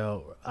it.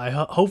 So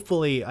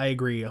hopefully I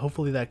agree.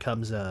 Hopefully that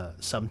comes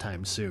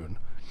sometime soon.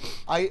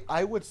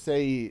 I would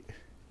say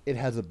it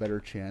has a better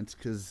chance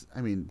because,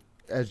 I mean,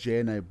 as Jay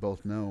and I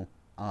both know,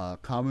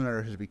 Kamen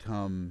Rider has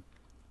become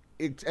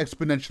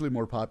exponentially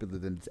more popular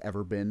than it's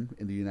ever been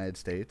in the United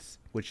States,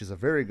 which is a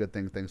very good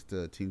thing thanks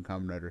to Team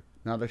Kamen Rider.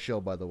 Not a shill,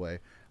 by the way.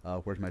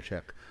 Where's my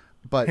check?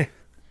 But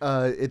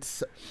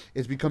it's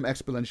become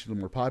exponentially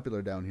more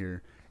popular down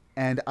here,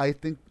 and I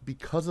think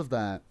because of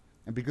that,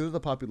 and because of the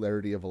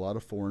popularity of a lot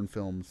of foreign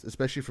films,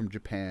 especially from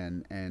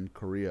Japan and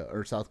Korea,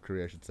 or South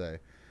Korea, I should say,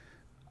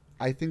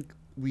 I think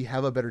we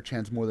have a better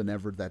chance more than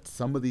ever that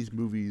some of these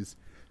movies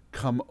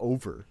come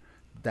over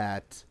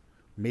that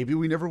maybe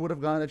we never would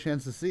have gotten a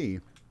chance to see,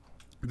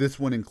 this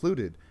one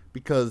included,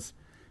 because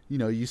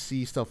you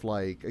see stuff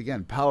like,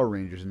 again, Power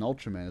Rangers and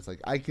Ultraman. It's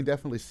like I can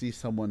definitely see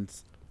someone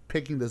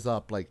picking this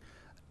up, like,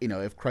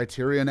 if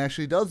Criterion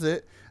actually does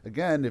it,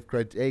 again, if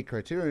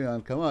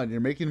Criterion, come on, you're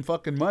making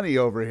fucking money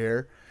over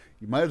here,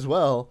 you might as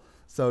well.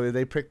 So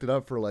they picked it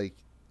up for, like,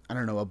 I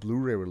don't know, a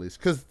Blu-ray release,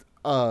 because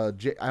I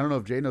don't know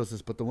if Jay knows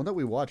this, but the one that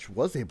we watched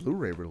was a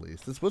Blu-ray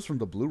release. This was from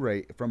the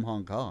Blu-ray from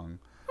Hong Kong.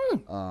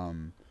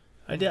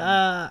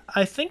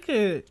 I think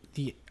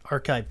the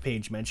archive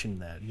page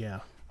mentioned that. Yeah.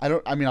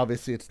 I mean,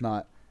 obviously, it's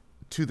not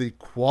to the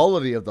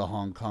quality of the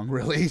Hong Kong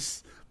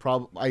release.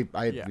 I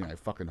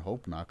fucking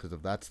hope not, because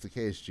if that's the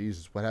case,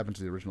 Jesus, what happened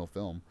to the original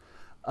film?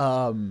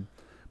 But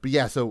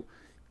yeah, so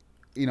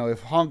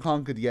if Hong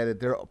Kong could get it,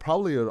 they're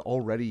probably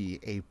already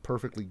a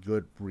perfectly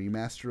good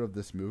remaster of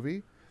this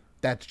movie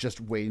that's just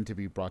waiting to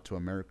be brought to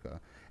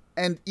America.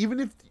 And even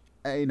if,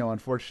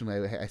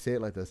 unfortunately, I say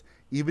it like this,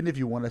 even if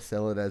you want to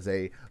sell it as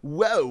a,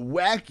 whoa,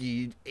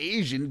 wacky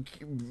Asian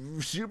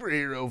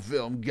superhero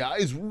film,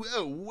 guys,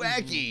 whoa,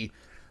 wacky,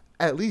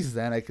 at least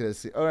then I could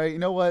see, all right, you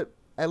know what?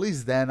 At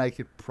least then I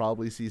could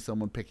probably see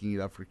someone picking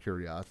it up for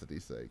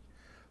curiosity's sake.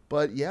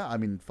 But yeah, I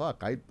mean,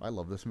 fuck, I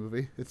love this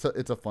movie. It's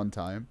a fun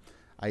time.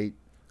 I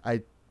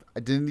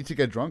didn't need to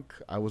get drunk.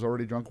 I was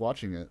already drunk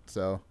watching it,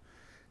 so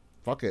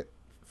fuck it.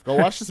 Go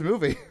watch this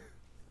movie.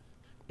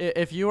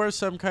 If you are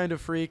some kind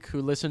of freak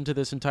who listened to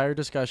this entire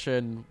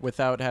discussion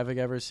without having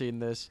ever seen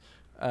this,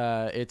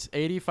 it's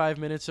 85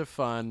 minutes of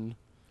fun,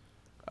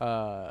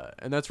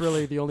 and that's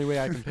really the only way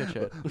I can pitch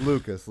it.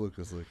 Lucas.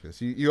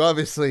 You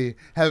obviously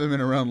haven't been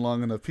around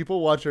long enough.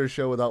 People watch our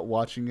show without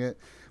watching it.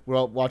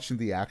 We're watching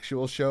the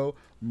actual show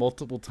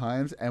multiple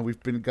times, and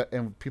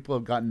and people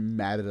have gotten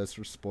mad at us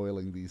for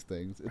spoiling these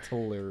things. It's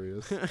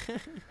hilarious.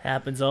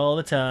 Happens all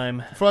the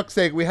time. For fuck's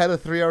sake, we had a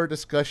 3-hour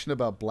discussion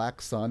about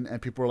Black Sun, and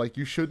people were like,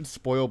 "You shouldn't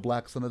spoil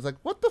Black Sun." It's like,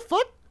 what the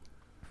fuck?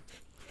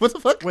 What the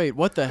fuck? Wait,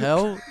 what the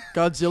hell?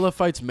 Godzilla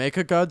fights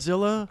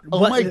Mechagodzilla?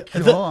 Oh my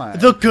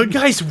god! The good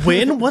guys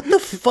win? What the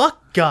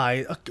fuck,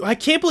 guy? I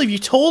can't believe you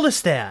told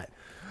us that.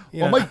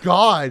 Oh my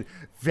god!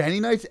 Vanny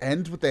Nights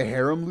ends with the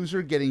harem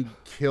loser getting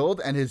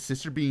killed and his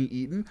sister being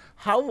eaten.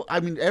 How? I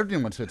mean,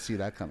 everyone should see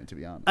that coming. To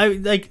be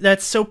honest,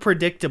 That's so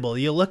predictable.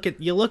 You look at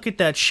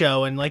that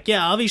show and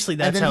yeah, obviously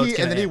that's how it's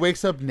gonna. And then he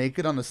wakes up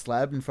naked on a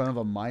slab in front of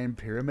a Mayan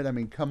pyramid. I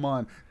mean, come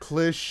on,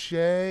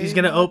 cliche. He's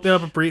gonna open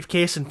up a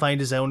briefcase and find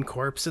his own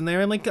corpse in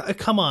there. And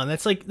come on,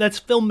 that's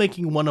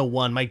filmmaking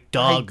 101. My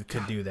dog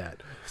could do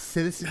that.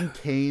 Citizen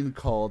Kane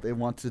called. It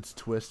wants its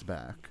twist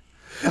back.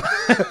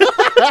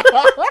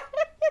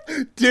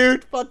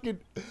 Dude, fucking,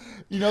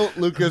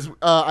 Lucas.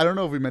 I don't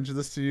know if we mentioned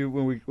this to you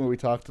when we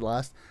talked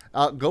last.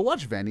 Go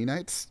watch Vanny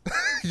Nights.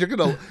 You're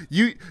gonna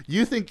you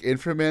think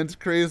Inframan's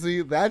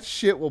crazy? That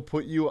shit will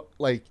put you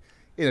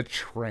in a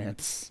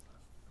trance.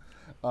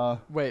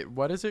 Wait,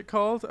 what is it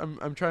called?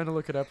 I'm trying to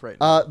look it up right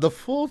now. The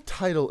full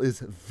title is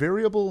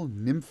Variable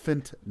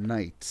Nymphant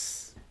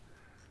Nights.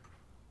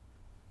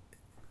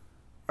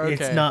 Okay.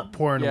 It's not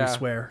porn, Yeah. we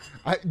swear.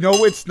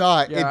 No, it's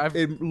not. Yeah,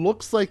 it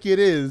looks like it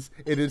is.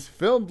 It is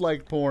filmed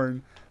like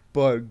porn,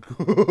 but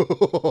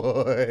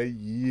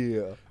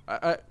yeah.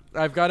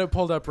 I've got it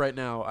pulled up right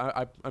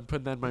now. I'm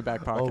putting that in my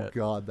back pocket. Oh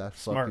god, that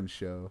Smart. fucking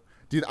show,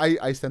 dude.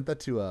 I sent that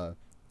to a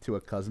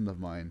cousin of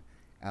mine.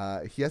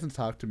 He hasn't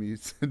talked to me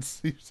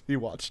since he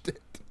watched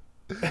it.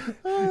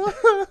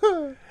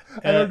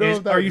 I don't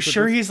know. Are you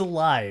sure he's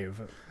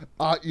alive?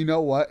 You know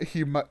what?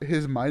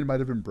 His mind might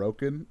have been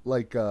broken,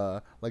 like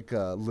a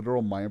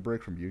literal mind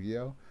break from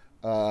Yu-Gi-Oh.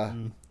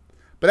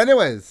 But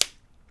anyways,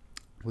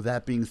 with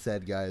that being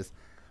said, guys,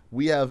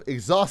 we have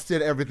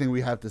exhausted everything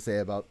we have to say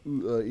about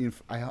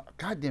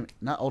God damn it,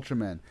 not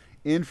Ultraman,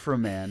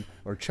 Inframan,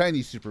 or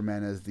Chinese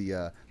Superman as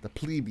the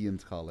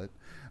plebeians call it.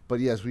 But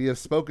yes, we have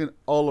spoken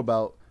all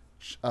about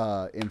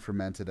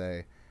Inframan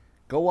today.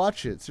 Go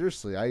watch it.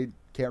 Seriously, I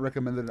can't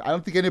recommend it. I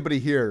don't think anybody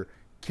here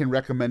can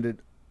recommend it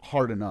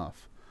hard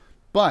enough.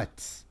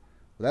 But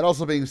with that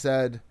also being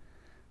said,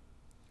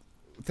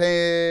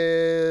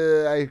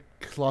 I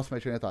lost my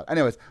train of thought.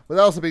 Anyways, with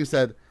that also being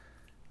said,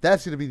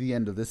 that's going to be the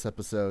end of this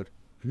episode.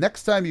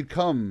 Next time you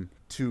come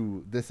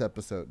to this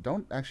episode,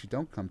 don't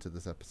come to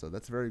this episode.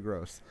 That's very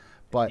gross.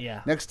 But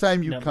Yeah. next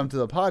time you come to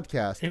the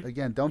podcast,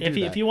 don't do that.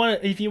 If you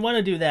want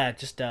to do that,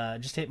 just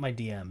hit my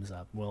DMs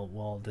up.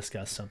 We'll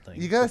discuss something.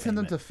 You gotta send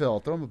them to Phil.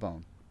 Throw him a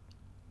bone.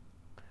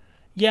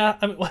 Yeah,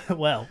 I mean,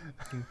 well,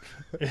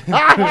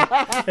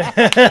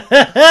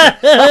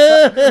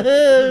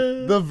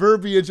 The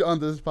verbiage on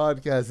this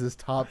podcast is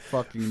top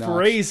fucking notch.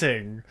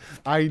 phrasing.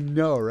 I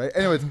know, right?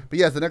 Anyways, but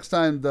yes, the next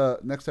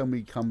time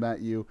we come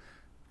at you,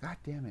 god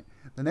damn it,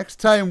 the next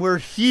time we're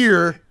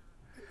here,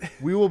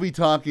 we will be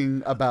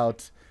talking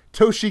about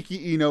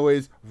Toshiki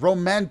Inoue's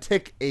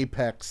romantic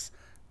apex,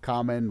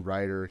 Kamen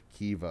Rider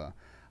Kiva.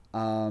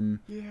 That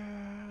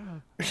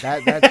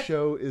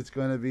show is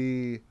going to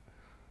be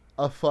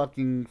a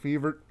fucking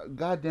fever.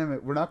 God damn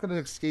it, we're not going to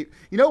escape.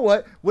 You know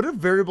what? What if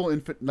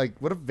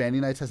what if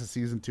Vandy Nights has a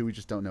season 2 we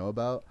just don't know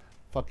about?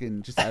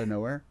 Fucking just out of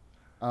nowhere.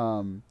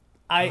 God,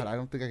 I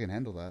don't think I can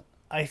handle that.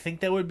 I think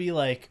that would be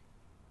like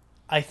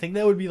a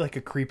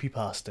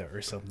creepypasta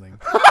or something.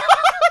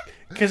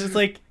 Because it's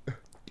like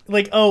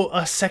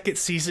a second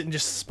season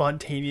just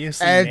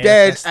spontaneously. And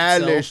then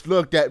Alice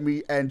looked at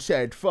me and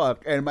said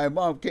 "fuck," and my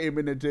mom came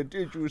in and said,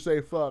 "Did you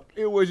say fuck?"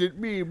 It wasn't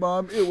me,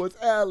 Mom. It was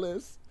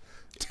Alice.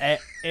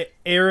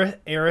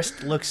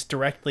 Arist looks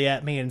directly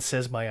at me and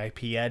says my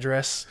IP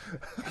address.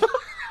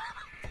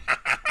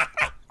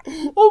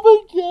 Oh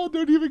my god,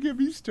 don't even get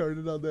me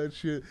started on that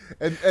shit.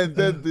 And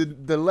then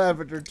the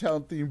Lavender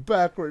Town theme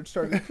backwards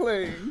started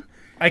playing.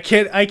 I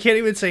can't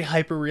even say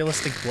hyper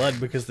realistic blood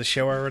because the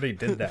show already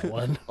did that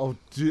one. Oh,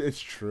 dude, it's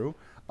true.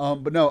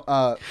 But no,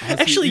 honestly,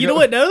 actually, you know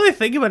what? Now that I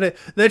think about it,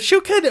 that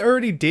show kind of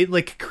already did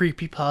like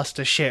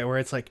creepypasta shit where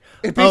it's like,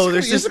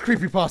 there's a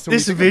creepypasta.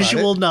 This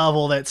visual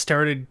novel that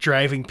started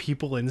driving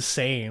people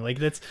insane. Like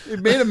it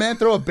made a man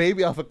throw a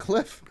baby off a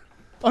cliff.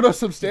 Oh no,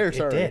 some stairs.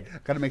 Sorry, did.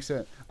 Gotta make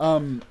sense.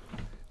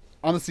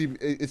 Honestly,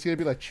 it's gonna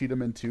be like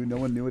Cheetahman 2. No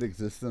one knew it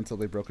existed until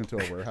they broke into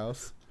a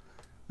warehouse.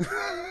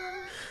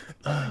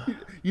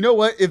 You know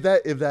what? If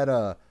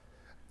that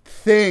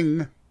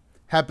thing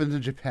happens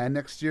in Japan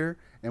next year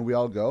and we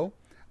all go,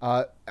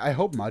 I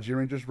hope Maji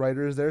Ranger's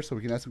writer is there so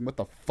we can ask him what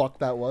the fuck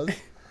that was.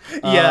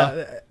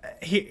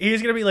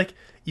 He's gonna be like,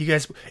 you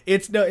guys.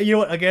 It's no, you know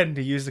what? Again,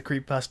 to use the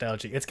creepypasta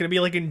analogy, it's gonna be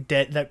like in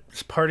that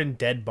part in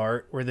Dead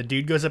Bart where the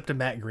dude goes up to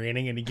Matt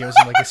Groening and he gives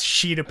him like a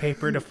sheet of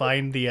paper to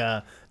find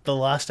the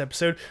last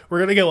episode. We're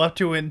gonna go up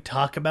to him and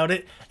talk about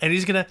it, and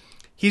he's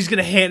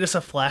gonna hand us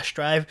a flash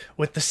drive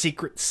with the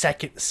secret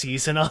second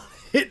season on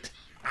it.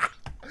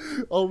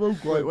 Oh my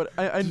god! Wait, what?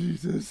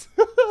 Jesus.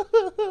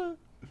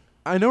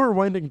 I know we're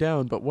winding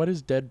down, but what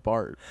is Dead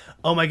Bart?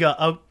 Oh my god!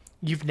 Oh,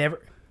 you've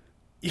never.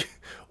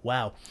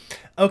 Wow.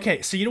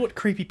 Okay, so you know what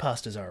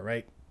creepypastas are,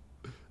 right?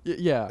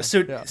 Yeah.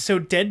 So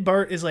Dead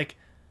Bart is like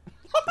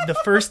the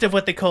first of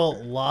what they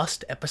call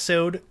lost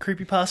episode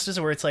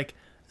creepypastas, where it's like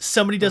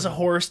somebody does a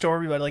horror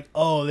story about like,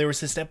 oh, there was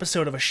this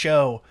episode of a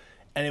show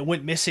and it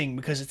went missing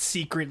because it's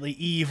secretly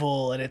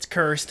evil and it's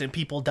cursed and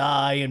people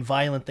die and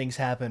violent things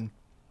happen.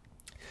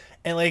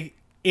 And like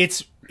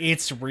it's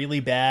really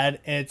bad,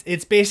 and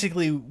it's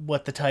basically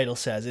what the title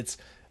says. It's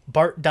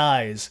Bart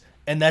dies,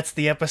 and that's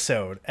the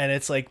episode, and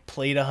it's like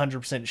played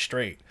 100%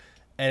 straight,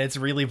 and it's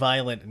really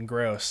violent and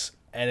gross,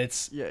 and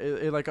it's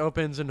it like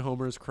opens and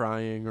Homer's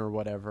crying or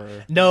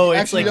whatever. No,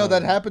 it's actually like no,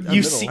 that happened. In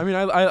you the middle. see. I mean,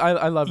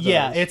 I love those.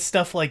 Yeah, it's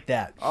stuff like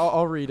that.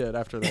 I'll read it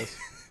after this.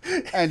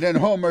 And then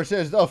Homer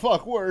says the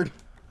fuck word.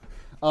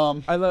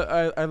 I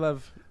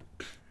love.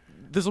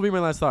 This will be my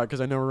last thought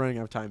because I know we're running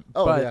out of time.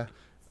 Oh but yeah.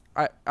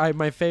 I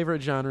my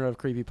favorite genre of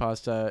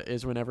creepypasta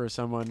is whenever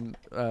someone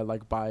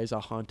like buys a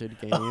haunted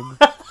game.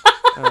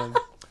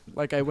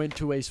 Like I went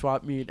to a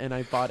swap meet and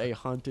I bought a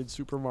haunted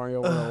Super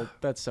Mario World.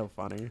 That's so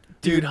funny.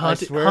 Dude,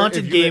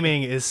 haunted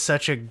gaming is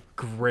such a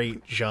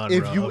great genre.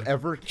 If you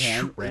ever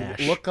can, trash.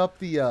 look up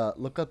the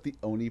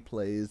Oni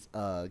Plays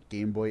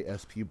Game Boy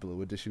SP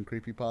Blue Edition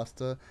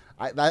creepypasta.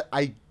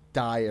 I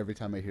die every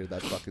time I hear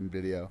that fucking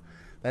video.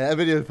 That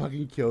video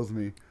fucking kills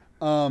me.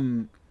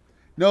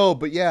 No,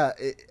 but yeah,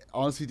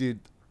 honestly, dude,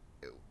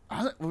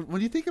 when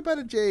you think about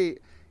it, Jay,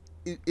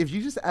 if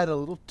you just add a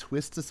little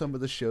twist to some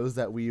of the shows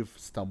that we've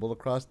stumbled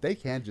across, they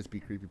can just be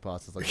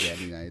creepypastas like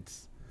Vandy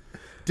Nights.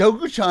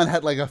 Dogu-chan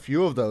had like a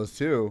few of those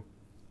too.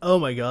 Oh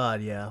my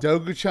god, yeah.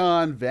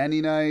 Dogu-chan,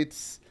 Vandy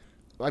Nights.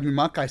 I mean,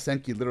 Mankai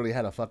Senki literally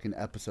had a fucking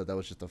episode that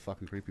was just a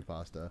fucking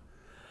creepypasta.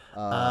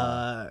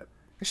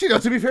 Actually, no,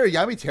 to be fair,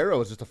 Yami Taro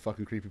was just a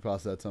fucking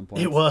creepypasta at some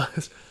point. It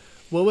was.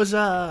 What was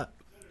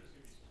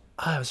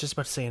I was just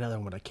about to say another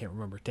one, but I can't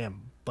remember.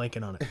 Damn,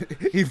 blanking on it.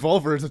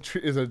 Evolver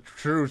is a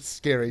true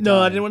scary time. No,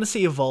 I didn't want to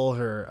say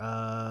Evolver.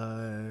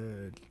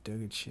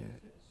 Dogu-chan.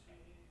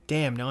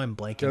 Damn, now I'm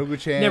blanking.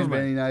 Dogu-chan, Never Vandy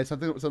mind. Nights,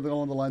 something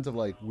along the lines of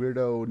like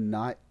weirdo,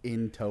 not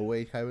in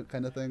Toei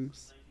kind of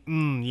things.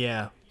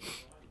 Yeah.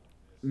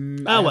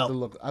 I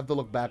well. have to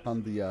look back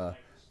on the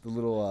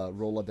little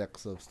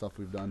Rolodex of stuff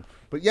we've done.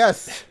 But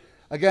yes,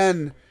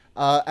 again,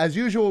 as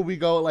usual, we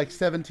go like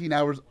 17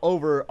 hours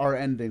over our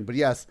ending. But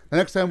yes, the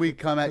next time we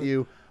come at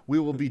you, we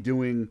will be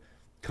doing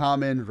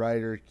Kamen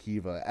Rider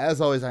Kiva.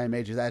 As always, I am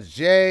AJ. That's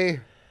Jay.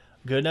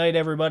 Good night,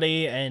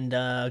 everybody, and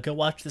go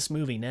watch this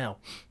movie now.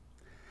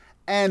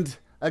 And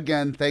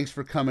again, thanks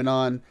for coming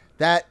on.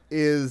 That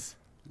is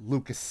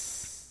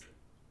Lucas.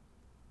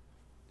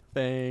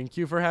 Thank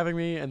you for having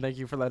me, and thank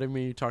you for letting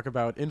me talk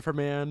about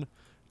Inframan.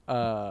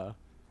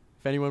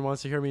 If anyone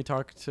wants to hear me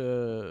talk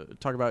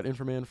about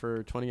Inframan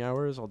for 20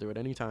 hours, I'll do it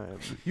anytime.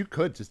 You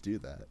could just do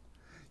that.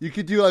 You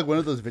could do like one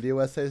of those video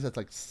essays that's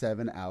like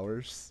 7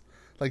 hours.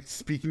 Like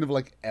speaking of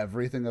like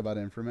everything about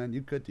Inframan,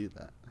 you could do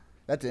that.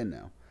 That's in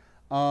now.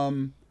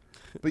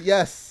 But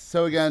yes,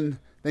 so again,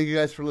 thank you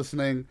guys for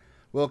listening.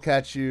 We'll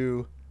catch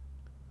you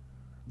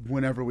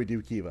whenever we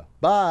do Kiva.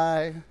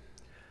 Bye.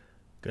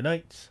 Good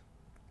night.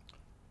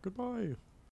 Goodbye.